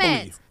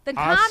comments. The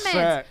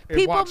comments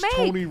people make.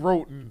 Tony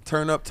Roten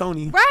turn up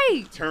Tony.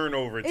 Right.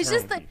 Turnover. It's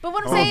just but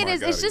what I'm saying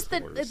is, it's just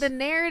the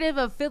narrative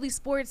of Philly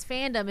sports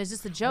fandom is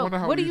just a joke.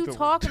 What are you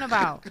talking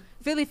about?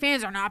 Philly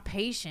fans are not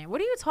patient.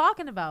 What are you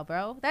talking about,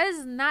 bro? That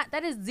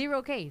is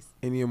zero case.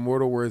 In the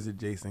immortal words of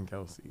Jason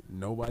Kelsey,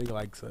 nobody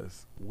likes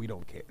us. We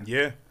don't care.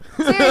 Yeah.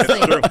 Seriously.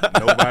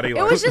 Nobody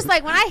likes us. It was just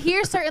like when I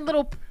hear certain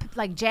little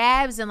like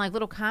jabs and like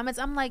little comments,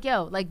 I'm like,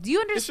 yo, like, do you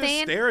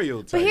understand? It's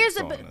just stereotypes. But here's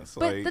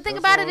but the thing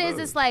about it is,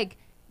 it's like,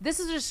 this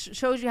is just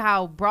shows you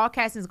how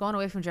broadcasting is going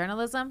away from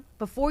journalism.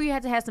 Before, you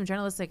had to have some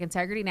journalistic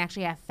integrity and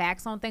actually have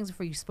facts on things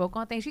before you spoke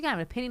on things. You can have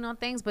an opinion on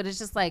things, but it's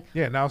just like,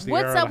 now it's the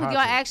what's era up of the with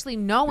y'all hot take. actually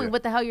knowing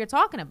what the hell you're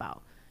talking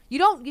about? You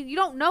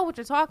don't know what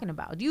you're talking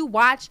about. Do you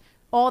watch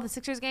all the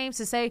Sixers games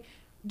to say,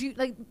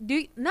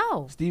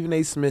 no? Stephen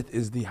A. Smith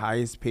is the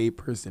highest paid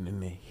person in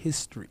the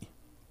history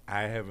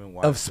I haven't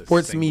watched of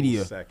sports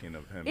media. Second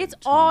of him. It's in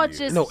 2 all years.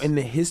 just No, in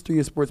the history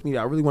of sports media.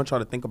 I really want y'all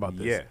to think about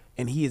this. Yeah.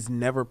 And he has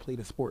never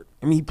played a sport.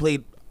 I mean, he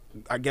played,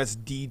 I guess,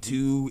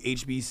 D2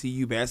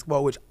 HBCU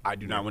basketball, which I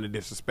do not want to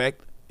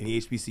disrespect.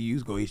 Any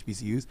HBCUs, go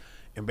HBCUs,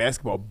 and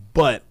basketball.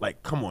 But,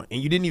 like, come on.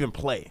 And you didn't even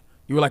play.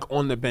 You were, like,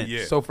 on the bench.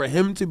 Yeah. So for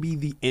him to be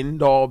the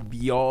end-all,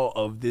 be-all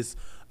of this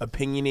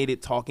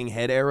opinionated talking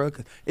head era,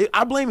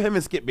 I blame him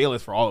and Skip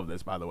Bayless for all of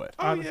this, by the way.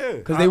 Oh, yeah.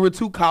 Because they were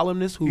two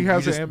columnists who He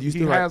has a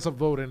a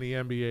vote in the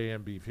NBA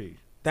MVP.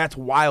 That's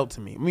wild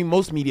to me. I mean,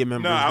 most media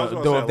members I was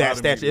though gonna of say a that lot of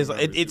stature. media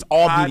members It's do.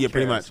 all media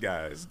pretty Podcast much.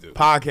 guys do.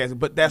 Podcasting.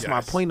 But that's my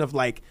Yes. point of,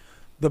 like,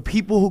 the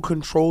people who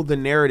control the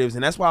narratives,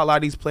 and that's why a lot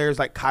of these players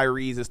like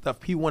Kyrie's and stuff,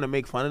 people want to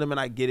make fun of him, and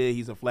I get it.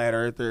 He's a flat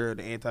earther,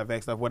 the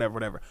anti-vax stuff,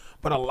 whatever.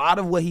 But a lot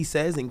of what he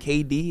says in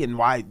KD and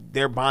why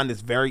their bond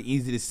is very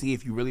easy to see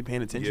if you're really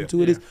paying attention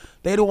to it is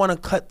they don't want to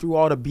cut through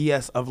all the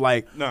BS of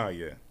like,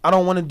 I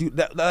don't want to do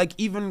that. Like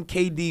even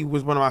KD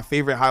was one of my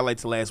favorite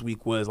highlights last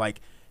week was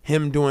like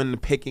him doing the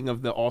picking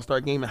of the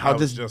All-Star game and how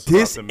just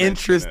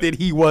disinterested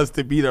he was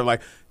to be there.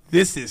 Like,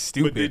 this is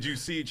stupid. But did you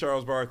see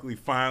Charles Barkley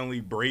finally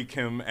break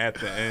him at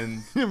the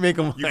end? Make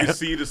him you could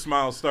see the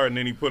smile start, and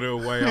then he put it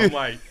away. I'm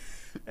like,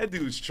 that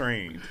dude's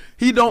trained.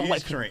 He's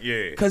trained,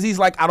 because he's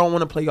like, I don't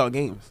want to play y'all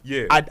games.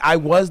 Yeah. I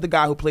was the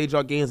guy who played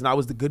y'all games, and I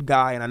was the good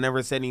guy, and I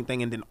never said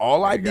anything. And then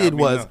all I did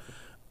was,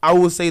 I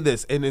will say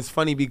this, and it's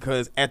funny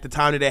because at the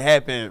time that it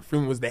happened,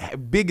 Freeman was the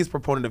biggest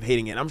proponent of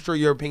hating it. I'm sure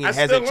your opinion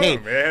hasn't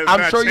changed.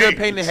 I'm sure your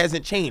opinion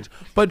hasn't changed.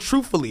 But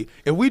truthfully,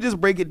 if we just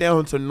break it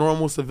down to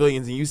normal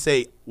civilians and you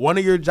say one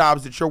of your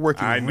jobs that you're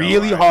working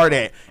really hard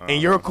at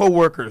and your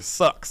coworker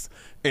sucks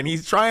and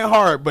he's trying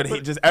hard, but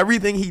just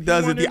everything he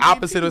does is the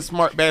opposite of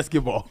smart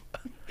basketball.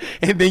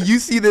 And then you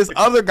see this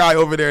other guy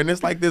over there, and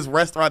it's like this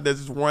restaurant that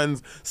just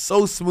runs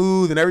so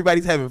smooth, and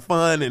everybody's having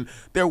fun, and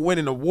they're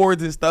winning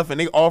awards and stuff, and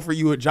they offer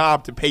you a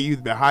job to pay you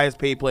the highest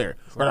paid player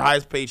or the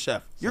highest paid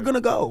chef. You're going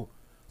to go.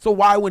 So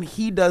why, when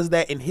he does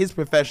that in his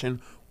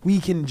profession, we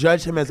can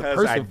judge him as a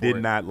person I for did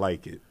it? not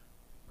like it.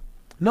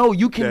 No,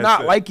 you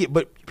cannot like it,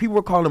 but people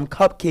were calling him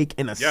Cupcake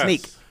and a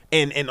snake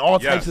and all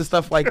types of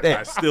stuff like that.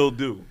 I still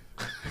do.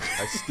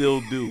 I still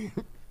do.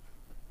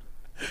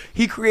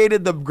 He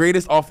created the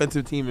greatest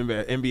offensive team in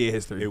NBA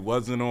history. It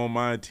wasn't on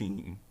my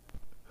team.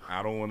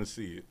 I don't want to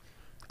see it.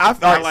 I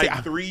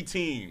like 3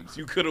 teams.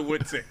 You could have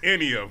went to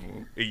any of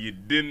them, and you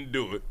didn't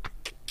do it.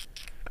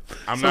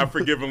 I'm not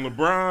forgiving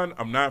LeBron.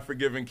 I'm not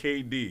forgiving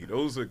KD.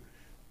 Those are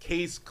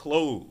case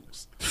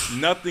closed.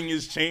 Nothing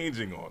is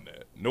changing on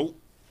that. Nope.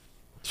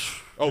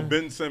 Oh,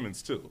 Ben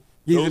Simmons, too.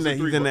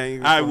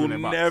 I will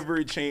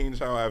never change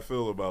how I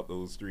feel about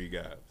those 3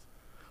 guys.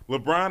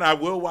 LeBron, I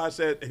will watch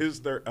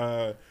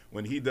that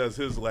when he does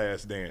his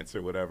last dance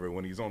or whatever,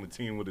 when he's on the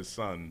team with his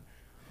son,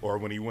 or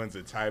when he wins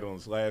a title in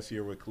his last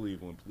year with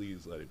Cleveland.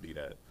 Please let it be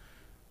that.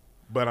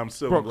 But I'm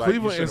still glad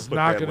Cleveland is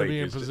not going to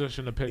be in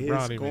position to pick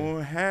Bronny. It's going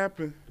to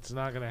happen. It's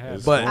not going to happen.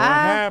 It's going to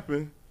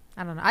happen.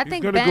 I don't know. I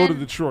think he's going to go to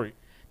Detroit.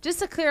 Just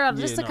to clear up,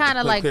 to kind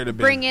of like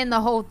bring in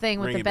the whole thing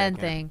with the Ben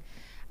thing.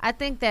 I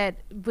think that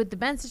with the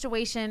Ben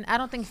situation, I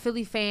don't think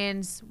Philly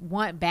fans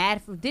want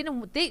bad for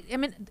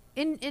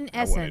in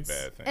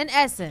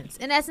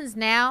essence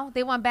now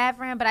they want bad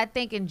for him, but I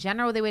think in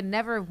general they would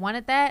never have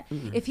wanted that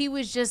if he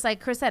was just,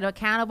 like Chris said,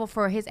 accountable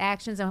for his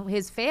actions and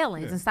his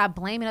failings and stop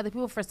blaming other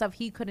people for stuff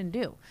he couldn't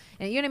do.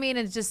 And you know what I mean?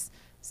 And just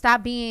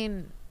stop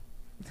being,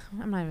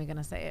 I'm not even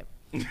gonna say it.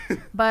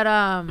 But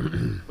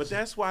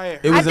that's why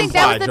I think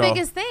that was the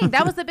biggest thing.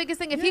 That was the biggest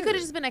thing. If he could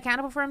have just been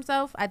accountable for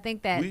himself, I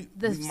think that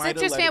the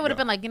Sixers fan would have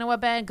been like, you know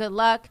what, Ben, good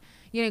luck.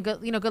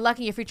 Good luck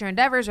in your future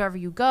endeavors wherever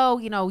you go.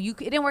 You know, it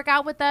didn't work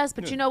out with us,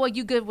 but you know what,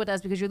 you good with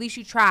us because at least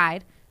you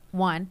tried.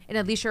 1, and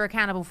at least you're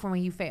accountable for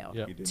when you failed.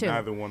 Yep. 2,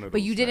 neither one of those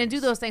but you didn't do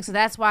those things, so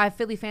that's why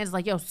Philly fans are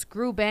like, yo,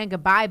 screw Ben,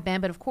 goodbye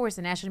Ben. But of course,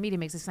 the national media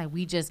makes it sound like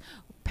we just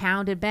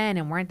pounded Ben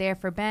and weren't there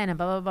for Ben and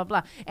blah blah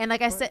blah blah. And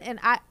like I said,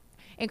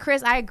 and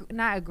Chris, I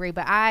not agree,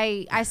 but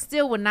I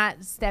still would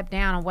not step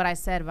down on what I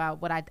said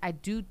about what I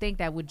do think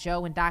that what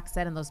Joe and Doc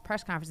said in those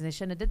press conferences, they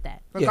shouldn't have did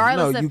that.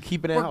 Regardless of you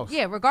keep it in house.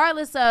 Yeah,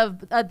 regardless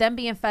of them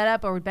being fed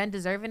up or Ben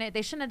deserving it,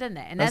 they shouldn't have done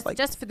that. And that's like,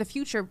 just for the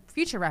future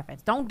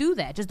reference. Don't do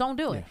that. Just don't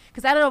do it.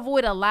 Because that'll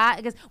avoid a lot.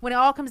 Because when it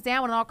all comes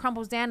down, when it all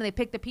crumbles down and they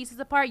pick the pieces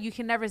apart, you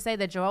can never say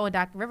that Joel and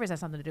Dr. Rivers has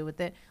something to do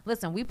with it.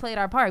 Listen, we played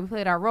our part. We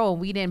played our role.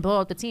 And we didn't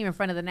blow up the team in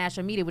front of the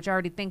national media, which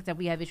already thinks that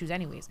we have issues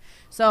anyways.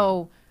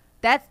 So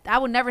I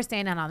would never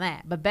stand down on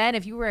that. But Ben,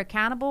 if you were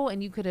accountable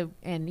and you could have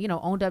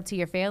owned up to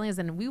your failings,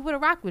 then we would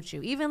have rocked with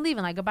you. Even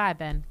leaving, like, goodbye,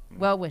 Ben.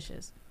 Well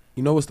wishes.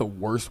 You know what's the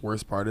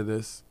worst part of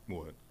this?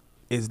 What?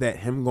 Is that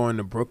him going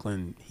to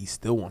Brooklyn, he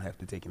still won't have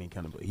to take any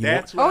accountability.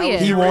 That's what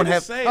he won't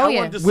have. I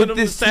wanted to send him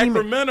to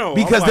Sacramento.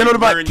 Because then what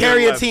about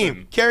carry a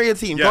team? Carry a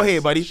team. Yes. Go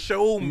ahead, buddy.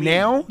 Show me.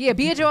 Now, be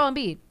a Joel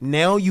Embiid.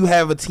 Now you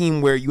have a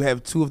team where you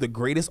have 2 of the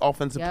greatest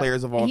offensive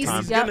players of all time.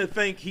 He's gonna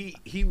think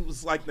he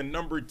was like the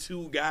number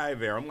 2 guy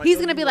there. I'm like, he's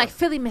gonna be like,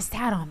 Philly missed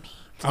out on me.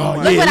 Oh,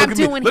 look what I'm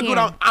doing here. Look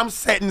what I'm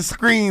setting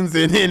screens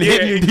and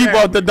hitting people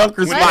out the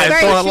dunker spot and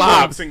throwing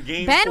lobs.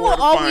 Ben will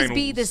always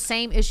be the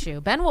same issue.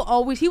 Ben will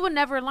always. He will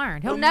never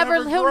learn. He'll never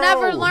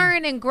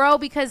learn and grow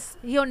because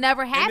he'll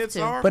never have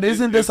to. But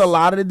isn't this a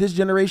lot of this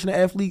generation of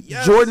athlete?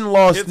 Yes, Jordan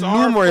lost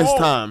numerous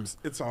times.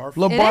 It's our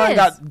fault. LeBron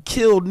got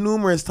killed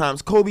numerous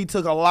times. Kobe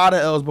took a lot of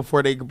L's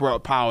before they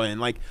brought power in.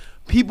 Like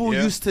people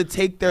used to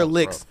take their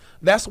licks.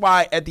 That's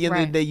why at the end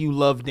of the day you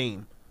love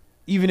Dame.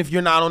 Even if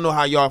you're not, I don't know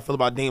how y'all feel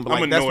about Dame, but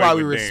like that's why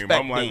we respect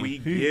Dame. I'm like, we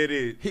get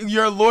it.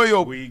 You're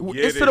loyal.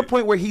 It's to the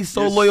point where he's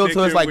so loyal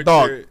to us, like,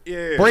 dog,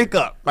 break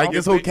up. Like,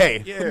 it's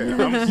okay.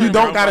 Yeah, you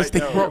don't got to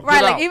stick.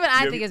 Right, like, even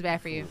I think it's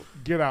bad for you.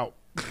 Get out.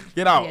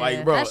 Get out. Yeah,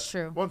 like, bro. That's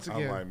true. Once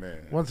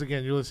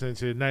again, you're listening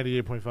to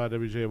 98.5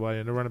 WJY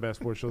and the Running Back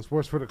Sports Show,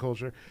 Sports for the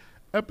Culture.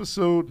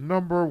 episode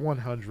number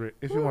 100.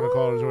 If you want to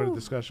call and join the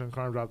discussion,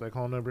 Carm, drop that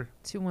call number.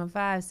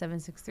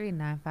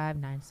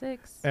 215-763-9596.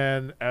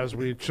 And as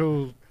we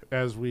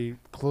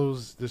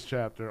close this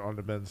chapter on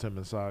the Ben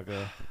Simmons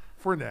saga,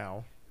 for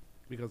now,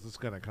 because it's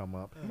gonna come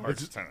up. March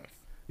 10th.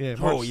 Yeah.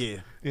 Oh, yeah.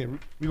 Yeah,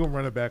 we're gonna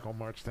run it back on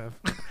March 10th.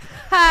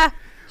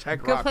 Check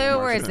Good rock play on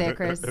with March words 10th. there,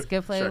 Chris.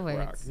 Good play with Check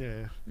rock. words.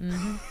 Yeah.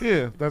 Mm-hmm.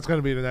 Yeah, that's going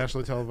to be the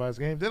nationally televised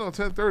game. Then on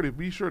 10:30,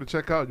 be sure to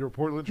check out your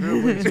Portland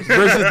Trail Blazers.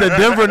 Versus the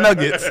Denver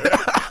Nuggets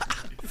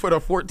for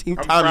the 14th I'm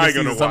time probably this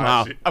gonna season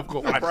somehow. watch it. I'm gonna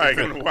I'm watch probably it.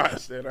 gonna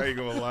watch that. I ain't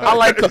gonna lie.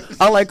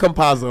 I like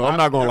Campazzo. I'm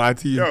not gonna lie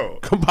to you. Yo,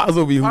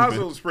 Campazzo be hooping.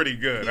 Puzzle's pretty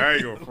good. I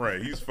ain't gonna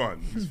front. He's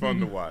fun. He's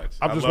fun to watch.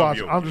 I'm I just love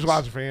watching. I'm just Jokic.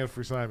 watching for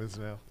Anthony Simons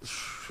now.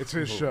 It's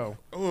his show.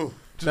 Ooh,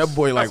 That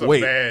boy like that's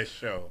wait. a bad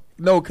show.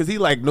 No, because he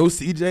like no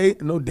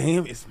CJ, no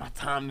Dame. It's my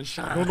time to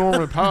shine. No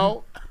Norman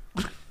Powell.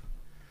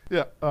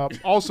 Yeah.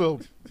 Also,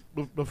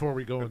 before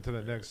we go into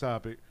the next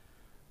topic,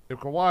 if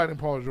Kawhi and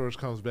Paul George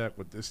comes back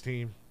with this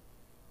team,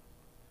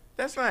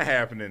 That's not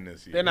happening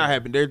this year. They're not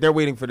happening. They're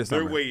waiting for the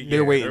summer. They're waiting.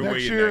 They're yeah, waiting. They're Next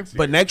waiting year? next year.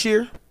 But next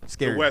year, the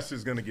scary. West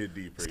is gonna get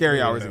deeper. Scary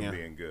Yeah, hours them again.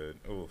 Being good.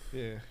 Oof,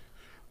 yeah,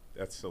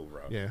 that's so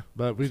rough. yeah.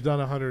 But we've done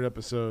 100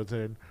 episodes,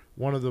 and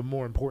one of the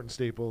more important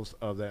staples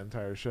of that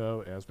entire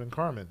show has been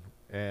Carmen,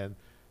 and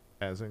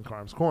as in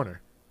Carm's Corner.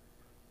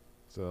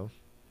 So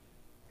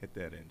Hit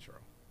that intro.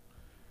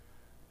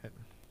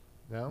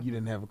 now, You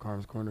didn't have a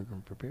Carm's Corner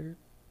prepared.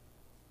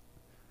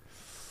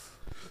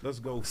 Let's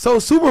go. So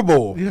Super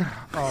Bowl. yeah.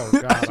 Oh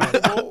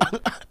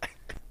God.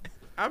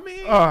 I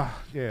mean,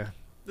 Yeah.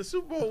 the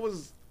Super Bowl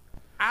was.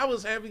 I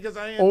was happy because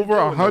I ain't Over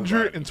deal with nobody.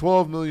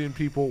 112 million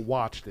people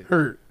watched it.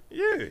 Hurt.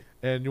 Yeah.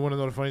 And you want to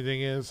know the funny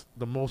thing is,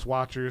 the most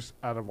watchers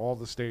out of all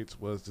the states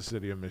was the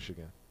city of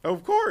Michigan.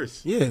 Of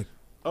course. Yeah.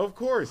 Of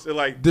course.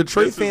 Like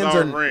Detroit this is fans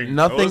our are ring.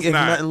 No, nothing it's if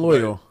not, nothing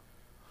loyal.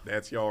 but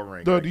That's y'all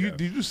ring. Though, I did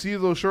guess. you see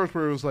those shirts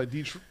where it was like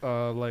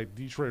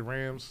Detroit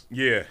Rams,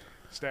 Yeah.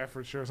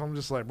 Stafford shirts? I'm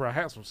just like, bro, I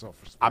have some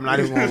self-respect. I'm not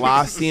even gonna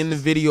lie. Seeing the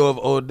video of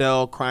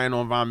Odell crying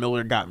on Von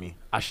Miller got me.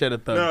 I shed a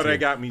thug. No, tear. that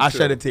got me. I too.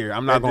 shed a tear.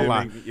 I'm not That gonna did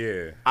lie. make me-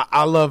 yeah.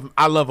 I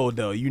love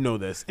Odell. You know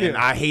this, and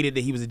Yeah. I hated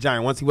that he was a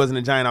Giant. Once he wasn't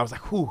a Giant, I was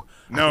like, "Whew."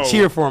 No. I could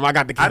cheer for him. I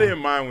got the. I didn't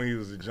mind when he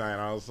was a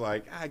Giant. I was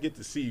like, I get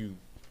to see you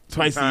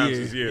Twice a times year.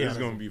 this year. Yeah, This is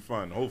gonna be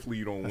fun. Hopefully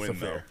you don't That's win a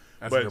fair. though.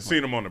 That's a good But point.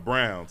 seeing him on the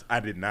Browns, I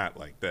did not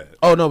like that.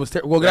 Oh no, it was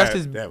terrible. Well, that's That-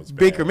 just that was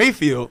Baker bad.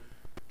 Mayfield.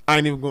 I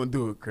ain't even gonna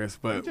do it, Chris.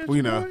 But That's we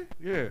your know boy?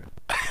 Yeah.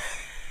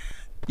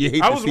 you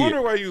hate I to was see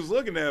wondering it. why you was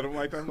looking at him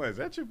like that. I'm like, is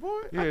that your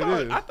boy? Yeah,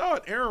 it is. I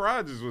thought Aaron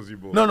Rodgers was your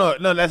boy.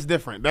 No, that's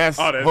different. That's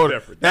Oh, that's hold-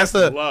 different. That's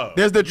That's the love.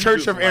 there's the You Church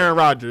just of like- Aaron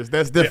Rodgers.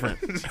 That's different.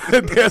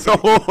 There's a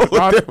whole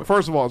different.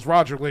 First of all, it's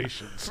Roger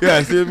Relations.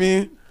 Yeah, see what I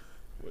mean?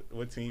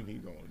 What team he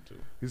going to?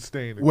 He's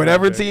staying. in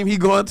Whatever Green Bay. team he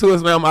going to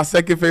is now my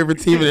second favorite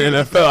team in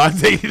the NFL. I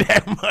tell you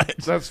that much.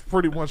 That's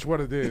pretty much what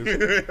it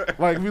is.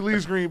 Like, if he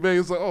leaves Green Bay,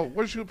 it's like, oh,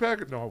 was you a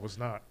Packer? No, it was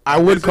not. I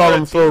would Is it call that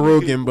him Thor team he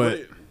Rogan,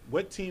 could- but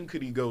what team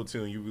could he go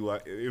to and you'd be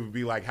like, it would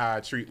be like how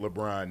I treat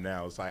LeBron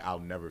now. It's like, I'll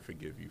never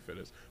forgive you for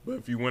this. But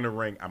if you win a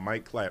ring, I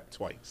might clap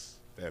twice.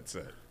 That's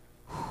it.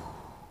 I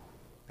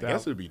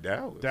guess it'd be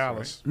Dallas.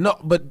 Dallas. no.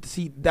 But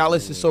see,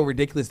 Dallas is so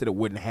ridiculous that it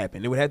wouldn't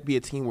happen. It would have to be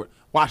a team where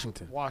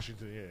Washington,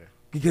 Washington, yeah.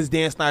 because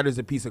Dan Snyder's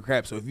a piece of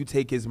crap. So if you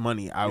take his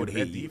money, I Right? would Yeah,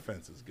 hate that you.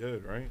 defense is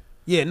good, right?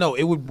 Yeah, no,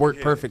 it would work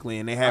Yeah. perfectly,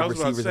 and they I have was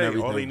about to receivers say, and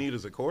everything. all they need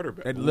is a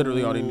quarterback. That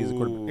literally all they need is a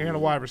quarterback. And a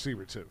wide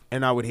receiver, too.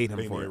 And I would hate him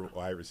They for need it. a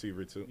wide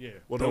receiver too. Yeah.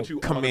 Well, The don't you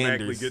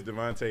automatically Commanders. get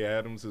Devontae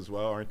Adams as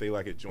well? Aren't they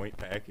like a joint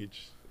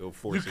package? They'll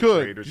force You a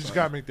could. trade You or just something.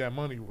 got to make that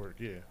money work,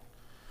 yeah.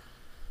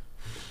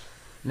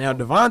 Now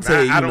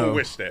Devontae, Nah, I you don't know,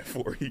 wish that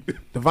for you.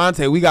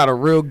 Devontae, we got a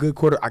real good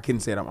quarter. I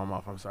couldn't say it out my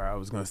mouth. I'm sorry. I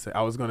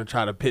was gonna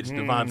try to pitch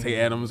Devontae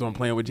Adams on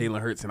playing with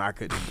Jalen Hurts, and I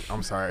couldn't.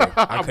 I'm sorry. I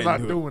I'm couldn't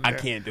not do doing it. that. I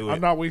can't do it. I'm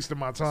not wasting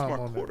my That's time my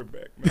on that.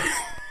 quarterback, man.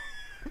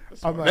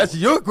 I'm like, That's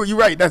your. You're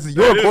right. That's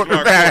your That is my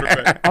quarterback.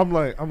 quarterback.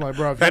 I'm like,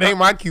 bro. if That you're ain't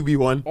not- my QB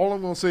one. All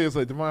I'm gonna say is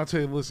like,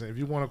 Devontae, listen, if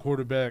you want a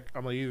quarterback,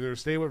 I'm like, either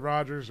stay with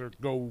Rodgers or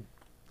go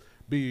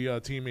be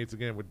teammates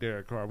again with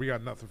Derek Carr. We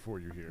got nothing for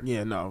you here.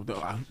 Yeah, no.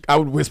 I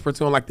would whisper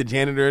to him like the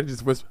janitor.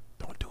 Just whisper,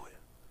 "Don't do it.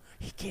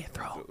 He can't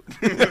throw.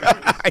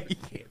 He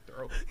can't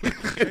throw."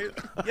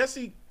 Yes,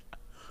 he.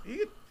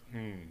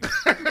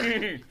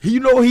 You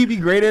know what he'd be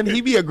great in?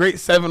 He'd be a great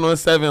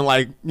 7-on-7,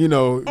 like, you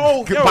know.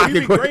 Oh, yo, pocket he'd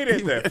be quarter- great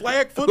at that.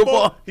 Flag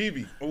football, he'd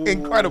be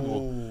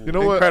Incredible. Ooh. You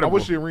know what? I Incredible.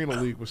 wish the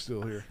Arena League was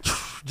still here.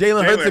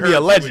 Jalen Hurts would be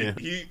a Hurts,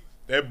 legend.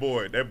 That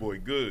boy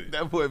good.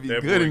 That boy be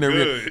That good boy in the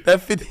real. good.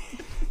 That 50,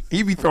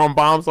 he be throwing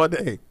bombs all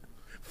day.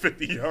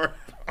 50-yard.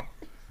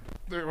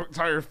 The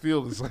entire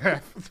field is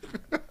half.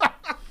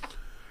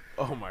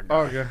 Oh my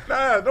god. Okay.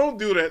 Nah, don't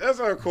do that. That's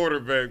our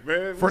quarterback,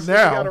 man. For We still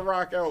now. gotta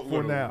rock out with For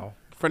him. now.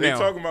 For They now.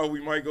 talking about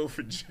we might go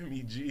for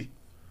Jimmy G.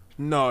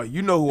 No,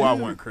 you know who I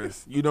want,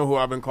 Chris. You know who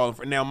I've been calling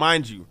for. Now,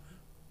 mind you,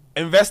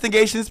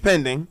 investigations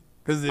pending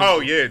Because Oh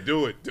yeah,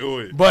 do it.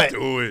 But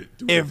do it.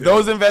 if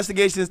those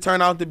investigations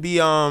turn out to be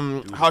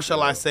how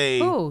shall I say?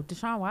 Who?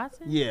 Deshaun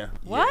Watson? Yeah.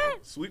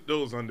 What? Sweep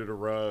those under the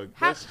rug.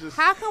 How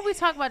can we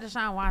talk about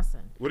Deshaun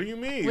Watson? What do you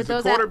mean? With He's a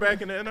those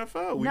quarterback in the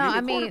NFL. We no, need a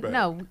I mean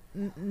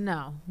quarterback.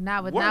 no,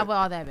 not with What?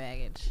 all that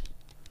baggage.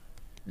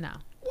 No,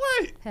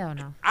 What? hell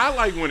no. I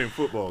like winning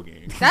football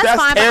games. That's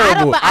fine,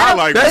 terrible. but I don't.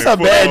 like That's a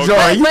winning bad football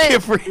joint. games. You But,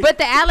 can't free. but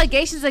the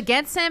allegations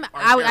against him,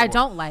 I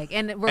don't like.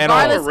 And I'm a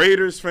regardless,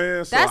 Raiders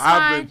fan, so that's I've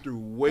fine. been through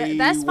way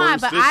that's fine,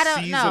 worse but this I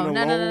don't.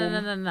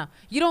 season No.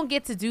 You don't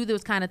get to do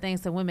those kind of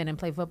things to women and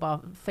play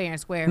football fair and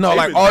square. No, They've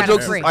like been all kind of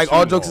jokes, free. like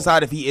all Too jokes long.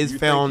 aside, if he is You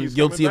think found he's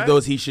guilty coming of back?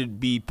 those, he should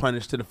be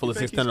punished to the You fullest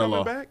think he's extent of the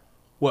law. coming back?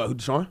 What? Who,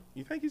 Deshaun?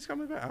 You think he's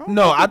coming back?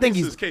 No, I think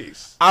this he's. is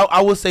case.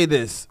 I will say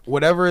this: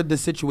 whatever the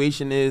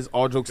situation is,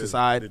 all jokes 'Cause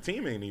aside, the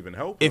team ain't even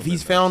helping. if him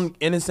he's in found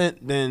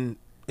innocent, then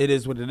it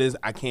is what it is.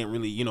 I can't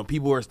really,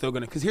 people are still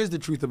gonna. Because here's the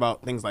truth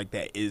about things like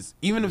that: is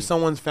even if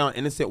someone's found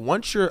innocent,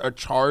 once you're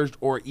charged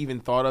or even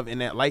thought of in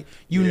that light,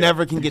 you Yeah.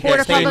 never can get Court that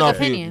of stain public off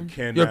you. opinion. You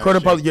cannot Your court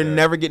of public, shake you're that.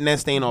 never getting that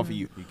stain off of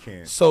you. You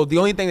can't. So the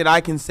only thing that I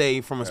can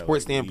say from a Hell,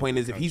 sports leave standpoint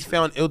the is if he's country.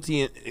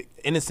 found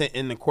innocent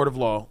in the court of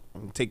law,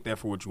 take that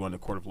for what you want, the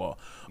court of law.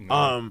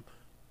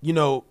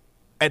 No.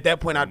 At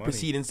that point, I'd Money.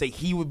 proceed and say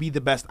he would be the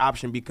best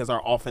option because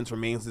our offense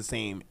remains the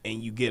same,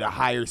 and you get a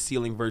higher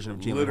ceiling version of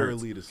Jalen Hurts.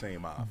 Literally the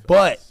same offense.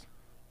 But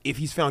if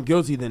he's found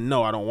guilty, then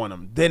no, I don't want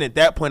him. Then at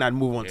that point, I'd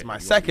move on to my you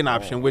second gonna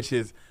be option, wrong. which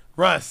is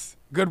Russ,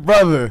 good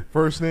brother.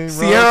 First name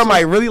Sierra Russell. might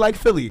really like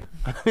Philly.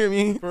 I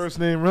mean, First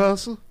name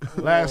Russell.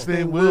 Last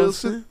name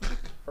Wilson.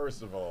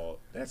 First of all,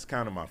 that's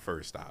kind of my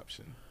first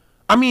option.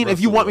 I mean, if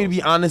you Russell want me to be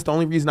Wilson. honest, the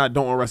only reason I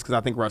don't want Russ because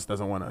I think Russ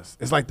doesn't want us.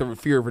 It's like the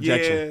fear of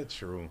rejection. Yeah,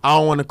 true. I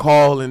don't want to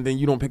call and then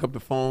you don't pick up the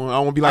phone. I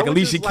want to be like I would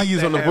Alicia just like Keys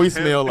to on the have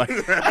voicemail.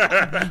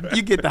 him. Like,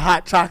 you get the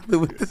hot chocolate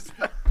with this.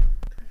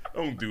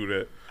 Don't do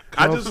that.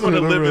 I just want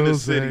to live in a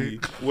city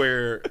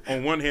where,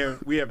 on one hand,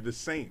 we have the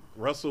Saint,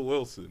 Russell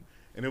Wilson,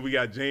 and then we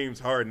got James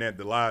Harden at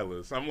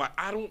Delilah. So I'm like,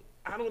 I don't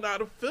know how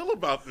to feel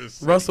about this.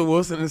 city. Russell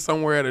Wilson is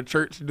somewhere at a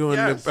church doing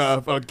Yes.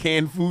 a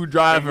canned food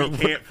drive. And we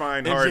can't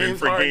find and Harden James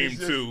for Harden game is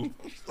just- two.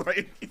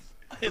 Like,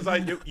 it's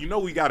like,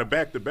 we got a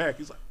back-to-back.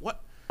 He's like,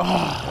 what? All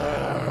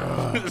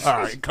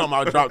right, come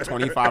out, drop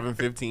 25 and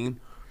 15.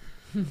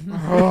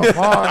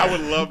 I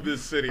would love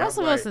this city. I'm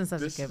Russell like, Wilson's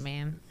such a this- good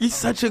man. He's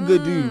such a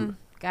good dude.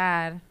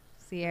 God,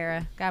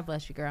 Sierra, God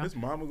bless you, girl. His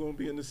mama gonna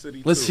be in the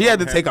city. Listen, too. she had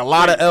to I'm take a happy.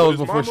 lot of Wait, L's his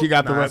before mama- she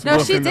got the Nah, rest his of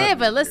No, she Wilson, did, mama-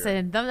 but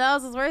listen, them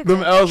L's was worth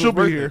Them it. L's She'll was be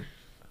worth here. it.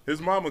 His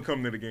mama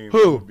come to the game.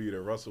 Who? She'll be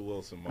there. Russell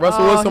Wilson. Mama.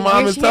 Russell Wilson mom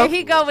here is she- tough? Here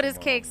he go with his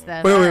cake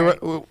stuff. Wait, All wait,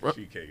 right. wait.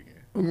 She caking.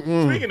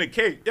 Speaking of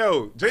cake,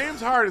 yo,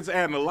 James Harden's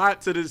adding a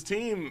lot to this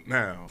team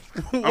now.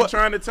 I'm What?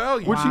 trying to tell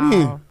you. What you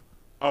mean?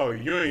 Oh,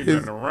 you ain't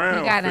His- been around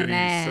He got for an these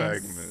ass.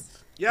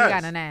 segments. He Yes.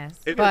 got an ass.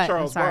 It- But,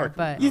 Charles I'm sorry,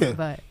 Barkley. Yeah.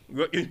 but,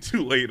 Looking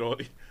too late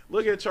on it.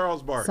 Look at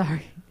Charles Barkley.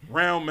 sorry.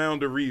 Round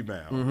mound to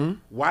rebound.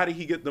 Why did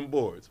he get them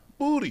boards?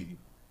 Booty.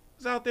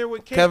 He's out there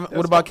with cake. Kevin, That's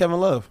what about all. Kevin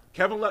Love?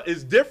 Kevin Love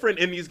is different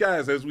in these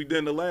guys as we did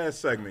in the last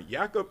segment.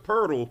 Jakob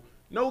Pertl,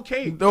 no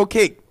cake. No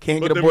cake.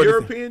 Can't But get a them board.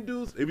 European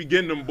dudes, they be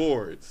getting them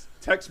boards.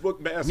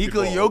 Textbook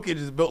basketball. Nikola Jokic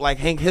is built like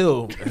Hank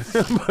Hill,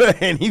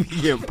 and he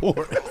be getting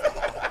bored.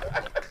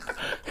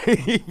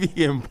 he be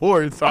getting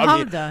bored. So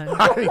I'm done.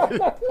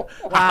 I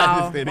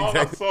Wow. understand All I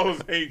exactly. saw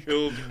was Hank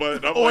Hill's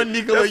butt. I'm Or like,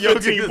 Nikola that's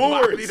Jokic's 15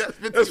 body. boards. That's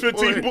 15 That's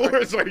 15 boards.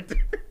 boards right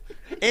there.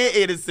 And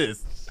 8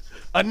 assists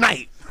a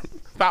night.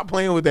 Stop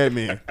playing with that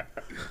man.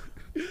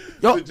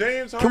 Yo, But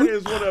James can Harden we-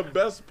 is one of the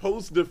best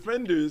post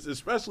defenders,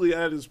 especially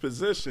at his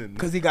position.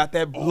 because he got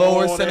that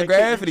lower All center of that cake,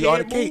 gravity, you all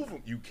the can't cake. move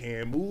him. You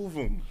can't move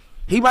him.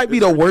 He might be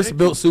It's the worst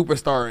built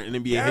superstar in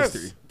NBA Yes,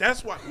 history.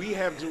 that's why we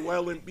have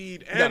Joel Embiid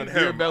He got and a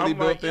beer him. belly I'm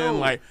built yo, in,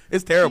 like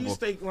it's terrible.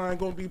 Cheesesteak line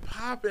gonna be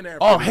popping after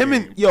Oh, the him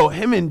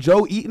game. and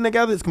Joe eating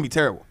together, it's gonna be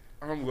terrible.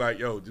 I'm like,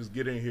 yo, just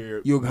get in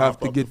here. You'll have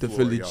mop to up get the floor,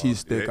 Philly y'all.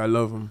 cheesesteak. Yeah. I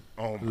love him.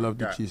 Oh I my love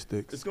the God.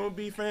 cheesesteaks. It's gonna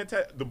be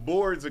fantastic. The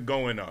boards are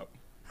going up.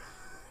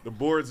 The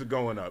boards are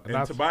going up. And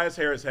that's- Tobias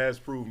Harris has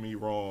proved me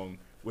wrong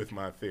with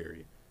my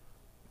theory.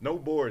 No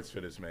boards for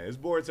this man. His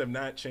boards have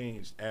not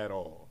changed at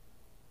all.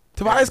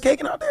 Tobias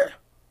caking out there.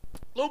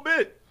 A little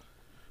bit.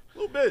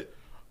 Well,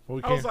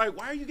 we I was can't- like,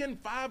 why are you getting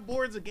 5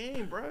 boards a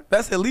game, bro?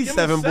 That's at least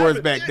Give me 7 boards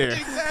 7. back Yeah, there.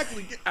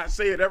 Exactly. I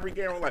say it every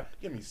game. I'm like,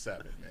 give me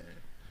 7, man.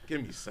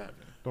 Give me 7.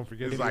 Don't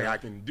forget. It's the, like I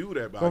can do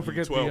that, but don't I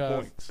forget 12 the.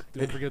 points.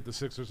 Don't forget the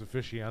Sixers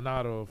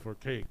aficionado for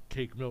Cake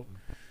Milton.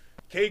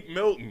 Cake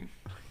Milton.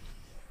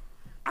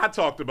 I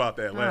talked about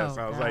that last.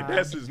 Oh, I was like, God.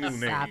 that's his new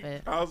Stop name.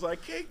 it. I was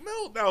like, Cake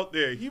Milton out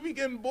there. He be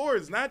getting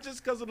boards, not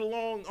just because of the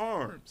long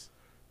arms.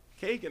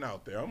 Caking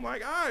out there. I'm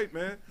like, all right,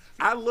 man.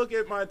 I look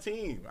at my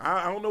team.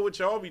 I don't know what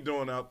y'all be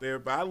doing out there,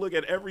 but I look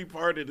at every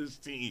part of this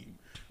team,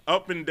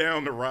 up and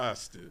down the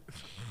roster.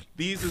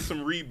 These are some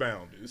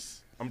rebounders.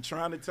 I'm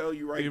trying to tell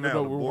you right Even now,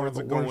 though the we're one of boards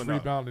the are worst going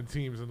up. rebounding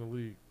teams in the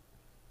league.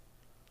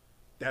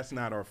 That's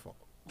not our fault.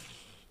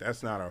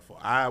 That's not our fault.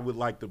 I would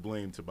like to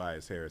blame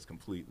Tobias Harris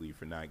completely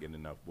for not getting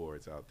enough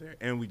boards out there.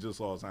 And we just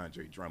lost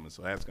Andre Drummond,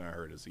 so that's going to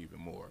hurt us even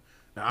more.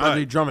 Now,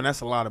 Andre Drummond,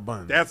 that's a lot of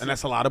buns.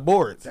 That's a lot of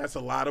boards. That's a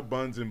lot of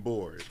buns and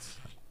boards.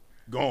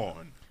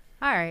 Gone.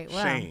 All right.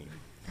 Well, Shame.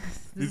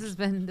 this has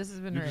been You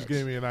rich. just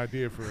gave me an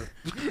idea for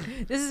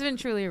This has been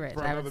truly rich.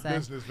 for I another would say.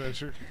 business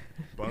venture.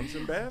 Buns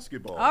and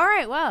basketball. All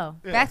right. Well,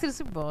 Yeah. back to the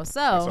Super Bowl. That's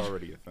So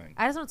already a thing.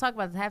 I just want to talk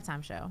about the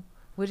halftime show.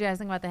 What did you guys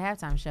think about the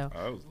halftime show?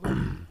 I was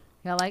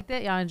Y'all liked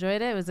it? Y'all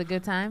enjoyed it? It was a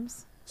good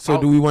times? So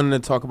do we want to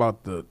talk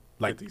about the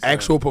 50 Cent.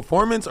 actual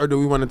performance, or do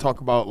we want to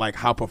talk about like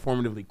how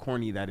performatively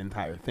corny that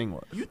entire thing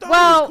was? You thought it was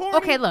Well, corny?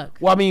 okay, look.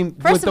 Well, I mean,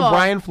 First with of the all-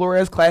 Brian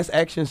Flores class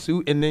action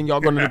suit, and then y'all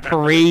going to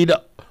parade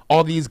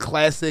all these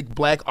classic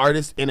black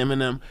artists in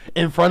Eminem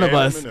in front of And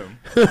us.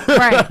 Eminem.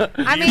 Right.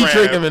 I mean, B-Rab.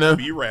 Featuring Eminem.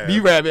 B-Rab.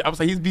 B-Rabbit. I'm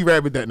saying he's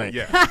B-Rabbit that night.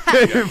 Yeah.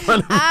 in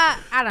front of, I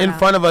don't know. in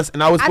front of us,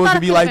 and I was I supposed thought to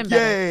it be could've like, been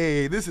better.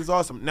 yay, this is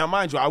awesome. Now,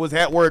 mind you, I was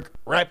at work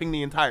rapping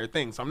the entire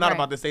thing, so I'm not Right.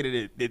 about to say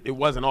that it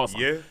wasn't awesome.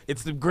 Yeah.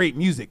 It's the great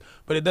music,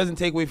 but it doesn't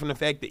take away from the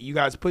fact that you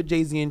guys put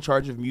Jay-Z in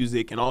charge of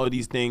music and all of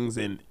these things,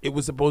 and it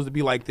was supposed to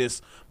be like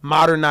this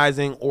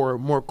modernizing or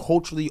more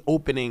culturally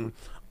opening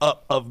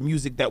up of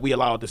music that we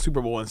allow at the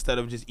Super Bowl instead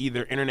of just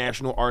either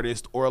international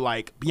artist or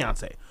like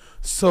Beyonce.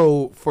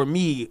 So for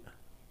me,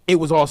 it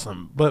was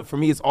awesome, but for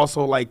me, it's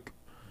also like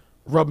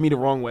rubbed me the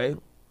wrong way.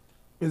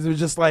 It was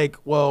just like,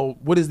 well,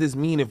 what does this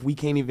mean if we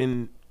can't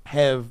even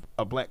have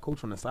a black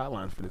coach on the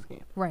sidelines for this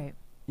game? Right.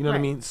 You know what I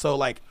Right. mean? So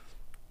like,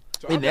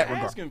 So in I've been that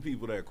regard. asking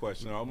people that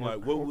question. I'm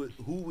like, who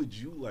would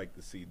you like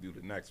to see do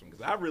the next one?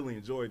 Because I really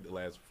enjoyed the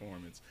last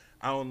performance.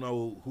 I don't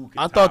know who can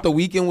I top thought the it.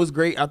 weekend was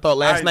great. I thought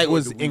last I night enjoyed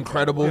was the Weeknd.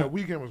 incredible. Yeah,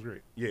 weekend was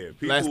great. Yeah,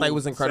 Last night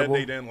was people incredible.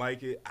 Said they didn't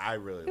like it. I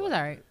really It was liked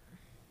all right.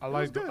 I It was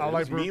like good. I It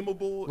like was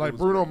memeable. It like was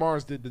Bruno great.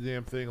 Mars did the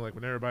damn thing like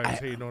when everybody was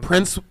hating on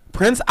Prince out in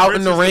Prince the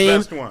is the rain.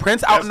 best one.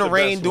 Prince out That's in the the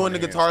rain best doing one, the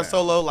hands guitar down.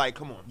 solo. Like,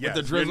 come on, Yes,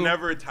 with the drizzle. you're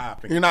never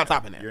topping. You're it. not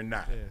topping that. You're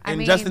not. I And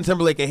mean, Justin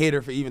Timberlake a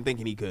hater for even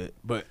thinking he could,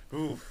 but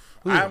Oof.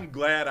 I'm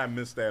glad I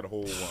missed that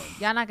whole one.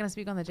 y'all not gonna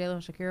speak on the J-Lo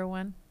and Shakira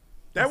one?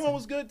 That one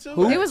was good too.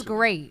 Who? It was actually.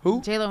 great.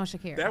 Who? J-Lo and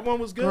Shakira. That one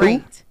was good.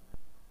 Great.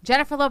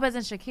 Jennifer Lopez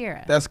and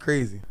Shakira. that's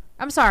crazy.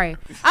 I'm sorry.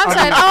 I'm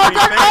sorry.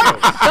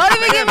 Oh, don't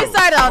even get me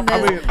started on this.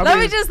 I mean- let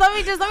me mean- just let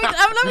me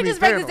just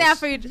break this down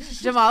for you,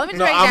 Jamal. Let me just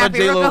No, break it I'm a down for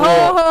you. J-Lo.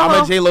 Hold on.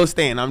 I'm a J-Lo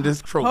stan. I'm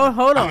just trolling.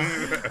 Hold on.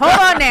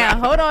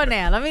 Hold on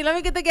now. Let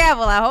me get the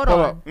gavel out. Hold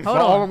on. Hold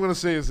All I'm on. gonna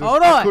say is this,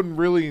 Hold I on. couldn't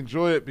really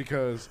enjoy it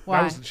because Why?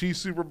 that was the Chiefs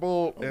Super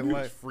Bowl and we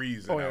like was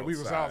freezing. Oh yeah, we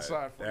was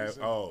outside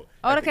freezing. Oh,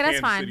 at okay, the that's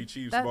Kansas fine. City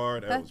Chiefs That- bar,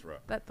 that that- was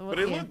rough. that- But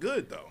it yeah. looked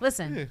good though.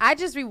 Listen, Yeah. I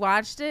just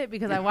rewatched it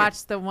because I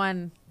watched the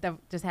one that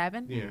just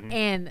happened. Yeah.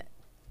 And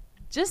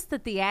just the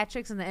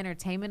theatrics and the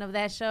entertainment of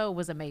that show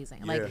was amazing.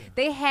 Yeah. Like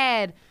they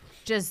had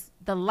just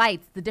the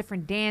lights, the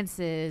different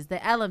dances, the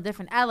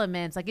different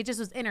elements. Like it just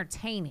was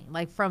entertaining,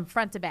 like from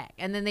front to back.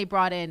 And then they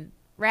brought in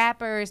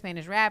rappers,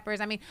 Spanish rappers.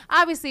 I mean,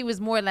 obviously it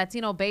was more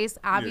Latino based,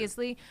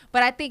 obviously,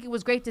 but I think it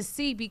was great to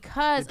see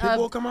because Did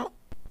Pitbull of come out?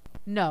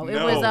 no, it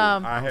No, was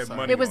I had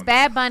money it was on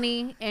Bad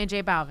Bunny and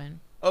J Balvin.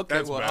 Okay,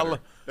 That's well, better.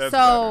 That's better.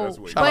 So, That's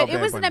way Shout but out it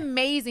Bad was an Bunny.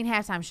 amazing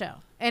halftime show,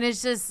 and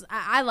it's just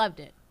I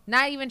loved it.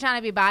 Not even trying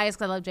to be biased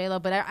because I love J Lo,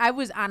 but I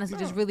was honestly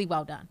just really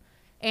well done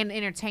and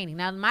entertaining.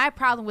 Now, my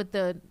problem with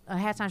the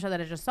halftime show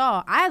that I just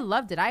saw, I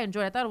loved it. I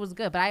enjoyed it. I thought it was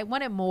good, but I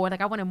wanted more. Like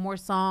I wanted more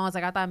songs.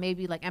 Like I thought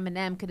maybe like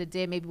Eminem could have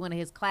did maybe one of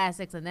his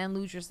classics and then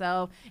Lose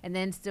Yourself and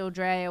then Still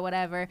Dre or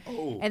whatever.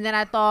 Oh. And then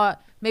I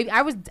thought maybe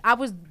I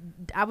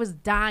was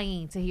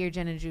dying to hear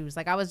Jen and Juice.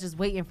 Like I was just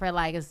waiting for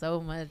like it's so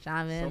much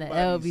I'm in the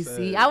Somebody LBC.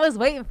 said- I was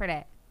waiting for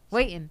that.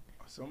 Waiting.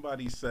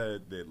 Somebody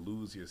said that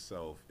Lose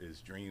Yourself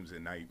is dreams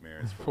and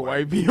nightmares for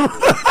white people.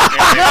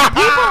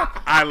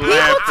 I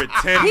laughed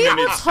for 10 People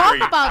minutes talk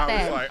straight. about I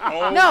was that. like,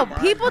 oh No, my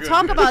people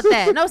talk goodness. about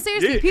that. No,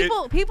 seriously,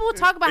 Yeah, people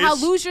talk about how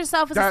it's- "Lose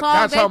Yourself" is a song.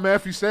 that's how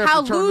Matthew Stafford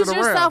how turned "Lose it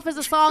around. Yourself" is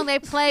a song they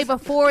play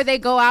before they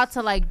go out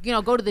to like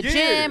go to the Yeah.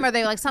 gym or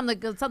they like something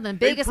They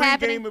big is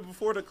happening. pregame it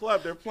before the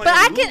club. They're playing. But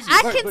I Lose can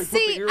Yourself. Like, see put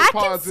the ear I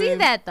can pods see in.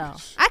 that though.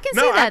 I can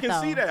No, see that I can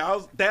though. see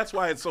that. That's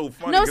why it's so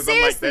funny. No, 'cause I'm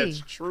like, seriously,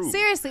 that's true.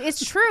 seriously,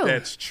 it's true.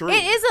 That's true.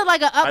 It isn't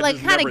like a I like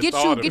just kind never of get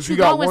thought you of it. You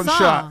got going one song.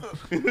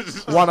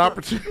 shot, one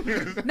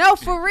opportunity. No,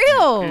 for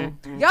real.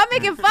 Y'all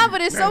making fun,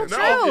 but it's so No,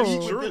 true.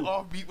 it's true.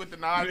 Offbeat with the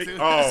nod too.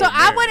 Oh, So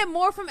I man. wanted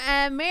more from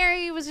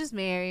Mary. Was just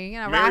Mary,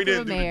 Mary rocking didn't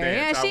with do the Mary.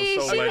 dance. Yeah, I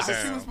was so let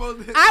down. She was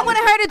supposed to. I wanted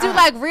her to do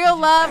like Real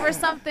Love or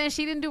something.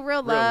 She didn't do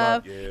Real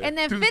Love. Love, yeah. And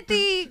then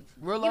 50,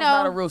 Real you Love's know,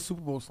 not a real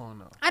Super Bowl song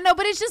though. I know,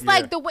 but it's just Yeah.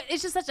 like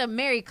it's just such a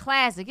Mary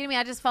classic. You know what I mean?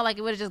 I just felt like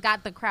it would have just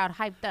got the crowd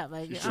hyped up.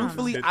 Like, I don't know.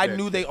 Truthfully, Did I that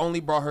knew shit. they only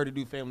brought her to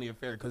do Family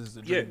Affair because it's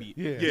a Drake Yeah, beat.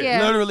 Yeah.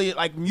 Yeah. Literally,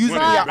 like musically,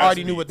 One of his I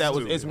already best knew what that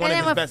was. beats, It's too. one And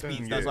of then his best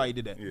beats. That's why he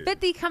did that. Yeah.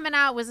 50 coming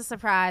out was a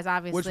surprise,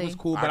 obviously. Which was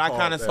cool, I but I called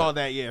kind of that. saw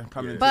that,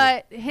 coming.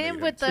 But Made him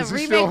him with the Is he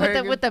remake still with the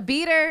hanging? with the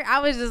beater, I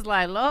was just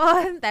like,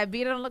 Lord, that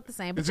beater don't look the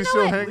same. But Is you he know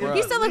still what? hanging?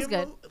 He still looks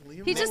good.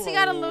 He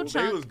got a little They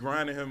chunk. was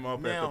grinding him up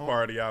at the Now-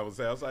 party I was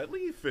at. I was like,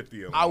 leave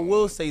 50 alone. I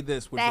will say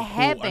this with That the cool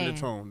headband.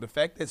 undertone: the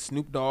fact that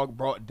Snoop Dogg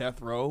brought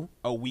Death Row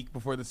a week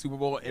before the Super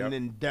Bowl, and Yep.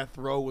 then Death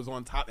Row was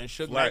on top, and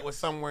Suge Flex. Knight was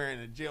somewhere in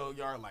a jail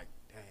yard. Like,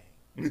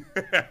 dang,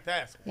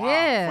 that's wild.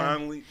 Yeah.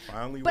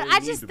 Finally. But where I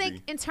he just need to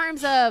think be. in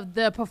terms of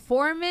the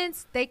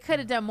performance, they could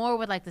have done more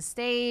with like the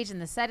stage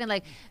and the setting,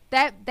 like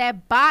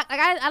that box. Like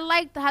I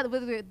liked how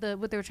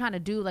what they were trying to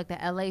do, like the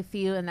LA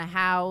feel and the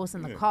house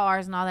and the Yeah.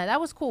 cars and all that. That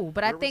was cool.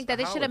 But I Where think was that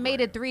they the should have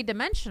made it hologram?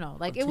 3-dimensional.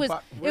 Like Of it was,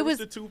 Tupac? Where it was.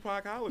 the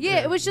Tupac hologram? Yeah,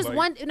 it was just Like,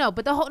 one. No,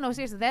 but the whole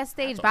seriously, that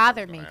stage thought that was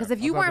bothered me gonna because if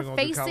happen. you I thought weren't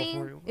they were gonna do facing,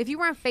 California. if you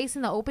weren't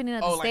facing the opening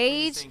of the Oh,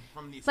 stage,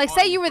 from the like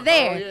say you were audience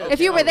there, perspective. if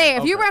you were there,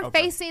 if you Okay, weren't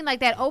okay. facing like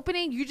that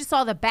opening, you just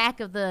saw the back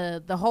of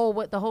the whole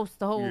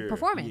Yeah.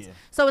 performance. Yeah.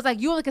 So it's like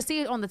you only could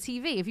see it on the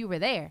TV if you were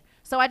there.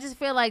 So I just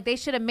feel like they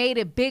should have made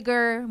it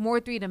bigger, more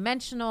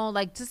 3-dimensional,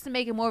 like just to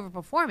make it more of a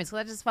performance.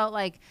 Because I just felt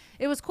like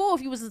it was cool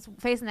if you was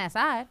facing that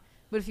side,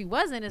 but if you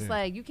wasn't, it's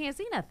like you can't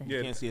see nothing.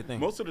 Yeah, can't see a thing.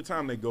 Most of the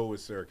time they go with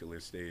circular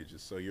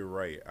stages, so you're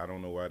right. I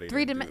don't know why they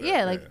Three didn't do dimension, that.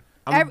 yeah, like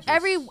I'm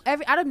every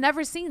I'd have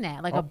never seen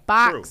that, like a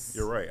box.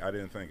 True. You're right. I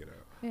didn't think of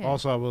that. Yeah.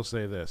 Also, I will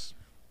say this: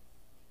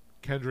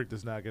 Kendrick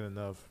does not get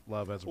enough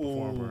love as a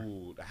performer.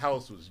 Ooh, the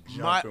house was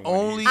jumping. My when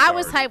only- he I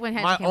was started. hyped when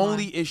Henry My came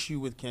only on. issue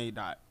with K.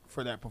 Dot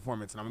for that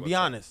performance, and I'm gonna be What's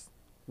that? honest,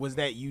 was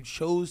that you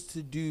chose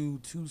to do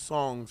 2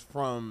 songs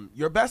from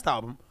your best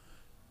album,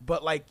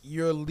 but like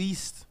your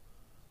least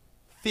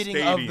fitting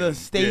of the Stadium,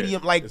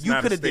 stadium. yeah. Like It's you not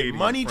a could have did stadium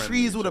Money friendly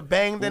Trees would have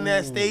banged in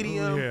that Ooh,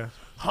 stadium. yeah.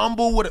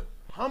 Humble would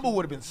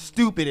have been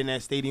stupid in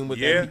that stadium with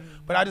Yeah. that.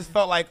 But I just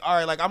felt like, all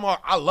right, like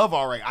I love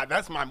All Right.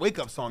 That's my wake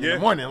up song in Yeah,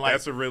 the morning. Like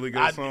that's a really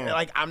good song.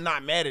 Like I'm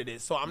not mad at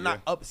it, so I'm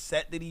not Yeah.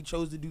 upset that he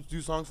chose to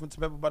do songs from To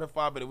Pimp a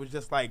Butterfly. But it was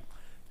just like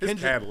His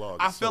Kendrick-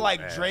 catalog I is feel so like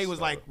ass, Dre was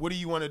though. like, "What do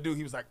you want to do?"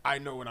 He was like, "I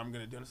know what I'm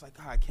gonna do." And it's like,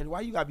 God, Kendrick,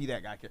 why you gotta be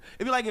that guy? It'd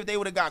be like if they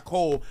would have got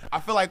Cole. I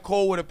feel like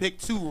Cole would have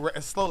picked 2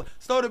 slow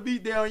the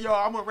beat down,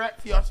 y'all. I'm gonna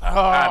rap for y'all.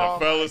 I'd have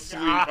fell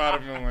asleep. I'd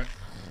have been like,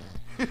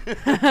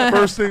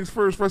 First things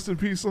first, rest in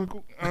peace,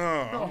 Uncle.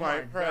 I'm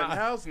like, bro,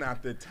 now's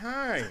not the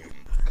time.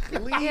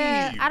 Leave.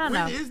 Yeah, I don't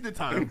know. When is the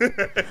time?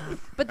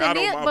 But I the don't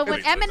kneel, mind but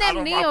when pictures. I Eminem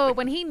don't kneeled, mind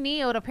when he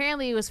kneeled,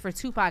 apparently it was for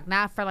Tupac,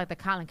 not for like the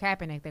Colin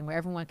Kaepernick thing, where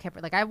everyone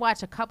kept like I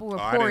watched a couple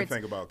I didn't reports.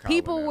 think about Colin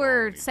People at all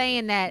were when he did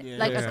saying that, Yeah,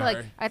 like, yeah. I feel like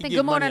I He think get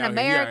Good Morning money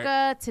out here, he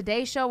America,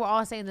 Today Show were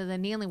all saying that the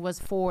kneeling was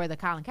for the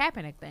Colin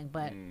Kaepernick thing,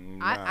 but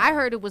nah. I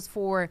heard it was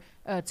for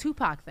a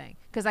Tupac thing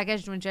because I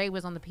guess when Jay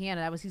was on the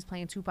piano, he's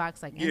playing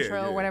Tupac's like Yeah,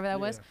 intro yeah, or whatever that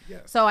was.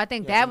 yes. So I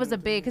think that was a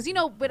big because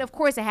but of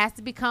course it has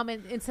to be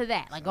coming into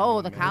that, like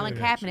the Colin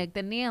Kaepernick,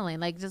 the kneeling,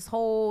 like this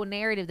whole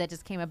narrative that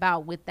just came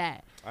about with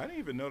that. I didn't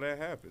even know that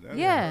happened.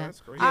 Yeah. That's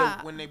crazy.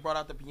 Yeah, when they brought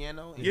out the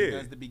piano, and Yeah. he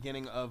does the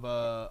beginning of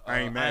I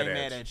Ain't Mad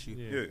at You.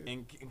 Yeah.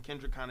 And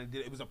Kendrick kind of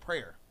did it was a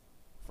prayer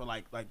for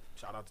like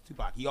shout out to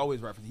Tupac. He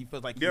always references. He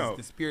feels like he's Yo,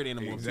 the spirit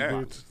animal exactly.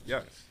 of Tupac.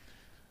 Yes.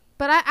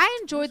 But I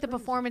enjoyed the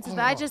performances,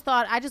 but I just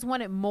thought I just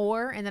wanted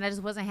more, and then I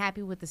just wasn't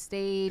happy with the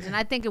stage. And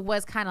I think it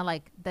was kind of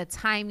like the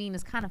timing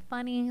is kind of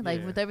funny, like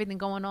Yeah. with everything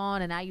going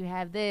on, and now you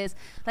have this.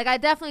 Like I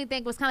definitely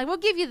think it was kind of like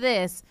we'll give you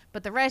this,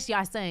 but the rest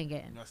y'all still ain't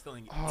getting. No, still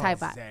ain't Type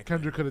vibe. exactly.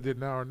 Kendrick could have did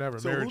Now or Never.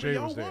 So Mary who do J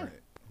y'all was there. want?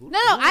 Who- No,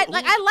 who- I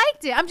who-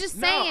 liked it. I'm just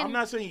No, saying. I'm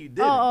not saying you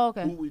did. Oh,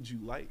 okay. Who would you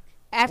like?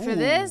 After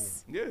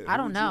this, Yeah. I who don't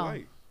would you know.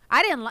 like?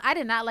 I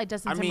did not like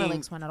Justin I mean,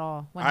 Timberlake's one at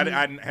all. When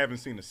I he- haven't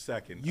seen a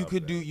second. You of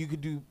could that.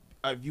 do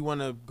if you want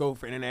to go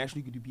for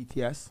international, you could do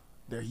BTS.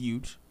 They're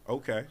huge.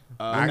 Okay.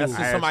 That's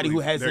just somebody who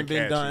actually- hasn't they're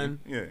been catchy. done.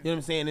 Yeah. You know what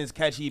I'm saying? It's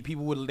catchy.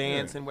 People would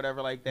dance Yeah. and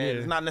whatever like that. Yeah.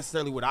 It's not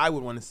necessarily what I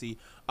would want to see.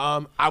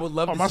 I would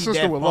love Oh, to my see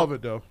sister Daft would Punk. love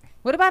it though.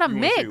 what about a You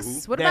wanna see mix?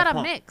 who? What Daft about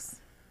a Punk.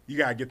 mix? You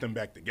gotta get them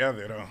back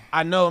together though.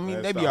 I know. I mean,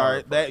 That's they'd be the all hard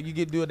right. part. That you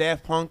could do a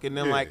Daft Punk, and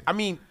then Yeah. like, I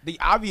mean, the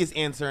obvious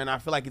answer, and I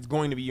feel like it's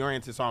going to be your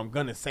answer, so I'm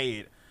gonna say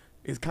it,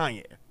 is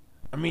Kanye.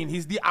 I mean,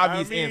 he's the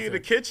obvious answer. The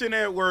kitchen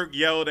at work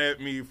yelled at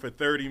me for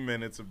 30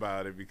 minutes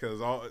about it because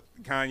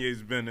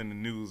Kanye's been in the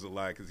news a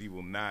lot because he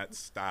will not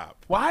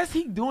stop. Why is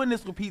he doing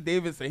this with Pete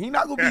Davidson? He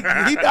not gonna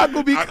be. He not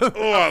gonna be.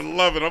 I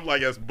love it. I'm like,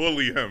 yes,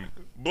 bully him.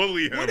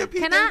 Bully him. What did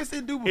Pete Can I-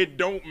 Davidson do? It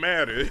don't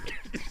matter.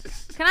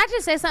 Can I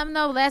just say something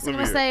though? Last thing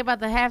Let I'm me gonna hear say it. about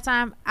the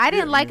halftime. I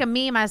didn't Yeah, like a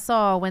meme I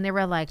saw when they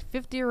were like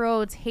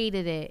 50-year-olds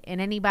hated it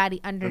and anybody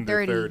under, Under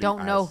 30, 30,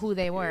 don't I know s- who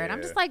they were. And I'm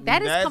yeah. just like,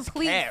 that is That's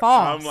complete cap.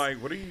 false. I'm like,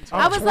 what are you I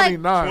talking was like,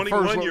 29.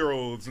 First,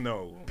 21-year-olds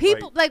know.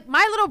 people like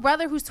my little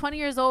brother who's 20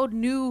 years old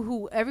knew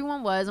who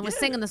everyone was and was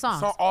singing the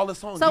songs. Saw all the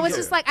songs. So Yeah. it's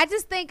just like I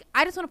just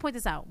want to point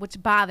this out,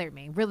 which bothered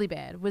me really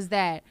bad, was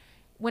that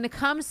when it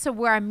comes to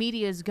where our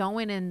media is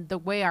going and the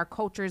way our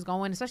culture is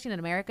going, especially in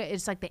America,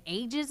 it's like the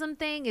ageism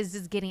thing is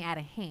just getting out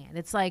of hand.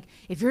 It's like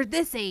if you're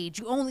this age,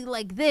 you only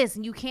like this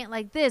and you can't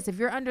like this. If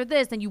you're under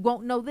this, then you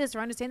won't know this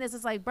or understand this.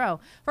 It's like, bro,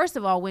 first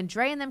of all, when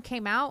Dre and them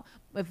came out,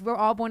 if we're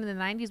all born in the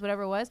 90s,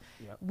 whatever it was,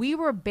 we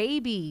were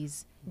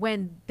babies.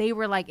 when they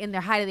were like in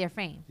their height of their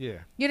fame. Yeah. You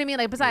know what I mean?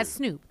 Like besides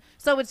Snoop.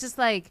 So it's just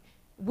like,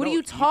 what No, are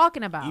you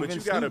talking about? But Even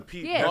you gotta Snoop,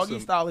 peep. Yeah. that's Doggy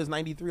some- Style is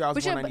 93. I was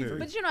But, born you, 93.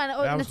 but you know,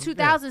 That in the was-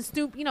 2000s,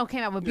 Snoop, you know,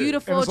 came out with And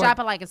Beautiful, it's Drop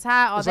like- It Like It's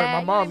Hot, all It's that. like my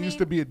you know what I mom used mean?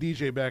 to be a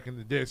DJ back in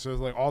the day, so it's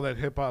like all that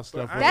hip hop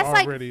stuff was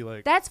That's already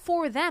like, that's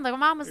for them. Like my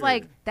mom was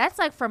like, that's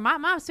like for my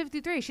mom's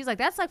 53. She's like,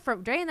 that's like for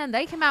Dre and them.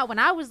 They came out when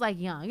I was like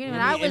young. You know,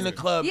 when I was in the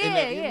club. Yeah, in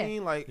the, yeah. You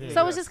mean like?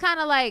 So it's just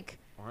kind of like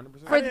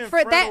 100%. for- I didn't for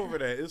fret that- over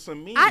that. It's a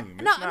meme. I it's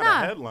no not no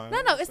a headline.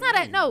 no it's not a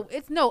meme.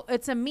 no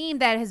it's a meme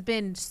that has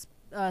been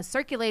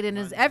circulated and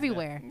is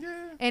everywhere. Yeah.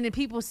 And then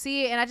people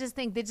see it, and I just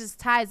think that just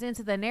ties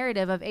into the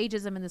narrative of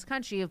ageism in this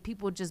country of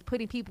people just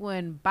putting people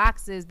in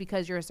boxes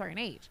because you're a certain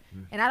age,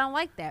 and I don't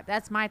like that.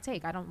 That's my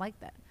take. I don't like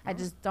that. I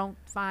just don't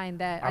find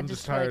that. I I'm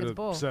just just feel like tired it's of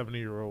bull.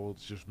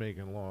 70-year-olds just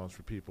making laws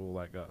for people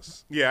like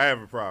us. Yeah, I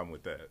have a problem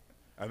with that.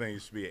 I think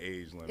it should be an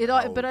age limit. It how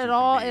all, old but you it can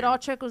all be it in all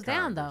trickles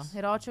down though. Congress.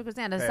 It all trickles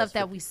down. The Past stuff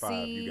that we 55,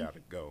 see. You gotta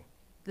go.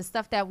 The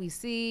stuff that we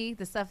see,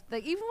 the stuff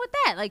like even with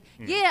that, like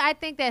yeah, I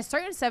think that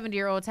certain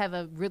 70-year-olds have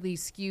a really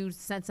skewed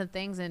sense of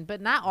things,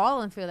 but not all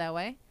of them feel that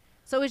way.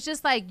 So it's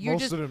just like you're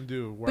Most just. of them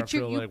do. Where but I you-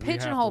 feel you like we have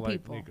to, pigeonhole like,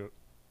 people.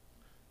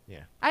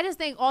 I just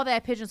think all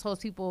that pigeonholes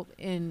people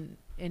in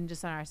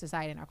just in our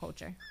society and our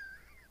culture.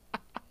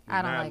 We're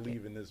I don't not like it.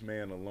 leaving this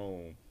man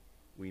alone.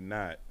 We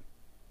not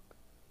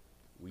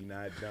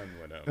done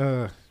with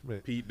him.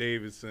 but Pete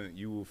Davidson,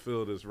 you will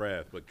feel this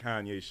wrath, but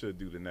Kanye should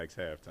do the next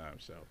halftime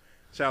show.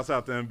 Shouts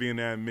out to him being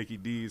there in Mickey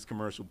D's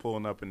commercial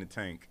pulling up in the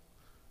tank.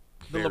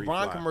 The Very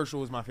LeBron fly. commercial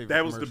was my favorite.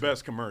 That was the commercial.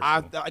 best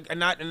commercial. And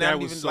not That even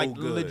was so like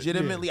good.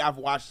 legitimately. I've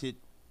watched it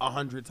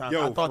 100 times.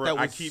 Yo, I thought that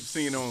was I keep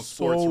seeing it on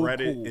Sports so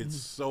Reddit. cool. It's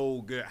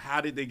so good.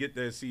 How did they get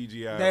that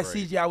CGI? That right?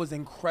 CGI was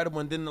incredible,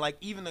 and then like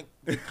even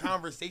the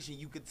conversation,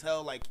 you could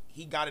tell like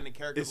he got in the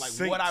character, It like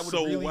synced what I would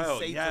so really well.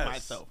 say Yes. to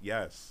myself.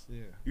 Yes.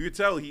 Yeah. You could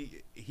tell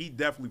he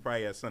definitely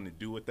probably had something to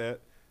do with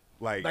that.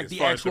 Like Like as the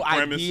far actual as the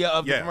premise, idea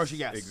of the yes, commercial,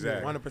 yes,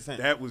 exactly, 100%.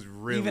 That was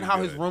really Even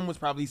how his good. room was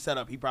probably set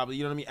up, he probably,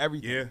 you know what I mean,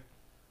 everything. Yeah,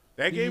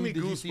 that gave me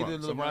Did you see the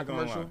goosebumps. I'm not LeBron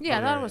gonna lie. commercial? Yeah,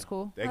 I thought it was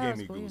cool. That I thought gave it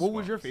me was cool, yeah. goosebumps. What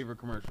was your favorite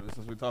commercial?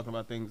 Since we're talking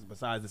about things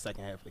besides the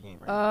second half of the game,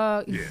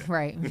 right?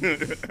 Right.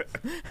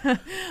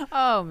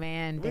 Oh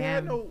man, We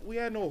had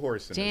damn. no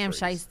horse in Jam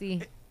this race.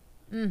 shiesty.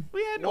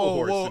 We had no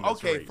horse in this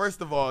okay. race.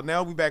 First of all,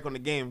 now we back on the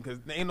game because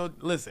ain't no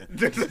listen.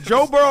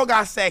 Joe Burrow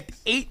got sacked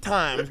 8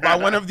 times by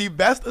one of the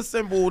best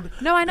assembled.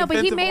 No, I know, but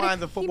he defensive made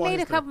lines of he football made a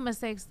history. couple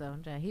mistakes though.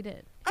 Jay. He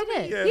did. He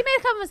did. yeah. He made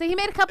a couple mistakes. He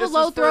made a couple It's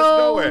low his first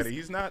go at throws. it.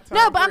 He's not. Tom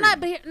No, but I'm not.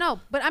 Brady.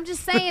 But I'm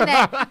just saying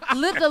that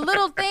the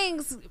little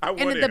things I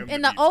in wanted him to the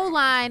be O Tom.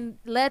 line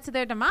led to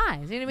their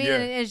demise. You know what I mean? Yeah.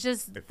 And it's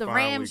just It the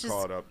finally Rams just.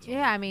 caught up to Yeah,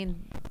 him. I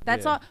mean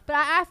that's Yeah. all. But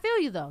I feel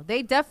you though.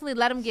 They definitely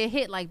let him get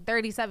hit like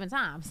 37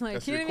 times. Like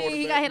That's you know your what I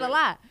mean? He got quarterback, hit a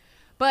right? lot.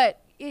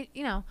 But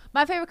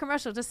my favorite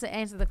commercial, just to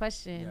answer the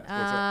question. Yes,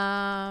 what's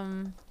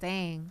up?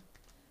 Dang,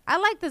 I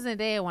like the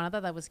Zendaya one. I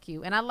thought that was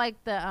cute, and I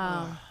like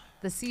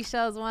the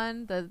seashells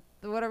one. The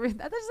whatever. I just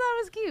thought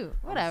it was cute.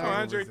 Whatever. So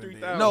Andre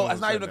 3000. No, it's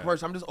not said even a that.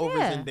 commercial. I'm just over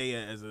Yeah.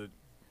 Zendaya as a.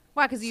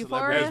 Why? Because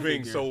Euphoria. As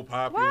being so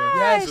popular. Why?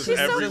 Yes, Just She's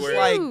so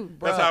everywhere. cute.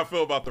 That's how I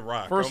feel about The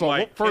Rock. First I'm of all,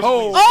 like, first-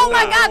 Oh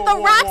my God, whoa, The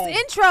whoa, Rock's whoa.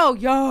 intro,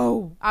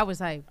 yo! I was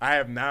like, I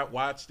have not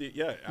watched it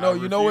yet. No, I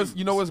you know what's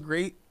refuse.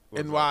 great What's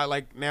and that? why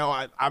like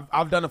now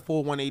I've done a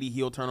full 180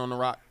 heel turn on The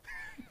Rock,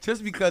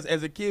 just because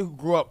as a kid who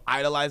grew up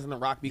idolizing The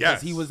Rock because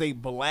Yes. he was a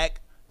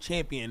black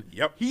champion.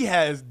 Yep. He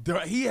has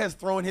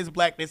thrown his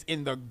blackness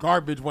in the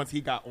garbage once he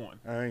got on.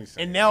 I ain't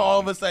saying And now all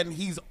of that. a sudden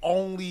he's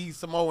only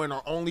Samoan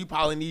or only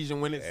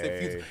Polynesian when it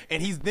Hey. suits,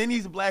 and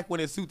he's black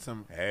when it suits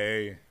him.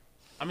 Hey.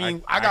 I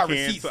mean, I I got can't-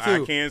 receipts I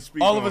too. can't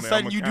speak all of on a that.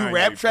 sudden I'm a you do Kanye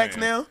rap tracks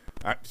fan.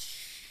 now.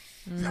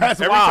 Every That's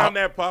wild. time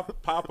that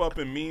pop up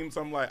in memes,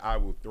 I'm like, I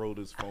will throw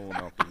this phone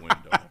out the window.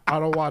 I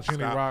don't watch any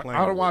Stop rock. playing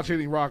I don't with watch me.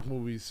 any rock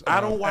movies.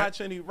 I don't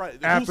watch any. Who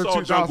after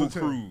saw Jungle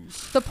 2010.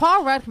 Cruise? the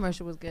Paul Rudd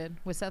commercial was good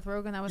with Seth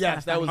Rogen. That was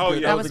Yes, kinda that was funny. Oh,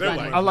 good. yeah, that was they're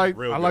funny. like- I like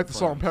Real I good like the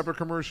salt and friends. pepper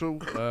commercial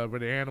where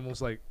the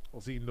animals like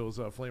was eating those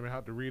flaming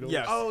hot Doritos.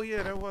 Yes. Oh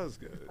yeah, that was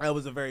good. That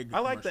was a very good. I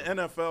like the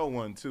commercial. NFL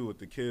one too, with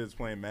the kids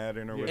playing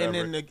Madden or whatever. And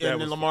then That then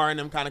was Lamar and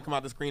them kind of come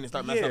out the screen and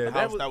start messing yeah, up the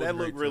house. that was looked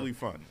great, really too.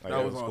 fun. Like,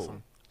 That was cool.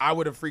 awesome. I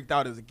would have freaked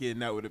out as a kid,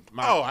 and that would have.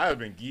 Oh, I have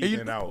been you-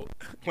 geeking out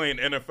playing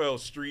NFL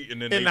Street,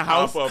 and then In they the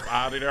pop house? up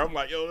out of there. I'm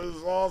like, yo, this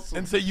is awesome.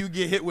 until you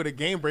get hit with a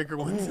game breaker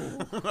once.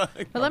 But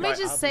let I'm me like,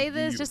 just I'll say just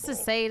this, give you just the to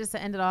ball. say this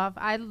to end it off.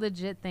 I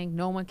legit think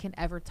no one can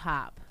ever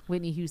top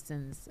Whitney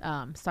Houston's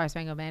Star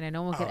Spangled Banner.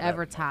 No one could Oh,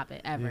 ever that- top it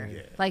ever.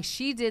 Yeah. Like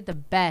she did the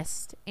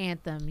best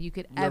anthem you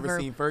could You ever. ever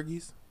seen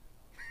Fergie's?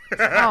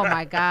 Oh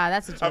my God,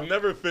 that's a I've joke.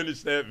 never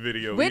finished that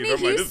video. Whitney either.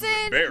 I'm like, this is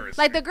Houston,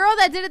 embarrassing. like the girl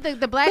that did it,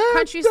 the black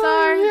country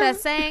star that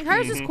sang,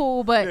 hers is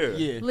cool, but Yeah.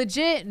 Yeah.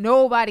 legit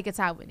nobody could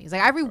top Whitney's. Like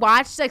I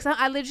rewatched,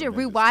 I legit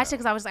Tremendous rewatched it talent.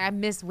 because I was like, I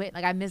miss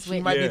Whitney. She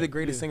might be Yeah. the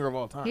greatest singer of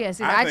all time. Yeah,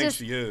 see, I I think just,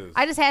 she is.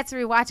 I just had to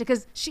rewatch it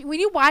because when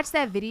you watch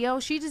that video,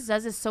 she just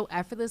does it so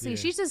effortlessly. Yeah.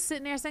 She's just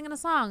sitting there singing a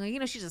song,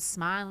 and she's just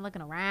smiling,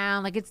 looking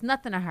around, like it's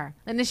nothing to her.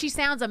 And then she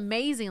sounds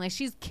amazing, like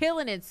she's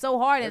killing it so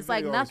hard. That It's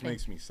like video always nothing.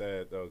 makes me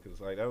sad though, because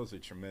like that was a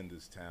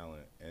tremendous talent,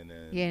 and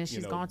then Yeah, and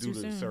she's gone due too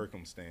to the soon.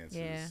 circumstances,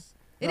 Yeah.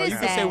 It No, is you You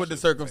can say sad. what the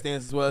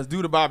circumstances was.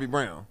 Due to Bobby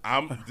Brown.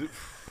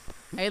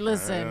 Hey,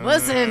 listen. You I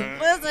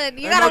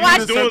gotta know watch. you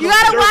was doing You the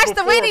gotta dirt watch the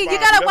before, Whitney. You Bobby.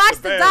 gotta That's watch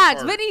the the bad docs.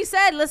 part. Whitney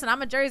said, "Listen,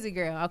 I'm a Jersey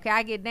girl. Okay,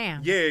 I get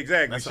down." Yeah,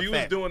 exactly. That's a She was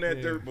fact. doing that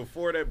Yeah. dirt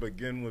before that, but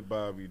getting with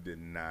Bobby did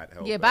not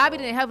help. Yeah, at Bobby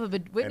all. didn't help it,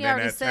 but Whitney and then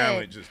already that said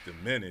talent just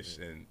diminished,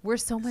 and we're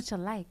so much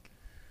alike.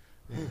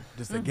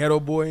 Just a ghetto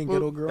boy and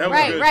ghetto girl. That was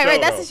a Right, good right, show,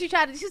 right. That's though. what she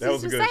tried to. She's that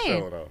was a just good saying.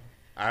 show, though.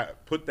 I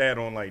put that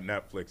on like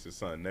Netflix or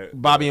something.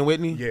 Bobby and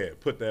Whitney? Yeah,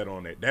 put that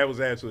on there. That was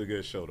actually a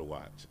good show to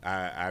watch.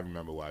 I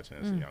remember watching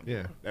Mm. as a young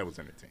Yeah. boy. That was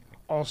entertaining.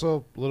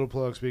 Also, little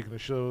plug. Speaking of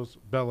shows,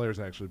 Bel Air's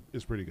actually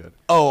is pretty good.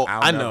 Oh,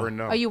 I'll I never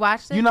know. know. Oh, you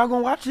watched it? You not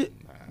gonna watch it?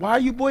 Why are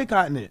you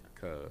boycotting it?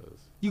 Because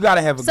You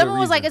gotta have a Someone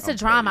good was like, reason. "It's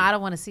a drama. I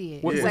don't want to see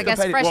it." What- Because what's I guess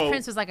the petty- Fresh well,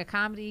 Prince was like a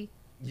comedy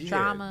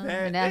drama.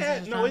 and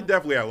that's no, it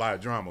definitely had a lot of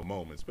drama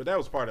moments, but that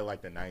was part of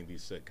like the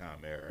 '90s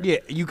sitcom era. Yeah,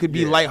 you could be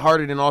Yeah.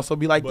 lighthearted and also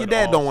be like, But your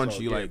dad don't want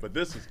also, you. yeah, Like, but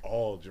this is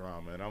all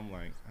drama, and I'm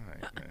like, all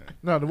right, man.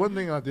 No, the one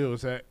thing I do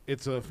is that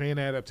it's a fan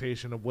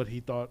adaptation of what he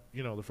thought,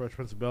 the Fresh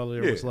Prince of Bel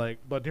Air Yeah. was like.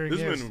 But during This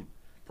his, has been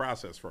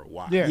processed for a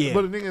while. yeah, Yeah.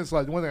 but the thing is,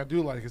 like, the one thing I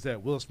do like is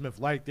that Will Smith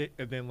liked it,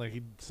 and then like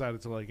he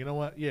decided to like, you know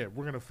what? Yeah,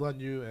 we're gonna fund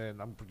you,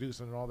 and I'm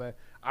producing and all that.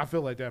 I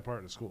feel like that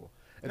part is cool.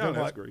 And No, then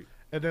that's like, great.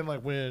 And then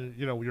like when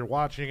you're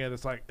watching it,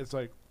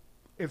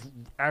 it's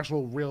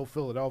actual real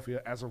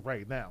Philadelphia as of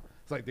right now.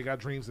 It's like they got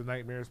Dreams and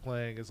Nightmares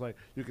playing. It's like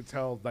you can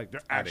tell like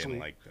they're I actually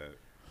didn't like that.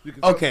 you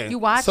can tell- okay. You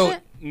watched so,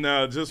 it?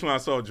 No, just when I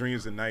saw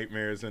Dreams and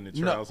Nightmares in the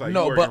trailer, I was like,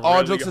 no, you but working all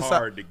really jokes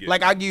hard aside, to get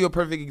like me. I'll give you a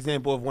perfect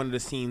example of one of the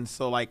scenes.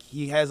 So like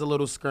he has a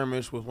little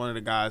skirmish with one of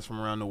the guys from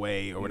around the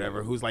way or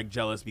whatever, who's like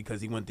jealous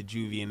because he went to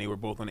juvie and they were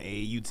both on the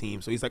AAU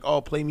team. So he's like, "Oh,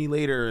 play me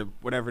later,"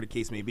 whatever the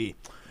case may be.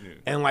 Yeah.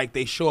 And like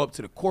they show up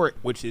to the court,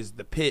 which is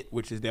the pit,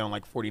 which is down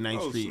like 49th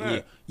Oh, Street.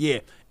 snap. Yeah.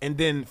 And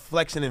then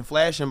Flexing and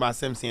Flashing by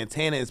Sim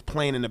Santana is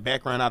playing in the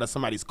background out of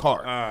somebody's car.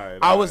 Alright,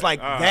 I was alright,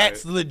 like, alright.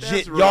 that's legit.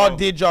 That's Y'all real.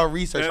 did y'all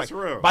research. That's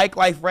like real. Bike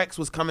Life Rex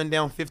was coming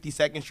down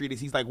 52nd Street as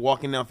he's like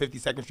walking down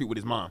 52nd Street with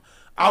his mom.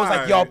 I was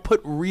like, y'all Alright.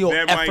 put real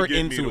That might effort get me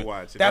into to it.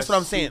 watch it. That's what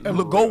I'm That's saying. super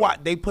Look, go real. watch.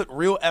 They put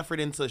real effort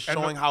into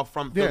showing how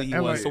from Philly he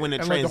and was. like- So when the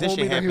and, like, transition whole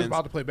that he was happens,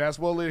 about to play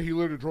basketball later, he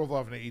literally drove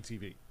off in an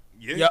ATV.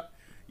 Yeah. Yep.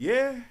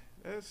 Yeah.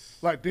 That's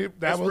Like that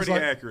that's was pretty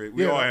like, accurate.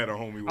 We yeah, all had a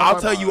homie. I'll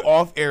with tell a you lot.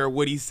 off air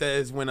what he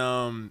says when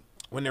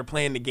they're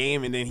playing the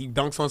game and then he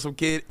dunks on some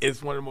kid.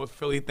 It's one of the most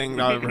Philly things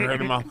I've ever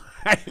heard in my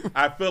life.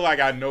 I feel like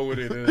I know what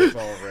it is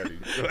already.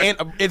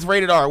 And it's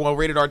rated R. Well,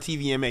 rated R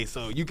TVMA.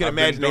 So you can I've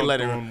been imagine they let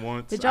dunked it. on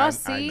once. Did y'all I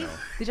see? know.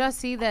 Did y'all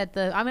see that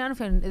I don't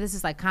know if this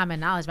is like common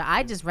knowledge, but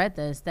I just read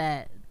this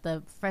that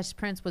the Fresh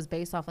Prince was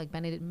based off like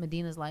Benny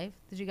Medina's life.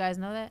 Did you guys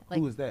know that? Like,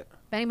 Who is that?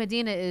 Benny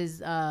Medina is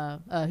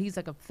he's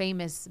like a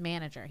famous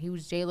manager. He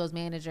was J-Lo's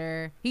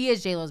manager. He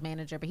is J-Lo's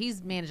manager, but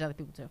he's managed other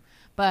people too.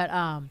 But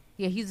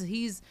yeah,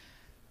 he's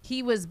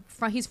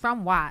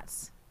from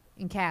Watts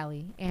in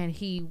Cali, and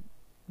he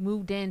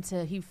moved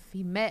into he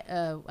met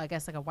I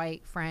guess like a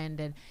white friend,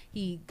 and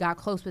he got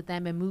close with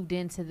them and moved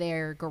into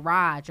their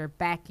garage or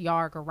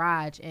backyard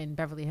garage in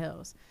Beverly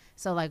Hills.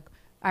 So like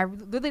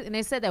and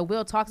they said that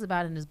Will talks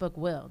about it in his book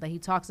Will, that he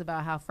talks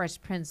about how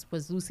Fresh Prince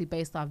was loosely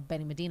based off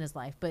Benny Medina's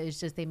life, but it's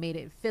just they made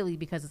it Philly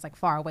because it's like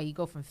far away. You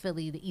go from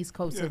Philly, the East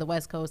Coast to the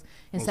West Coast,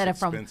 instead of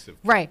from expensive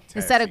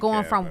instead of taxi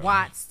going cab from ever.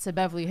 Watts to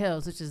Beverly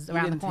Hills, which is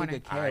around the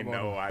corner. I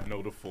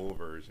know the full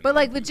version. But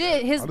like Don't do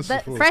legit, that. his I'll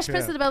listen to Fresh it,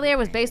 Prince yeah. of Bel Air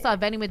was based off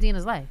Benny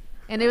Medina's life,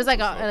 and it was like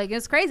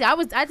it's crazy.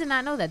 I did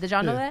not know that. Did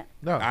y'all know that?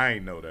 No, I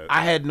ain't know that.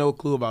 I had no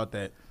clue about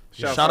that.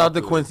 Shouts Shout out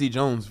to to Quincy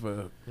Jones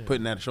for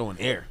putting that show in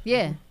air.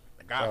 Yeah.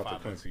 Shout out to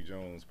Quincy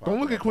Jones. Don't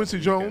look at Quincy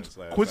Jones.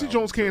 Quincy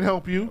Jones can't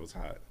help you. That was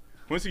hot.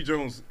 Quincy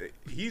Jones,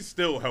 he's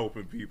still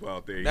helping people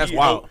out there. That's he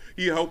wild.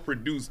 He helped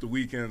produce the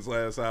Weeknd's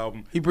last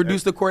album. He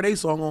produced the Corday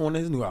song on one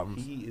of his new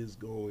albums. He is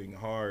going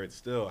hard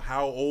still.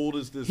 How old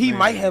is this? He man?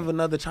 might have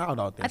another child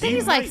out there. I think He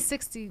he's like might.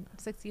 60,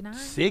 69.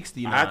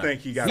 69. I think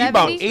he got. He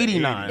about close to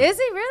 89. Is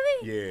he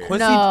really? Yeah.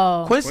 Quincy,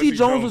 No. Quincy Quincy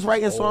Jones Jones was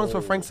writing is songs for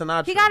old. Frank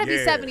Sinatra. He got to be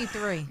Yeah.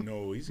 73.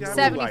 No, he's got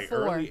 74. like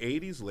early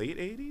 80s, late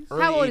 80s.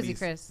 Early How old is he, 80s.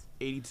 Chris?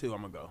 82,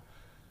 I'm going to go.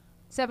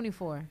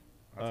 74.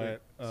 All right,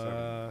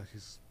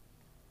 he's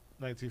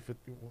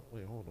 1950.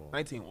 Wait, hold on.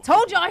 19.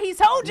 Told y'all. He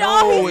told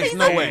y'all. No, he's, it's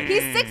no way.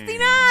 He's 69,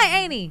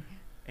 ain't he?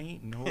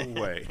 Ain't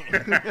no way.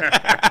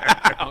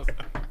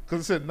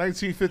 Because it said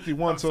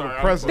 1951 to the sorry,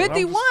 I'm present. I'm just-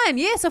 51.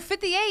 Yeah, so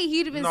 58.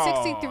 He'd have been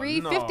No,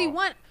 63. no.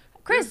 51.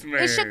 Chris,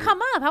 This it should man.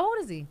 come up. How old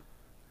is he?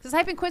 Just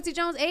type in Quincy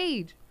Jones'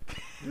 age.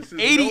 This is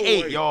 88,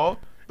 no way. y'all.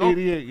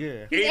 88,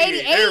 yeah.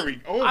 88. Eric.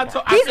 Oh, I He's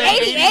said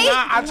 88?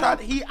 I tried.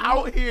 He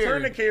out here.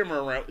 turn the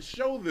camera around.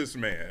 Show this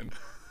man.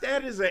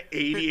 That is an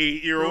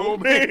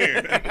 88-year-old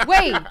man.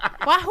 Wait,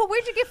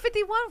 where'd you get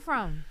 51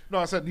 from? No,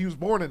 I said he was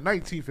born in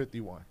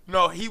 1951.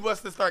 No, he was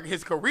to start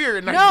his career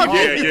in No,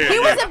 1950. Yeah, he yeah.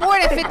 wasn't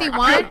born at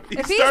 51. He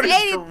if he's started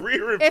his 80,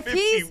 career at if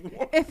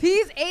 51.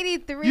 he's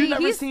 83, You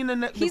never he's, seen the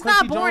he's Quincy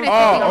not born Jones?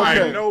 at Oh, 51.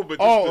 okay. I know, but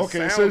oh, just the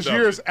okay. It sound says of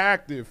years it.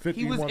 active, He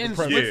 51 was to in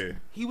present. Yeah.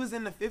 He was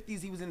in the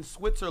 50s. He was in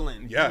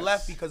Switzerland. Yes. He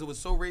left because it was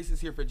so racist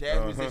here for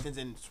jazz musicians,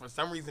 and for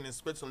some reason in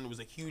Switzerland it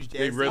was a huge jazz.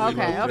 They really scene.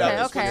 He Okay, moved okay, out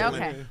to okay,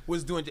 Switzerland, okay.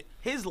 Was doing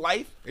his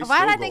life. They Why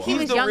did I still think go he off. He's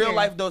was the real younger?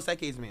 life Dos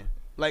Equis man.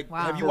 Like,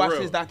 Wow. have you For watched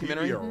real. his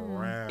documentary? He be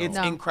around. It's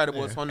No.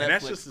 incredible. It's on Netflix And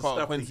that's just the called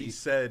stuff Quincy. that he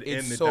said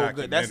It's in the so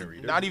good. That's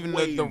documentary. not There's even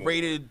way the more.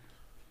 rated.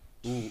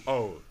 Yeah,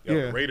 Yeah.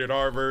 the rated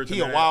R version.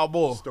 He a of that wild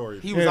bull. Story.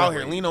 He was Yeah. out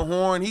here. Lena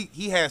Horne.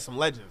 He had some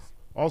legends.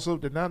 Also,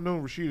 did not know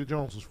Rashida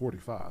Jones was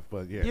 45,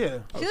 but yeah. Yeah.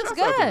 She looks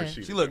Shouts out to good.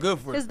 Rashida She looked good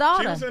for His it. She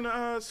daughter. was in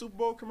a Super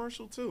Bowl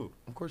commercial too.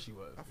 Of course she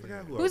was. I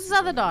forgot who Who's else his was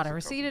other in it. daughter? It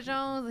was a couple Rashida people.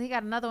 Jones. He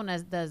got another one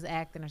that does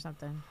acting or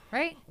something,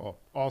 right? Oh,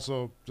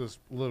 also, just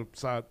a little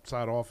side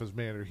off his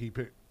manner.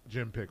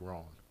 Jim picked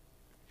wrong.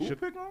 Who Shit.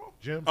 picked on?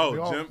 Jim. From Oh, the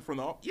Jim Office. from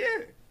the yeah.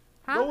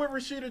 Huh? Go with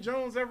Rashida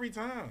Jones every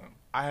time.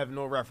 I have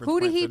no reference Who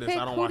did point he for this. pick?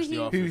 I don't Who watch did The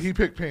he- Office. He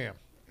picked Pam.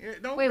 Yeah,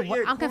 don't Wait, what?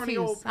 I'm corny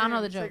old confused. I don't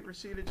know the Pam, joke.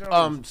 take Rashida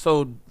Jones.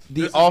 So the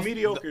This off is a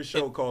mediocre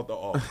show called The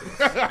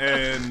Office,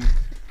 and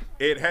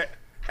it had.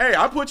 Hey,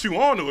 I put you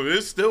on to it.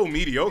 It's still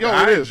mediocre. Yo,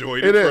 I it is.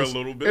 enjoyed It it for is. a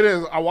little bit. It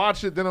is. I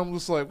watched it, then I'm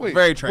just like, wait,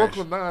 Very trash.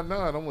 Brooklyn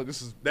Nine-Nine. I'm like,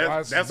 this is why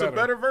That's this is a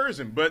better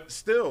version, but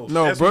still.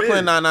 No, that's Brooklyn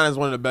mid. Nine-Nine is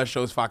one of the best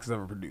shows Fox has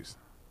ever produced.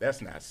 That's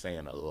not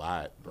saying a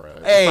lot, bro.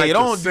 Hey, it's like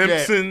don't the do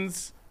that.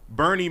 Simpsons,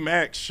 Bernie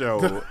Mac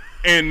show,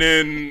 and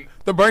then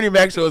The Bernie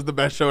Mac show is the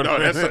best show. no,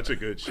 ever. that's such a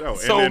good show.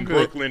 So and then good.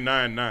 Brooklyn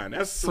Nine-Nine.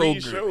 That's So three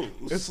good. shows.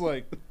 It's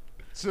like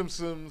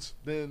Simpsons,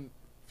 then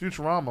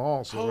Futurama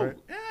also, Oh, right?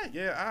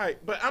 yeah, all right.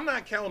 But I'm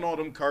not counting all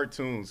them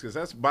cartoons because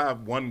that's by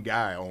one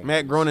guy only.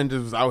 Matt Groening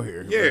just was out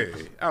here.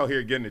 Yeah, out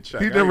here getting a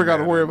check. He I never ain't got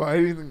to mad worry at him. about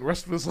anything the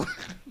rest of his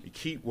life. He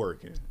keep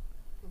working.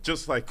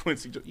 Just like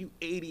Quincy Jones. You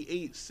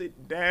 88,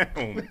 sit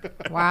down.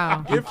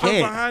 Wow. Get from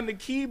can't. behind the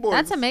keyboard.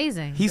 That's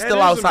amazing. He's That still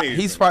is outside.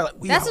 amazing. He's probably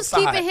like, we That's what's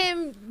outside. keeping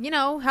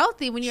him,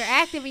 healthy when you're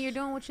active and you're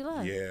doing what you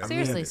love. Yeah. I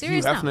Seriously, Hugh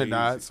serious Hefner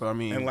now. died, so I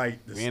mean, And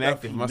like the being stuff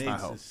active he must makes not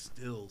help. is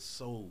still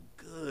so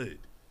good.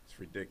 It's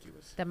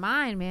ridiculous. The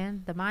mind,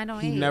 man. The mind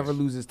don't He age. never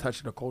loses touch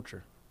of the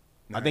culture.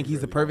 Nah, I think he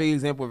he's the really perfect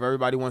example of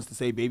everybody wants to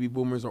say baby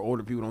boomers or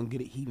older people don't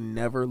get it. He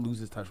never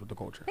loses touch with the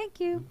culture Thank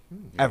you.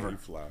 don't. ever. You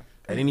fly.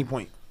 At any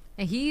point.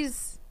 And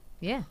he's,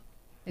 yeah,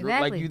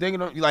 exactly. Like you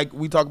thinking of, like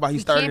we talk about he You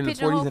started can't in the 40s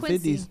pigeonhole and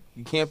Quincy. 50s.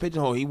 You can't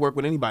pigeonhole. He worked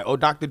with anybody. Oh,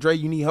 Dr. Dre,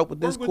 you need help with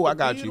this? Work Cool, with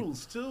I the got you.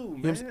 Beatles, too,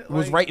 He man.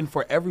 was Like, writing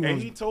for everyone.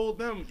 And he told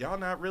them, y'all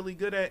not really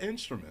good at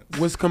instruments.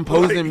 was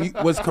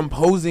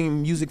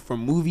composing music for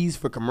movies,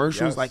 for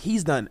commercials. Yes. Like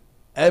he's done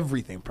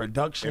everything.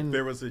 Production. If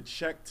there was a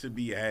check to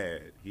be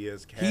had, he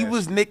has cash. He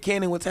was Nick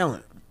Cannon with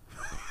talent.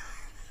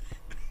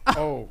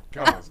 Oh,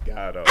 God. Almost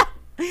got up.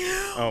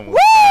 Almost Woo!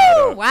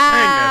 got up.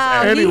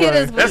 Wow. Dang, He hit Anyway,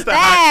 us with that's the hot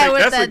that. take.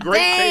 With That's the a great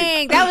dang.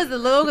 take. That was the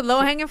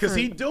low hanging fruit. Because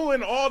he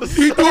doing all the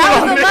that was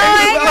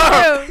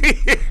the low hanging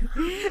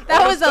fruit.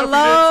 That was a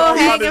low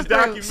hanging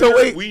fruit. So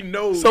wait, we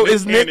know So Nick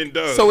is Cannon Nick?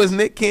 does. So is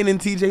Nick Cannon,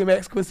 TJ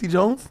Maxx, Quincy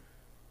Jones?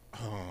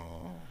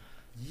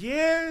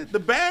 Yeah, the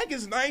bag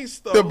is nice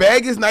though. The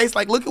bag is nice.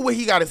 Like look at what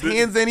he got his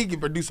hands in. He can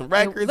produce some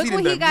records. Look what done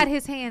he done- got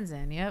his hands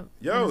in. Yep.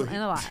 Yo, in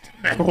a lot.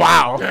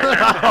 Wow.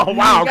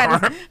 Wow. He got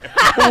his-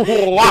 Carm.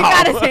 He Wow.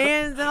 got his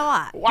hands in a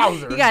lot.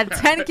 Wowzer. He got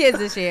 10 kids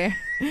this year.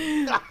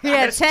 He had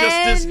That's 10.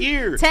 just this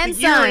year. 10 the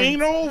year sons.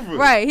 ain't over.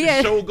 Right, he The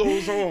had- show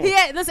goes on. He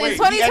had, listen, Wait,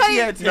 in he actually 2020,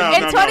 had 10. No,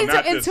 in, no, 20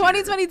 not in this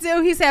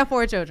 2022, he's had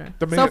 4 children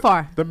The man, so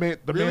far. The man,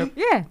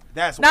 Yeah.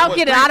 That's No, I'm what-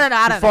 kidding. I don't know.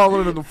 I he's don't know.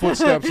 following in the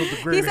footsteps of the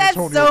great He's had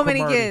Antonio so many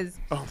Cromartie, kids.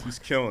 He's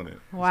killing it.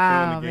 He's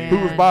Wow, killing the game. man.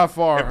 Who was by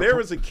far If there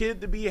was a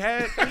kid to be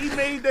had, he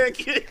made that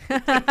kid.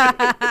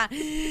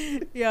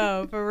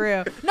 Yo, for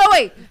real. No,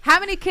 wait. How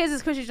many kids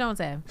does Quincy Jones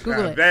have?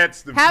 Google it.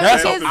 That's the. How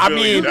that's many the kids? I $1 mean,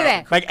 billion. Google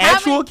that. like How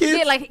actual many, kids?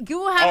 Yeah, like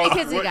Google how many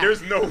kids he got.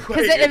 There's no way.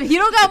 Because if you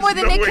don't got more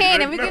than There's Nick no way.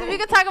 Cannon, we There's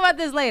can talk about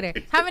this later.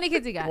 How many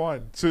kids he got?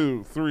 1,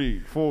 2, 3,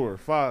 4,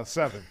 5,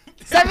 7.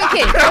 7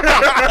 kids. Okay.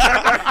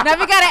 Now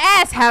we gotta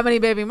ask how many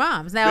baby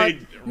moms. Now They-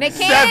 Nick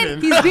Cannon,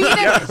 7. he's beating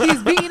him.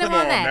 He's beating him Come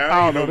on on that. now.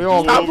 I don't know, they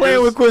all- Stop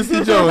playing with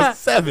Quincy Jones.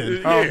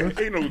 7. Yeah,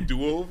 ain't no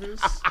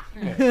do-overs.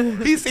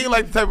 He seemed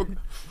like the type of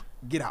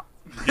get out.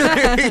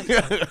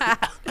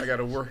 I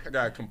gotta work. I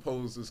gotta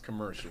compose this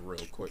commercial real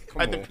quick.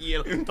 Come At the on.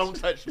 piano. Don't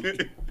touch me.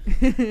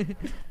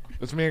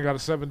 This man got a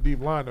 7-deep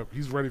lineup.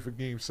 He's ready for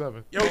Game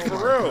 7. Yo, for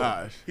real.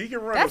 gosh. He can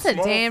run That's a a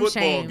small damn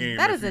football shame. game.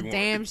 That if is he a want.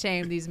 damn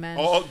shame. These men.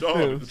 All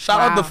dogs.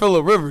 Shout out to Wow.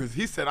 Phillip Rivers.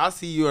 He said, "I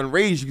see you and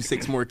raise you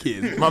 6 more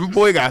kids." My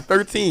boy got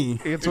 13.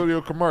 Antonio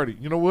Cromartie.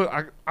 You know what?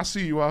 I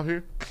see you out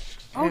here.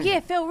 Oh yeah,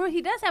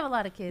 he does have a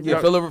lot of kids.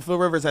 Yeah, Phil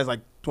Rivers has like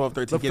 12,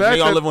 13 The kids. fact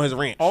They all that- live on his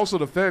ranch. Also,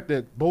 the fact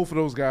that both of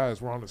those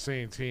guys were on the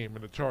same team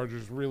and the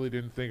Chargers really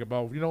didn't think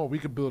about, you know what, we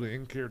could build an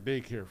in-care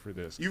daycare for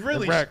this. You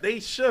really, And rack-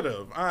 they should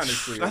have,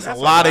 honestly. That's a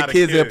lot of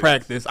kids at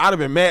practice. I'd have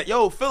been mad.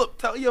 Yo, Philip,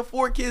 tell your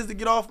 4 kids to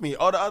get off me.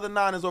 All the other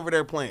 9 is over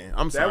there playing.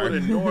 I'm That would sorry.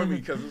 annoy me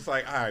because it's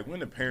like, all right, when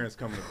the parents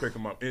come to pick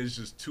them up, it's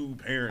just 2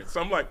 parents. So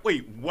I'm like,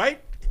 wait,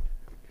 what?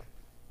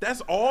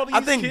 That's all these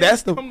I think kids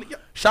that's the come to-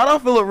 shout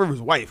out Philip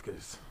Rivers' wife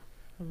because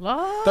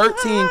Lord.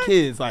 13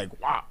 kids. Like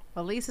wow.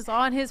 At least it's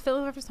all in his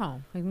Phillip Rivers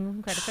home. Give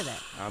him credit for that.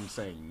 I'm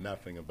saying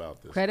nothing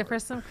about this. Credit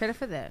story.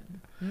 for that.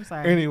 I'm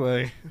sorry.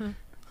 Anyway,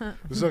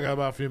 we still got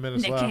about a few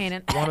minutes Nick left.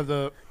 Cannon. One of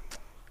the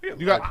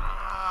you got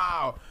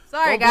Wow.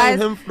 Sorry, Don't blame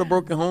guys. him for the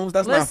broken homes.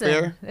 That's Listen,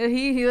 not fair.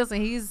 he listen.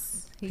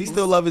 He's He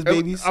still love his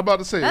babies. I'm about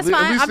to say. That's at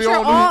fine. least I'm they sure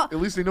all all- at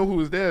least they know who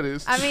his dad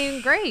is. I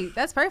mean, great.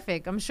 That's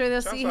perfect. I'm sure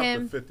they'll Shouts see out to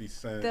him. 50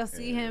 Cent They'll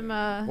see and,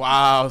 him.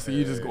 Wow, so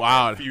you just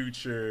wow.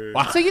 Future.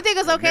 Wow. So you think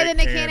it's okay that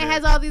Nick Cannon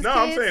has all these No,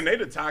 kids? I'm saying they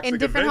the toxic in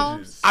different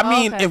Avengers. homes? I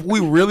mean, Okay. if we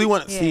really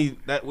want to Yeah. see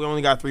that, we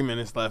only got 3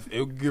 minutes left. It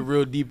would get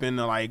real deep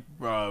into like,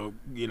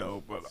 you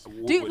know.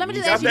 Dude, let me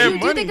just got ask you, that do you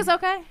money. think it's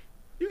okay?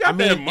 You got I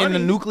that mean, money. in the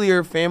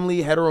nuclear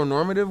family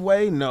heteronormative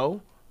way,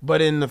 no. But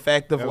in the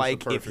fact of That was the like,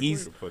 if perfect way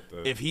he's to put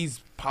that. if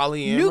he's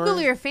polyamorous,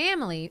 Nuclear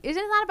family. It's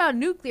just not about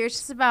nuclear. It's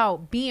just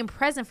about being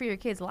present for your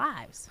kids'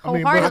 lives. I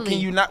mean, but how how Wholeheartedly.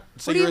 can you not?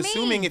 So What do you're you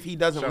assuming mean? if he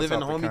doesn't Shouts live in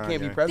the out to home, he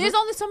can't be Kanye. present. There's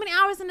only so many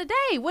hours in the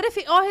day. What if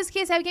all his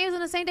kids have games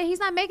on the same day? He's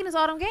not making us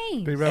all them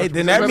games. Hey,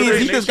 then that means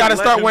he just got to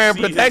start wearing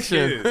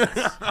protection.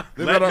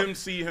 Let him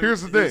see him.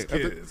 Here's the his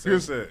thing. Kids.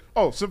 Here's That's it.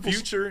 oh, simple.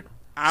 Future.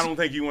 I don't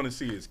think you want to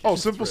see his kids. Oh,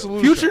 simple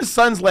Thrill. solution. Future's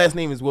son's last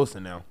name is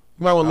Wilson now.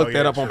 You might want to look Oh,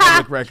 that yeah, up on true.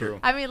 public record. True.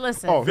 I mean,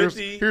 listen. Oh,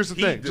 50, here's the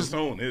he thing. Just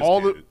disowned his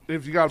all kid.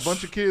 if you got a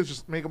bunch of kids,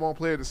 just make them all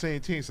play at the same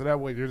team, so that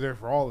way they're there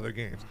for all of their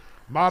games.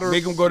 Moderate.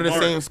 Make them go to the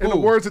Smart. same In school. the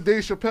words of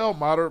Dave Chappelle,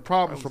 moderate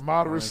problems for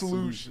moderate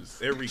solutions.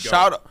 There we go.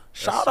 Shout out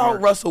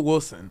smart. Russell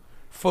Wilson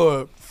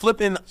for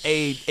flipping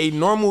a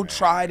normal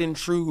tried and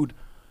true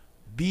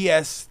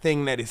BS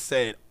thing that is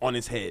said on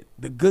his head.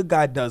 The good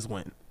guy does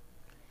win.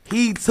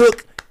 He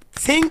took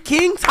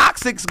King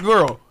Toxic's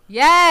girl.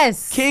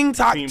 Yes. King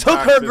Team took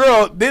her Toxic.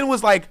 girl, then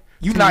was like,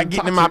 "You not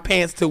getting in my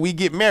pants till we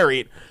get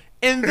married,"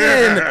 and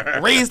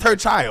then raised her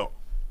child.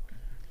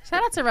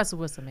 Shout out to Russell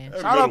Wilson, man.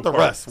 Shout out to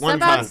Russ one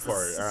Shout out, time.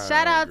 part, I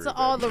shout don't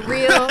out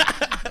agree to with all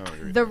that. the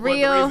real, the What,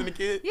 real. raising the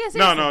kid? Yes,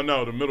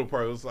 No. The middle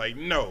part was like,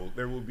 no,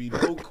 there will be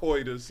no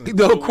coitus.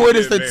 No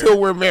coitus we get until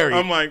married. we're married.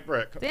 I'm like,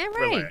 Brett, Damn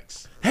right.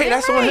 relax. Hey,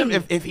 that's on him.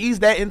 right. If he's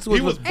that into He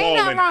it, was Ain't nothing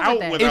balling wrong with out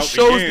that. without it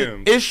shows the the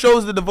games. it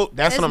shows the devote.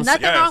 That's There's what I'm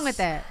nothing saying. wrong with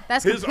that.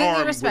 That's His completely arm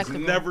was respectable.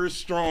 never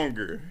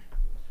stronger.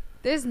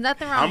 There's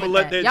nothing wrong I'ma with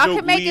let that. that Y'all joke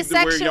can make lead it to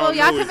where sexual. y'all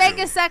Y'all know can it's make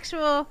going. it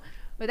sexual,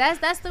 but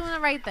that's doing the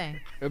right thing.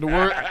 And the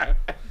word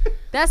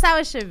That's how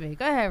it should be.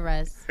 Go ahead,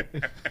 Russ.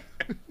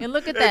 And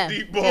look at That them.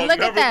 deep ball And look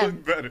at never them.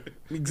 looked better.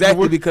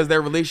 Exactly because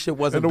their relationship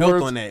wasn't in the built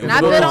words- on that. It in was Not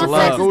the built words built of on on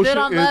Frank sex. love. It's built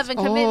on Ocean, love and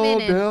it's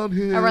commitment all and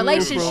downhill a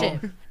relationship,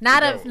 from-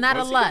 not Yo, a not a once he got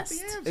the lust.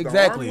 answer, the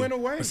Exactly. arm went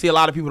away. But see, a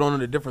lot of people don't know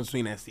the difference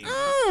between that. Steve.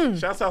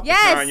 Shouts out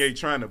Yes. to Kanye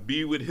trying to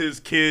be with his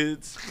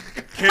kids.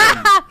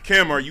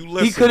 Kim, are you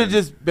listening? He could have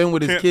just been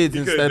with his Kim, kids he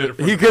coulda instead did of.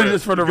 it He could have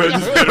just for the You coulda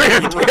just did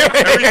it for the rest.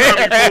 Every time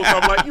he posts,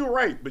 I'm like, you're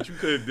right, but you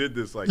could have did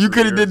this like. You 3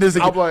 could have did years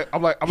this. ago.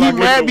 I'm like, He I'm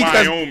mad Went to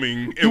because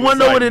Wyoming. you wanna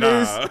know what it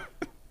is? Nah.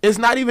 It's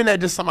not even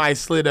that just somebody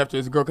slid after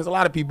his girl because a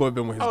lot of people have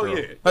been with his Oh, girl.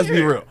 yeah. Let's be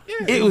Yeah. real.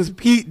 Yeah. It was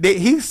Pete.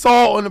 He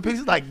saw on the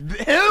pictures like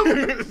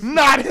him,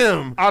 not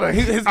him. Out of-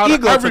 his out of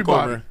ego took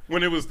everybody. over.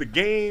 When it was the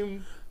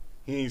game,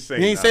 he ain't say.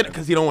 He ain't said it nothing.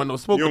 because he don't want no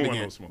smoke You in don't the want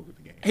no game. smoke with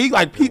the game. He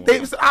like Pete want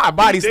Davidson.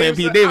 Body slam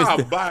Pete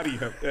Davidson. I'll body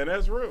him, and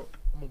that's real.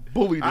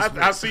 bully this I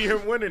man. see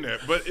him winning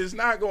that, but it's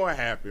not going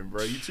to happen,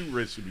 bro. You too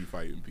rich to be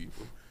fighting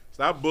people.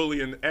 Stop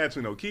bullying.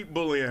 Actually, no, keep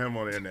bullying him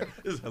on the internet.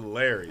 It's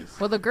hilarious.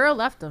 Well, the girl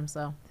left him,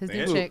 so his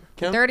new Damn. chick,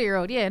 Kim?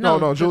 30-year-old. Yeah, No,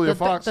 no, Julia the,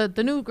 Fox.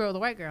 the new girl, the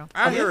white girl.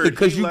 I yeah, heard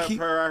because he you left keep-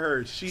 her. I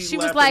heard she She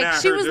left was like, and I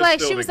she heard was they're like,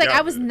 still she was like,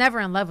 I was together. never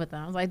in love with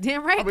them. I was like,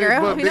 damn right, I mean,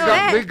 girl. but We they know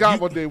got, they that.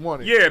 got what they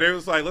wanted. Yeah, they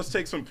was like, let's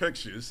take some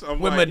pictures. I'm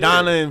With like,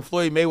 Madonna yeah, and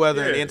Floyd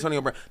Mayweather and Yeah.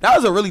 Antonio Brown. That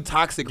was a really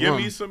toxic give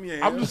room. me some.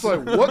 Yeah, I'm just like,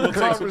 what We'll take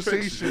some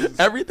conversations? pictures.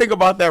 Everything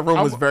about that room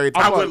was very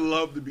I toxic. would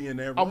love to be in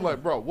there. I'm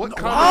like, bro, what Oh,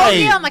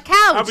 conversation? yeah, on the couch.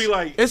 I'll be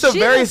like, It's a She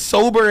very was-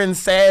 sober and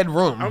sad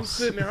room. I'm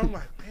sitting there. I'm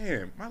like,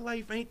 man, my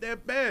life ain't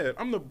that bad.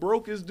 I'm the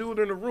brokest dude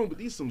in the room, but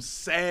these some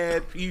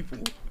sad people.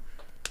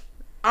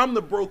 I'm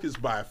the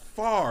brokest by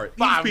far. These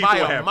By people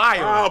a have mile.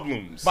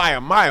 problems. By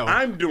a mile.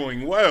 I'm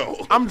doing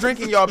well. I'm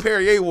drinking y'all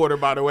Perrier water,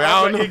 by the way.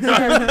 I don't know.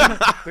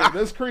 Exactly. Dude,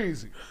 that's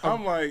crazy.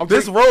 I'm like,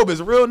 This robe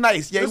is real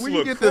nice. Yeah, this where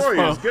you get this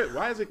LaCroix is from? good.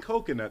 Why is it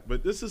coconut?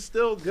 But this is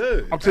still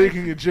good. I'm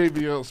taking a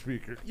JBL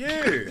speaker.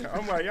 Yeah,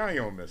 I'm like, y'all ain't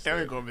gonna miss I ain't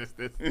that. gonna miss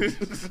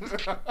this.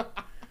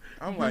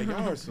 I'm like,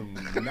 y'all are some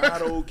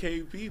not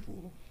okay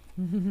people.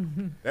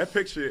 That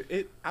picture,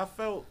 I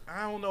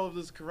don't know if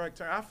this is correct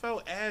term. I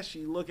felt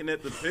ashy looking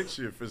at the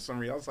picture for some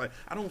reason. I was like,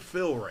 I don't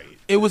feel right.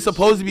 It was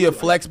supposed to be a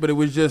flex, but it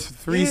was just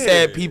three Yeah.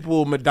 sad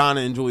people,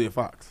 Madonna and Julia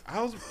Fox.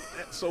 I was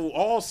so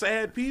all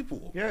sad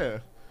people. Yeah.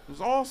 It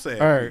was all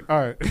sad. All right, people.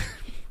 all right.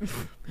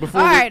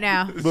 Before All we- right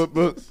now. But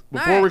before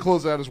right. we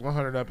close out this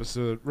 100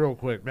 episode, real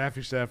quick,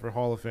 Matthew Stafford,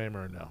 Hall of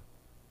Famer or no?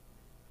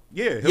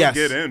 Yeah, he'll Yes.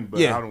 get in, but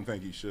Yeah. I don't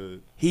think he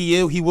should.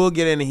 He will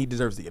get in, and he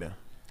deserves to get in.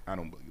 I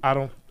don't believe. I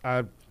don't.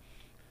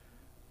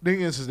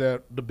 Thing is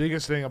that the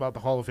biggest thing about the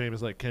Hall of Fame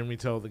is like, can we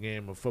tell the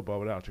game of football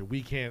without you?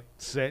 We can't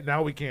say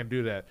now. We can't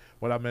do that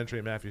without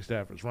mentioning Matthew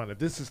Stafford's run. If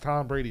this is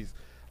Tom Brady's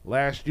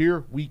last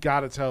year, we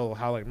got to tell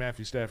how like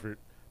Matthew Stafford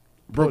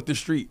Broke the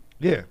street.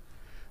 Yeah,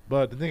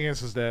 but the thing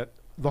is that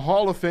the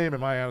Hall of Fame, in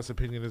my honest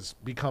opinion, is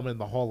becoming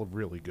the Hall of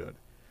really good.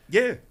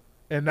 Yeah,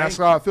 And that's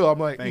Thank how you. I feel. I'm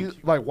like, Thank you.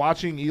 like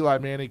watching Eli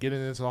Manning get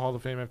into the Hall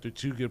of Fame after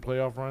 2 good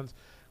playoff runs.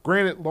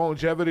 Granted,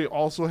 longevity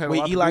also had a lot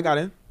Wait, to Eli do- got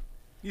in?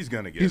 He's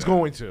gonna get. He's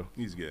going to.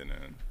 He's getting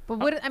in. But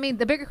what I mean,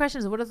 the bigger question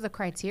is, what are the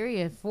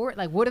criteria for?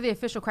 Like, what are the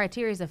official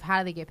criteria of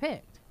how they get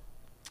picked?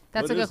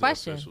 That's What a is good the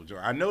question. official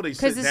jury? I know they 'Cause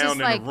sit it's down just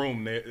in like, the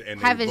room there and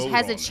Has they vote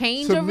it on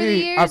changed To over the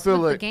me, years? I feel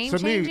with like the game to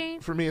me, changing?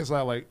 for me, it's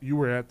not like you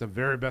were at the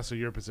very best of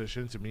your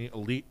position. To me,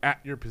 elite at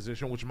your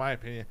position, which in my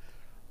opinion,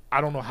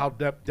 I don't know how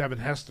Devin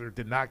Hester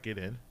did not get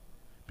in,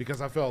 because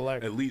I felt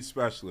like Elite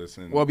specialists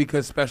and Well,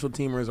 because special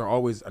teamers are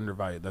always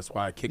undervalued. That's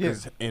why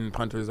kickers and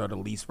punters are the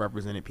least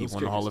represented those people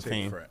in the Hall of kickers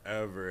take Fame.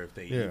 forever if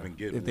they Yeah. even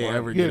get If they one.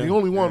 ever yeah, get the in.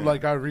 only one Yeah.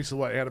 like I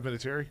recently Adam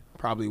Vinatieri.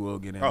 Probably will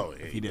get in Oh,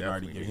 if he didn't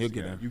already get in. definitely He'll gets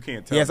get in. in. You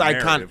can't He has tell the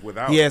narrative iconic.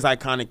 without He it. has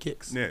iconic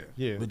kicks. Yeah.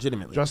 Yeah,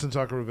 Legitimately. Justin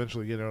Tucker will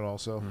eventually get in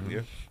also. Yeah.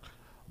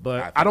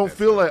 But I I don't think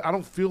feel that's that. I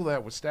don't feel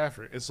that with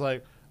Stafford. It's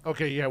like,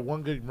 okay, you had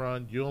one good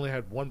run. You only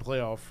had one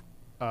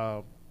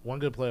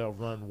good playoff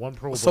run, one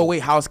Pro Bowl. So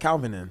wait, how's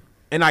Calvin in?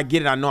 And I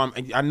get it. I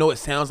know it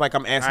sounds like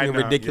I'm asking I a know,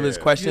 ridiculous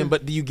yeah. question, Yeah.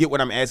 but do you get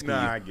what I'm asking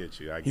Nah, you? I get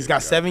you. He's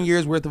got 7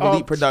 years worth of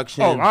elite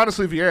production. Oh,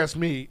 honestly, if you ask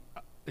me,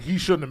 he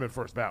shouldn't have been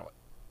first ballot.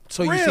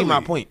 So you see my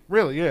Really? point.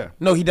 Really, yeah.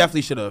 No, he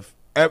definitely should have.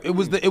 It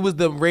was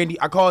the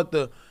Randy. I call it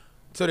the.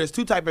 So there's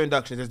two type of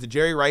inductions. There's the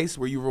Jerry Rice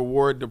where you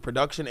reward the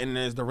production, and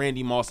there's the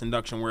Randy Moss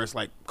induction where it's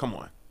like, come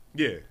on,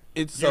 Yeah.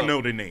 it's You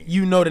know the name.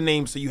 You know the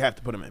name, so you have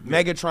to put him in.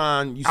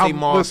 Megatron, you say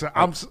Moss.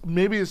 Listen,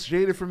 maybe it's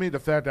jaded for me the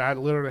fact that I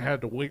literally had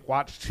to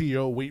watch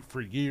T.O. wait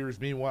for years.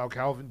 Meanwhile,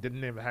 Calvin didn't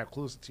even have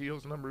close to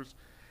T.O.'s numbers,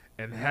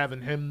 and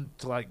having him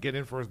to like get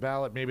in for his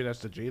ballot, maybe that's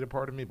the jaded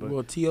part of me. But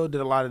Well, T.O.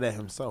 did a lot of that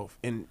himself,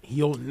 and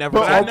he'll never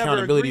But take I never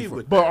accountability agreed for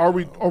with it. But are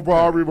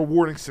we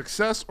rewarding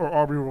success, or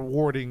are we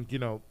rewarding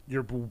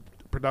your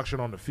production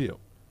on the field?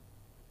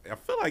 I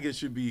feel like it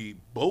should be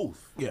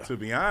both, Yeah. to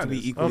be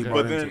honest. equally Okay. But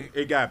brought then into.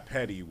 it got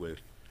petty with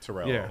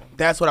Terrell. Yeah.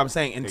 That's what I'm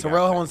saying. And They got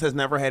Terrell that. Owens has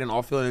never had an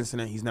off-field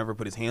incident. He's never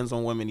put his hands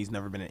on women. He's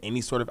never been in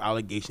any sort of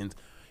allegations.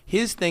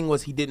 His thing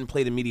was he didn't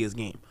play the media's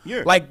game.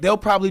 Yeah. Like they'll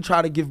probably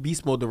try to give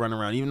Beast Mode the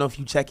runaround, even though if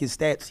you check his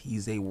stats,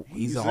 he's a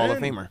Hall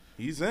of in. Famer.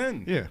 He's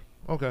in. Yeah.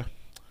 Okay.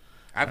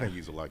 I think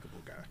he's a likable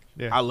guy.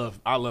 Yeah. I love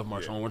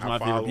Marshawn. Yeah. One of I my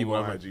follow favorite people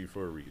him on ever. IG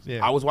for a reason.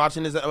 Yeah. I was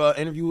watching his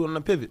interview on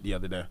the Pivot the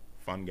other day.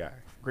 Fun guy.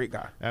 Great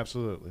guy,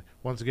 Absolutely.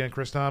 Once again,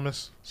 Chris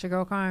Thomas,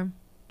 Sugar Carm.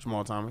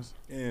 Jamal Thomas.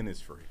 And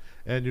it's free.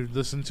 and you've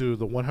listened to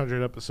the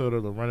 100th episode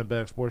of the Running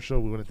Back Sports Show.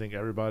 We want to thank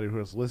everybody who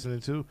is listening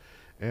to,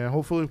 and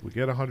hopefully we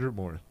get 100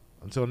 more.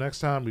 Until next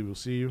time, we will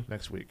see you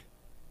next week.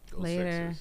 Go Later. Sixers.